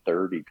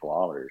 130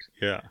 kilometers.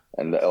 Yeah.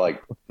 And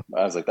like,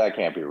 I was like, that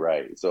can't be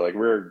right. So like,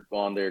 we're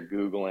on there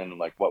Googling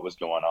like what was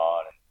going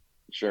on.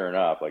 And sure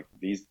enough, like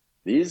these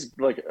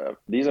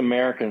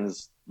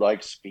Americans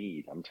like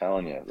speed. I'm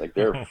telling you, like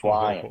they're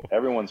flying.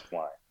 Everyone's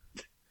flying.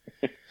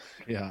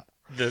 Yeah.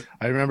 The,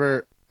 I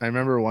remember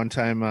one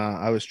time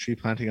I was tree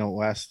planting out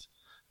west,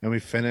 and we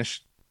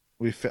finished.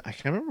 I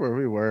can't remember where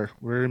we were.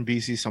 We were in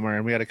BC somewhere,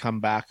 and we had to come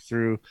back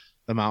through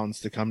the mountains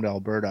to come to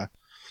Alberta.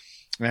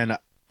 And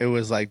it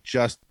was like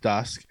just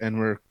dusk, and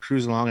we're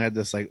cruising along. I had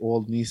this like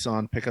old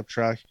Nissan pickup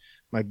truck.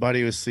 My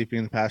buddy was sleeping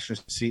in the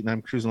passenger seat, and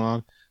I'm cruising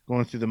along,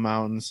 going through the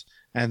mountains.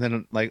 And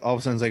then like all of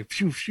a sudden, it's like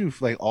phew, phew,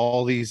 like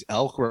all these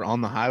elk were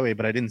on the highway,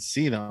 but I didn't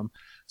see them.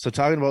 So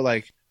talking about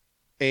like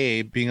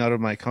A, being out of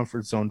my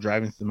comfort zone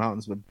driving through the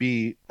mountains, but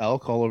B,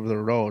 elk all over the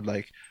road.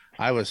 Like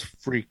I was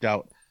freaked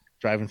out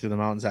driving through the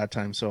mountains that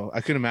time. So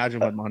I couldn't imagine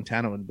what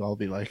Montana would all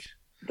be like.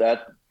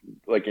 That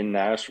like in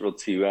Nashville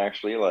too,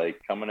 actually, like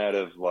coming out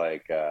of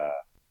like kind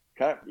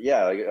of,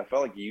 yeah, like I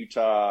felt like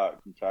Utah,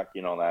 Kentucky,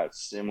 and all that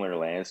similar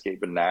landscape,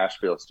 but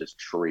Nashville it's just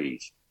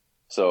trees.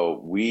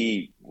 So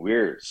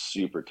we're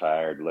super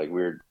tired. Like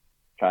we're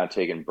kind of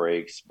taking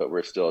breaks, but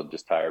we're still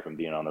just tired from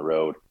being on the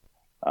road.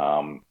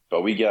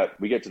 But we get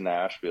to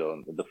Nashville,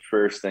 and the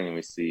first thing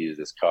we see is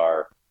this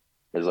car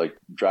is like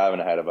driving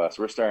ahead of us.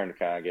 We're starting to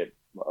kind of get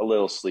a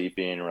little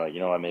sleepy, and we're like,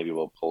 you know what, maybe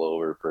we'll pull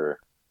over for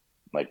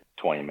like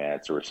 20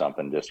 minutes or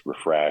something, just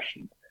refresh.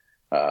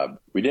 And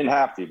we didn't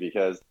have to,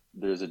 because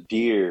there's a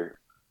deer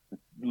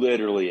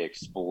literally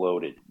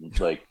exploded,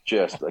 like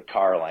just a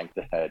car length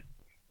ahead.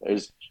 It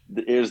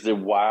was the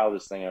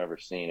wildest thing I've ever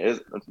seen.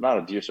 It's not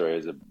a deer, sorry,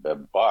 it's a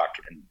buck.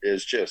 And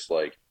it's just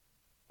like,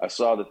 I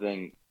saw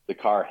the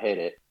car hit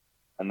it,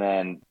 and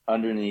then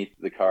underneath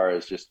the car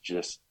is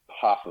just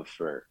puff of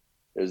fur.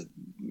 It's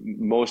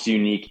most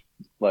unique.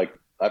 Like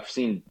I've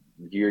seen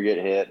deer get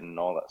hit and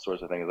all that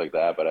sorts of things like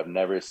that, but I've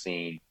never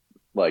seen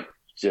like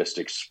just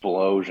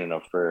explosion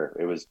of fur.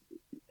 It was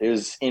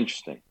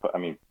interesting. I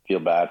mean,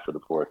 feel bad for the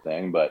poor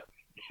thing, but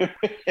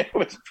it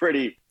was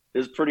pretty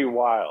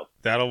wild.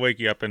 that'll wake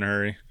you up in a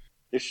hurry.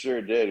 It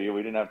sure did.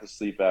 We didn't have to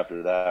sleep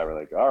after that. We're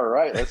like, all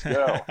right, let's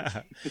go.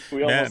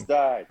 We almost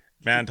died.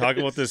 Man, talk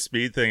about this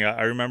speed thing.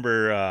 I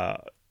remember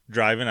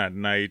driving at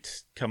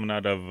night coming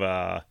out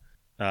of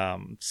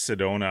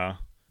Sedona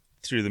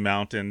through the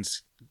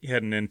mountains,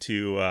 heading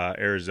into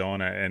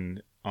Arizona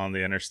and on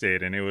the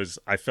interstate. And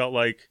I felt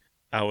like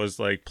I was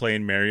like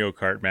playing Mario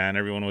Kart, man.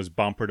 Everyone was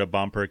bumper to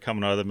bumper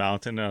coming out of the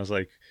mountain. And I was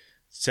like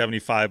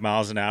 75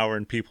 miles an hour,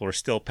 and people were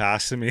still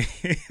passing me.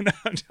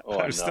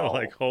 I was still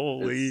like,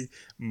 holy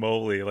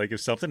moly. Like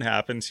if something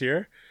happens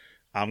here,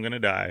 I'm going to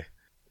die.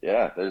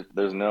 Yeah,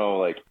 there's no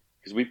like,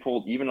 because we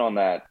pulled even on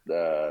that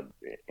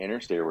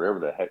interstate or whatever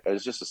the heck. It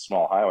was just a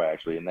small highway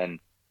actually, and then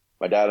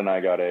my dad and I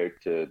got out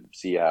to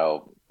see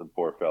how the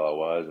poor fellow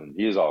was, and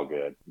he was all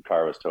good. The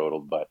car was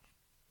totaled, but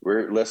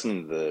we're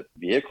listening to the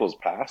vehicles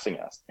passing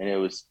us, and it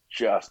was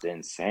just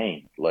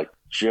insane. Like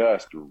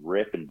just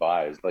ripping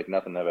by. It's like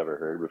nothing I've ever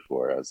heard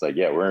before. I was like,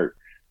 yeah,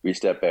 we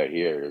step out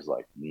here, there's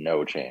like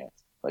no chance.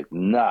 Like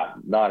not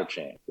a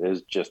chance. It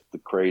was just the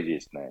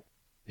craziest thing.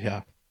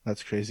 Yeah,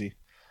 that's crazy.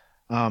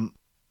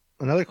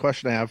 Another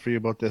question I have for you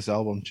about this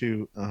album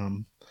too.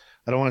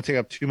 I don't want to take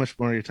up too much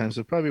more of your time,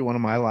 so probably one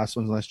of my last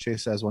ones, unless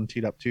Chase has one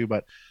teed up too.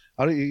 But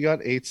you got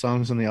 8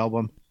 songs on the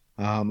album.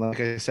 Like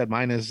I said,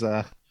 mine is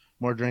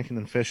More Drinking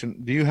Than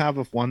Fishing. Do you have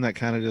one that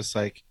kind of just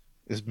like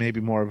is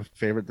maybe more of a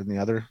favorite than the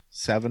other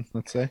 7?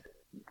 Let's say.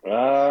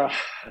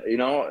 You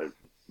know,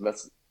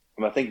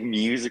 I think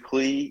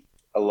musically,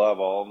 I love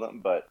all of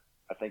them, but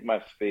I think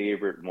my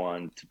favorite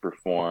one to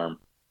perform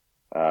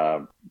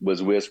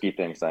was Whiskey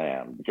Thinks I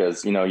Am,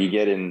 because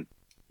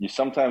you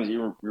sometimes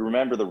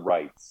remember the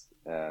rights,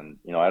 and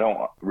I don't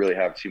really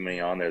have too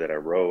many on there that I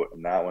wrote,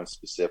 and that one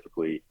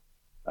specifically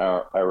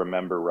I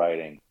remember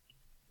writing,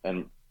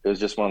 and it was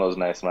just one of those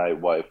nights my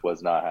wife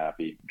was not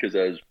happy because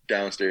I was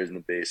downstairs in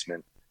the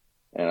basement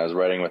and I was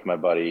writing with my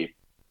buddy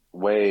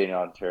way in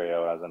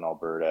Ontario. I was in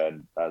Alberta,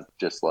 and I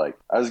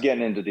was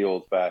getting into the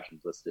old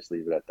fashions. Let's just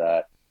leave it at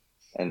that.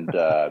 And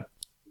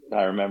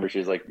I remember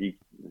she's like,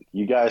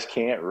 you guys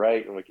can't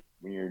write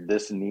when you're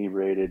this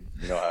inebriated.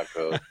 You know how it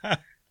goes.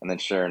 And then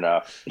sure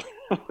enough,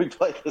 we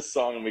played this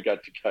song and we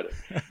got to cut it.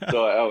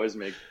 So I always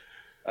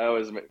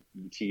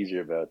tease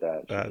you about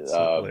that. That's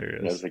hilarious.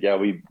 And I was like, yeah,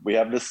 we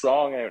have this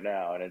song out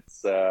now, and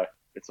it's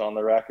on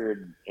the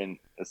record, and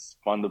it's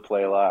fun to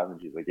play live.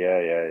 And she's like,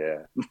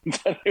 yeah.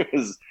 It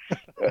was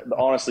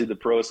honestly, the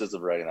process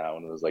of writing that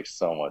one was like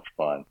so much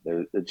fun.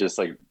 It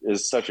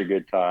was such a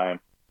good time.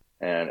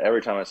 And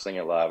every time I sing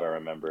it live, I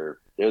remember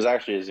it was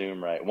actually a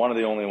Zoom write, one of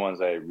the only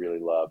ones I really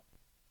loved.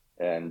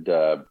 And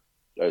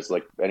it's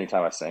like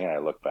anytime I sing it, I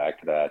look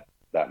back to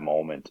that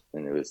moment,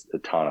 and it was a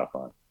ton of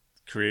fun.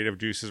 Creative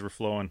juices were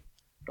flowing.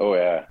 Oh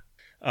yeah.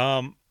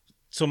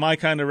 So my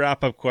kind of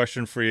wrap up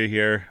question for you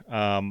here.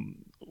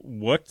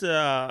 what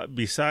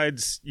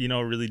besides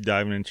really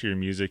diving into your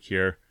music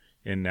here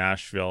in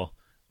Nashville,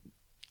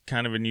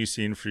 kind of a new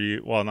scene for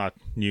you? Well, not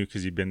new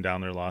because you've been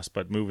down there lost,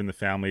 but moving the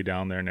family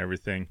down there and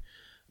everything.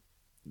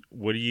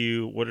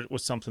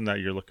 What's something that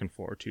you're looking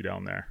forward to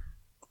down there?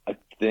 I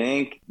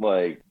think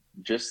like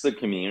just the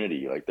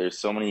community. Like there's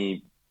so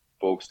many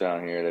folks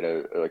down here that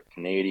are like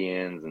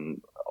Canadians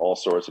and all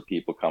sorts of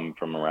people coming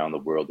from around the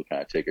world to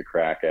kind of take a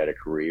crack at a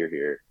career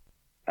here.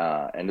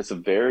 And it's a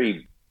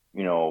very,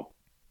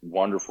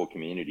 wonderful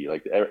community.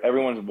 Like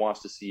everyone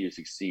wants to see you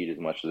succeed as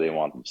much as they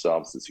want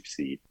themselves to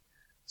succeed.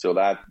 So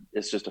that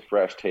it's just a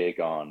fresh take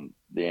on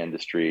the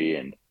industry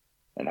and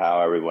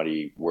how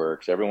everybody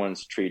works.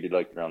 Everyone's treated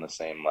like they're on the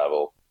same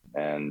level.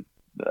 And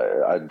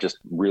I'm just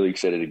really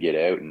excited to get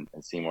out and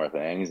see more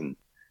things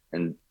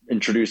and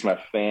introduce my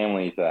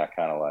family to that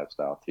kind of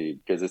lifestyle too.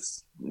 Because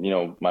it's,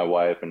 my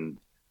wife and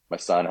my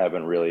son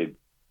haven't really,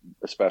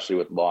 especially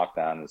with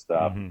lockdown and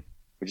stuff,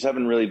 we just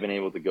haven't really been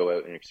able to go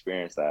out and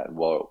experience that.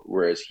 Well,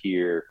 whereas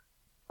here,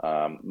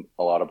 a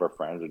lot of our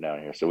friends are down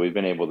here. So we've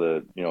been able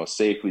to,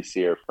 safely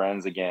see our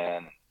friends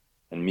again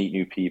and meet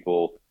new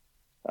people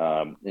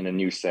in a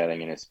new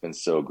setting. And it's been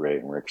so great.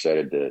 And we're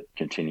excited to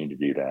continue to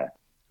do that.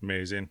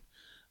 Amazing.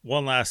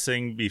 One last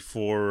thing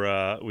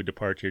before we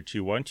depart here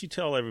too. Why don't you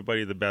tell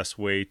everybody the best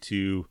way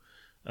to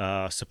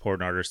support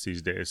an artist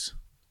these days?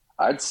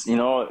 I'm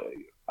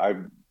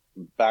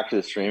back to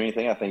the streaming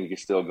thing. I think you can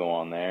still go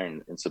on there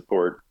and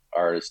support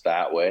artists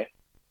that way,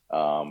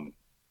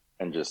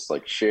 and just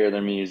like share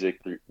their music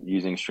through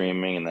using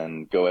streaming, and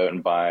then go out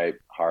and buy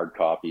hard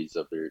copies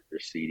of their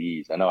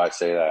CDs. I know I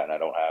say that, and I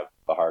don't have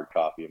a hard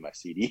copy of my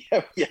CD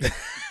yet,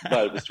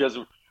 but it's because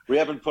we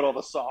haven't put all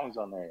the songs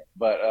on there yet.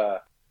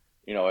 But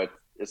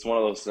it's one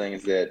of those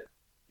things that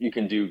you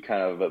can do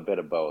kind of a bit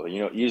of both.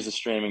 Use the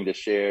streaming to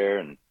share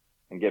and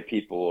get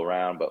people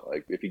around. But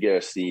like if you get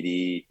a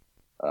CD,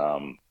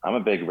 I'm a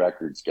big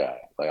records guy.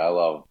 Like I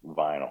love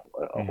vinyl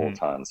a whole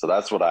ton. So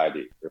that's what I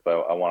do. If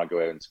I want to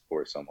go out and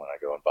support someone, I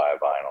go and buy a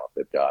vinyl if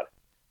they've got it.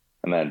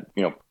 And then,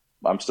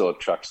 I'm still a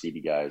truck CD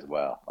guy as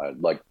well. I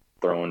like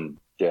throwing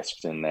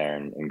discs in there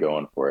and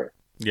going for it.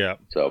 Yeah.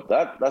 So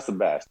that's the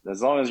best.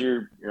 As long as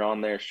you're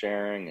on there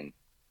sharing and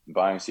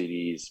buying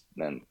CDs,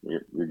 then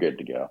you're good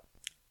to go.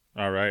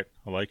 All right.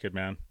 I like it,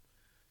 man.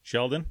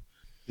 Sheldon?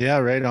 Yeah,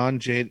 right on,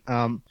 Jade.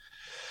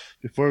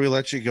 Before we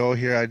let you go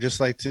here, I'd just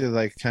like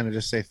to kind of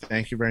just say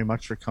thank you very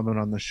much for coming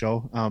on the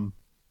show.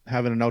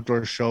 Having an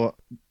outdoor show,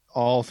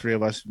 all three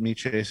of us, me,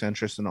 Chase, and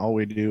Tristan, all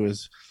we do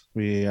is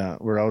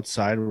we're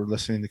outside, we're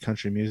listening to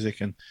country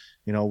music, and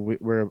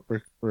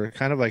we're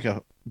kind of like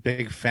a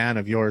big fan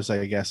of yours,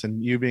 I guess.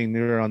 And you being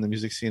newer on the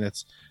music scene,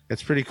 it's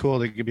pretty cool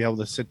to be able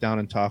to sit down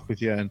and talk with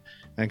you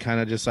and kind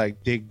of just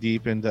like dig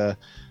deep into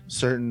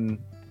certain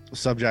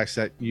subjects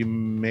that you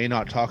may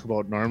not talk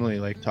about normally,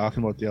 like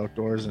talking about the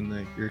outdoors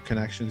and your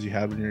connections you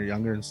had when you were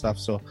younger and stuff.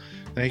 So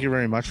thank you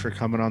very much for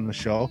coming on the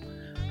show.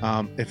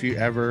 If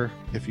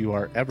you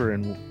are ever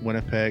in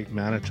Winnipeg,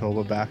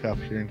 Manitoba, back up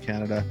here in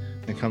Canada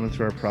and coming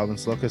through our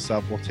province, look us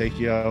up. We'll take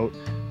you out.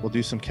 We'll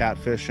do some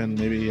catfish and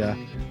maybe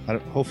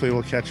hopefully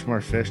we'll catch more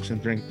fish and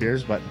drink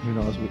beers, but who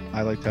knows,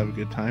 I like to have a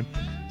good time.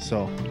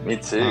 So me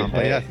too.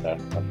 But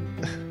yeah,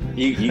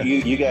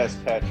 you guys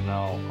catch and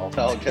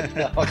I'll get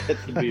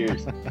the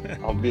beers.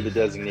 I'll be the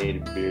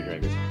designated beer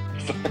drinker.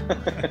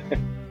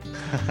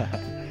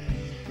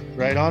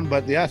 Right on.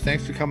 But yeah,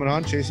 thanks for coming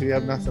on, Chase. If you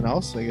have nothing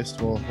else, I guess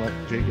we'll let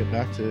Jay get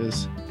back to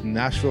his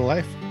Nashville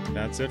life.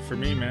 That's it for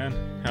me, man.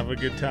 Have a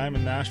good time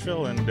in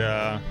Nashville and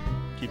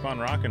keep on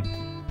rocking.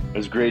 It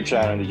was great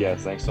chatting with you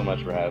guys. Thanks so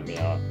much for having me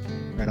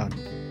on. Right on.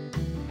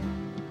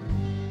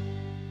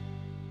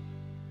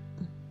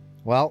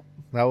 Well,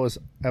 that was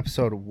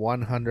episode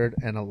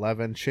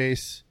 111.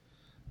 Chase,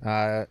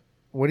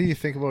 what do you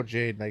think about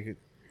Jade?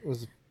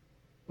 What'd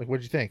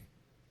you think?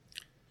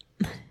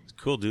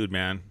 Cool dude,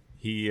 man.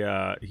 He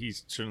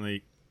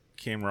certainly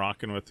came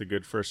rocking with a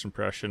good first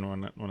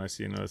impression when I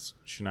seen his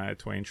Shania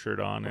Twain shirt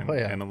on and,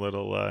 and a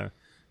little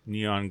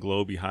neon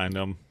glow behind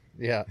him.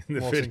 Yeah, in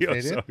the video.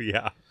 So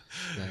yeah,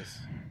 nice.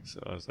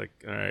 So I was like,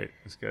 all right,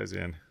 this guy's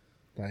in.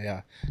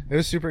 Yeah, it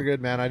was super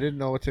good, man. I didn't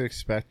know what to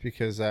expect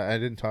because I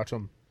didn't talk to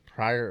him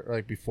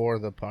before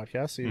the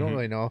podcast, so you don't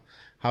really know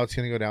how it's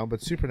gonna go down.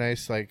 But super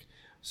nice, like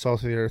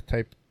salt of the earth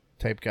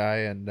type guy,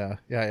 and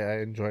I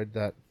enjoyed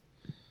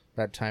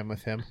that time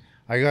with him.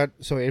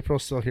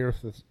 April's still here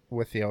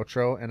with the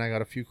outro, and I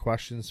got a few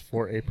questions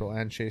for April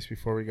and Chase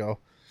before we go.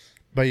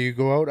 But you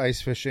go out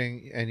ice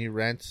fishing and you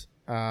rent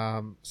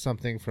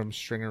something from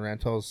Stringer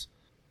Rentals.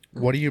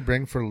 What do you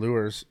bring for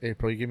lures,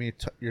 April? You give me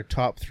your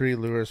top 3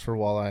 lures for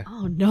walleye.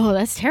 Oh no,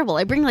 that's terrible.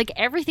 I bring like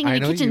everything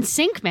in the kitchen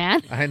sink,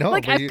 man. I know.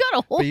 Like I've got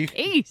a whole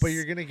case. But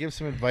you're gonna give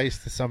some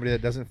advice to somebody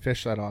that doesn't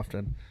fish that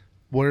often.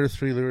 What are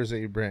 3 lures that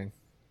you bring,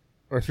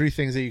 or 3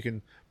 things that you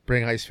can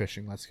bring ice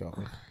fishing? Let's go.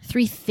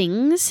 3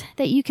 things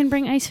that you can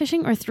bring ice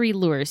fishing, or 3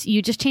 lures?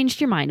 You just changed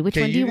your mind. Which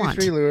one do you want?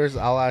 3 lures.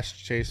 I'll ask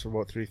Chase for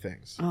about 3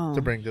 things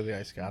to bring to the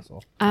ice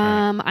castle.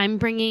 I'm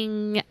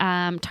bringing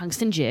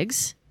tungsten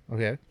jigs.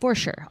 Okay. For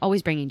sure.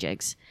 Always bringing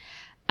jigs.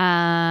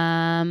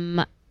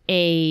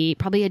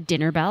 Probably a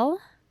dinner bell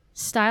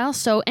style.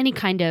 So any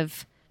kind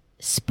of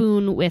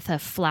spoon with a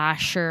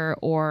flasher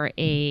or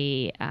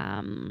a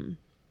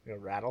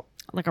rattle.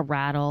 like a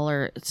rattle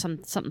or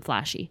something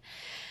flashy.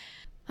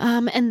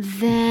 And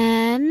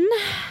then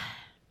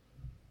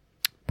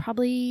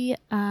probably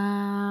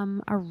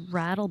a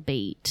rattle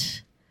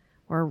bait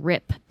or a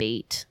rip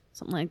bait,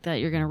 something like that.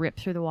 You're gonna rip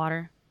through the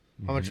water.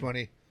 How much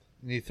money?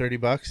 You need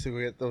 $30 to go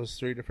get those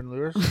 3 different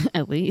lures.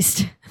 At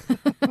least.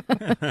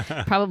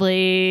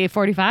 Probably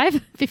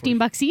 45,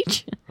 $15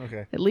 each.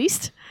 Okay. At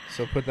least.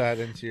 So put that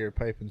into your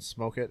pipe and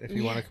smoke it. If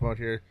you want to come out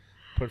here,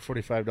 put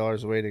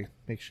 $45 away to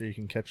make sure you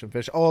can catch some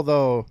fish.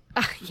 Although,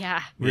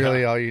 Yeah.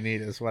 really, all you need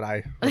is what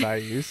I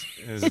use.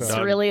 It's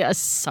really a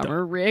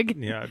summer rig.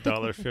 Yeah,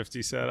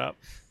 $1.50 setup.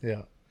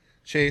 Yeah.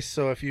 Chase,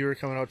 so if you were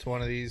coming out to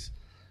one of these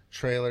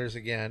trailers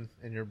again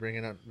and you're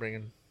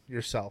bringing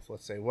yourself,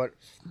 let's say, what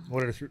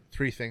are the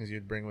 3 things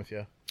you'd bring with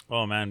you?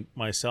 Oh man,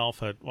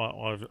 myself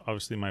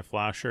obviously my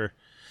flasher.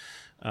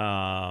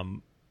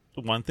 One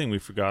thing we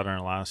forgot on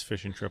our last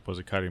fishing trip was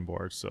a cutting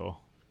board. So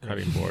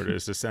cutting board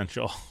is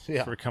essential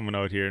for coming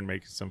out here and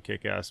making some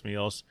kick-ass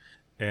meals.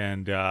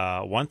 And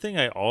one thing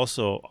I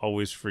also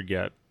always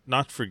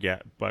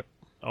but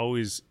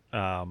always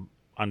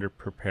under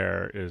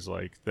prepare is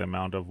like the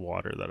amount of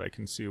water that I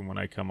consume when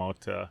I come out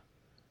to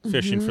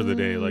fishing for the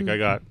day. Like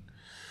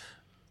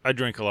I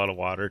drink a lot of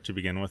water to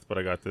begin with, but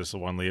I got this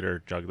 1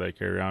 liter jug that I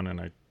carry around, and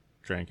I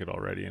drank it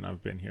already, and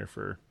I've been here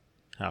for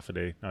half a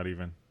day, not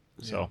even.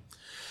 So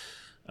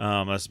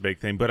that's a big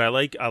thing. But I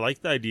like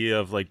the idea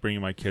of like bringing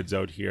my kids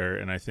out here,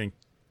 and I think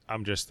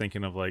I'm just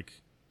thinking of like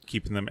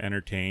keeping them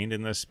entertained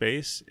in this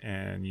space.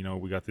 And you know,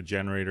 we got the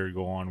generator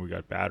going, we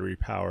got battery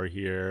power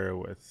here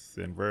with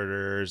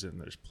inverters, and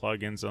there's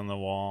plugins on the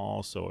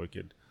wall, so it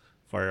could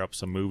fire up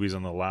some movies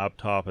on the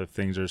laptop if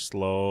things are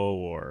slow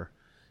or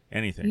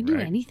anything. You can do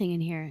right? anything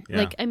in here. Yeah.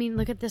 Like, I mean,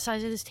 look at the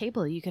size of this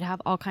table. You could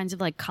have all kinds of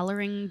like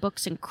coloring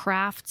books and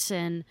crafts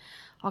and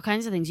all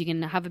kinds of things. You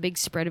can have a big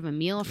spread of a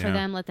meal for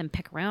them, let them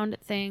pick around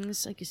at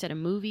things. Like you said, a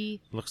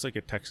movie. Looks like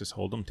a Texas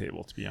Hold'em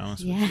table, to be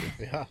honest Yeah. with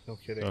you. Yeah, no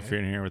kidding. So if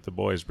you're in here with the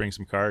boys, bring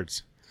some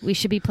cards. We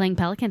should be playing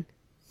Pelican.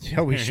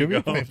 Yeah, we There should you be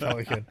go. playing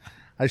Pelican.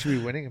 I should be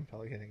winning in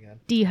Pelican again.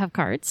 Do you have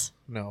cards?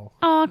 No.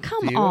 Oh, Do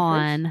come you have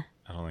on.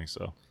 I don't think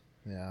so.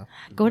 Yeah.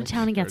 Go to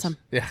town and get Cards. some.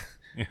 Yeah.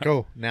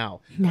 Go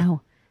now.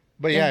 No.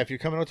 But yeah, if you're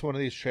coming out to one of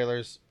these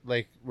trailers,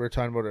 like we were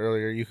talking about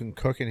earlier, you can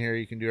cook in here,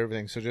 you can do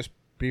everything. So just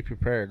be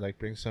prepared. Like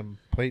bring some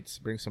plates,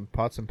 bring some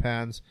pots and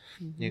pans.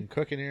 You can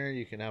cook in here,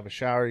 you can have a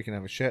shower, you can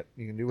have a shit,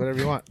 you can do whatever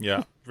you want.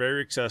 Yeah, very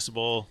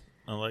accessible.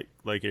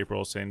 Like April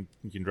was saying,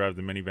 you can drive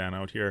the minivan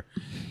out here,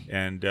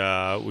 and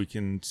we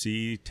can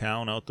see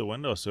town out the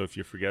window. So if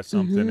you forget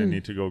something and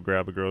need to go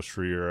grab a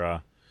grocery,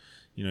 or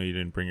you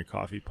didn't bring a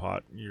coffee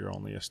pot, you're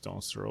only a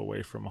stone's throw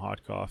away from a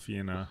hot coffee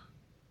and a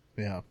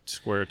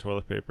square of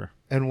toilet paper.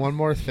 And one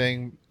more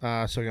thing, so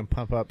I can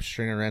pump up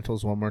Stringer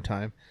Rentals one more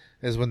time,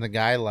 is when the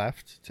guy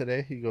left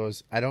today, he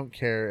goes, I don't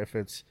care if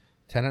it's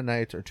 10 at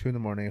night or 2 in the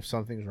morning. If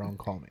something's wrong,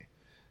 call me.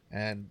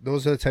 And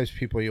those are the types of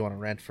people you want to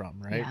rent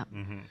from, right?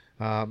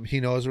 Yeah.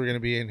 He knows we're going to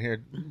be in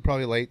here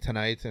probably late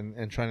tonight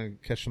and trying to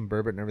catch some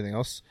burbot and everything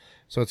else.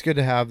 So it's good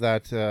to have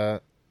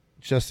that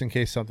just in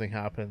case something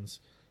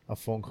happens, a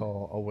phone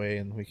call away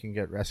and we can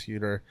get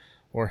rescued or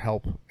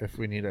help if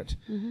we need it.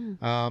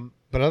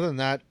 But other than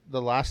that,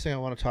 the last thing I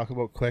want to talk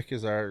about quick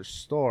is our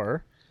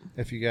store.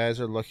 If you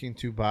guys are looking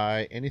to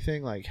buy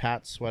anything like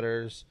hats,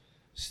 sweaters,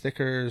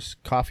 stickers,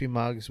 coffee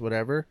mugs,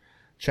 whatever,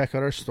 check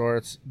out our store.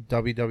 It's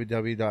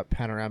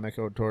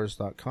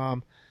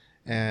www.panoramicoutdoors.com.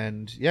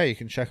 And yeah, you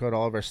can check out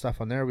all of our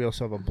stuff on there. We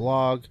also have a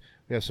blog.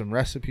 We have some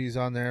recipes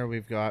on there.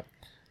 We've got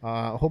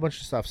a whole bunch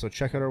of stuff. So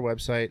check out our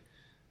website.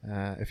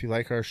 If you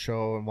like our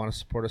show and want to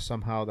support us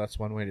somehow, that's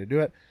one way to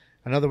do it.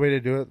 Another way to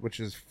do it, which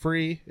is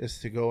free, is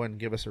to go and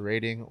give us a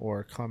rating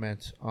or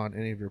comment on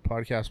any of your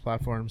podcast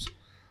platforms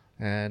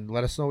and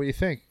let us know what you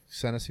think.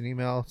 Send us an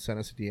email, send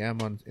us a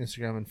DM on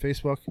Instagram and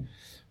Facebook.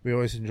 We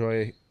always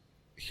enjoy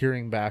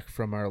hearing back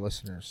from our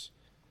listeners.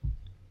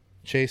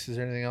 Chase, is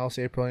there anything else?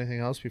 April, anything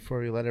else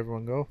before we let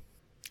everyone go?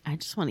 I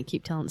just want to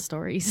keep telling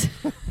stories.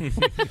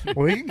 Well,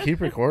 we can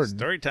keep recording.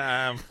 Story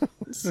time.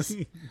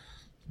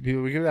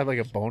 We could have like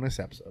a bonus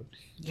episode.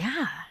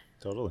 Yeah.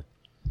 Totally.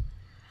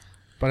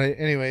 But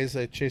anyways,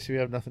 Chase, we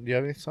have nothing. Do you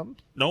have something?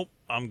 Nope,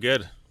 I'm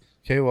good.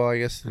 Okay, well, I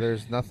guess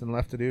there's nothing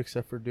left to do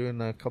except for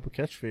doing a couple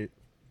catch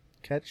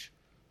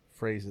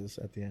phrases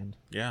at the end.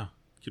 Yeah,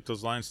 keep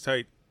those lines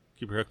tight.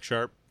 Keep your hook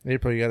sharp.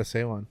 April, you got to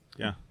say one.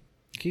 Yeah.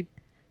 Keep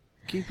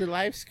your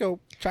live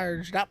scope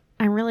charged up.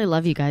 I really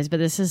love you guys, but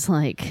this is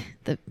like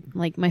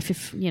my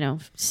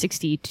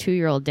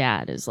 62-year-old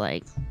dad is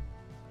like,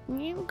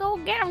 you go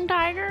get him,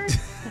 Tiger.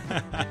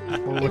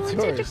 Well, what's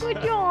yours? Such a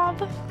good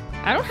job.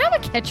 I don't have a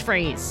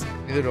catchphrase.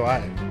 Neither do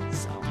I.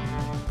 So.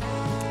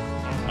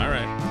 All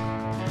right.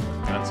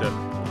 That's it.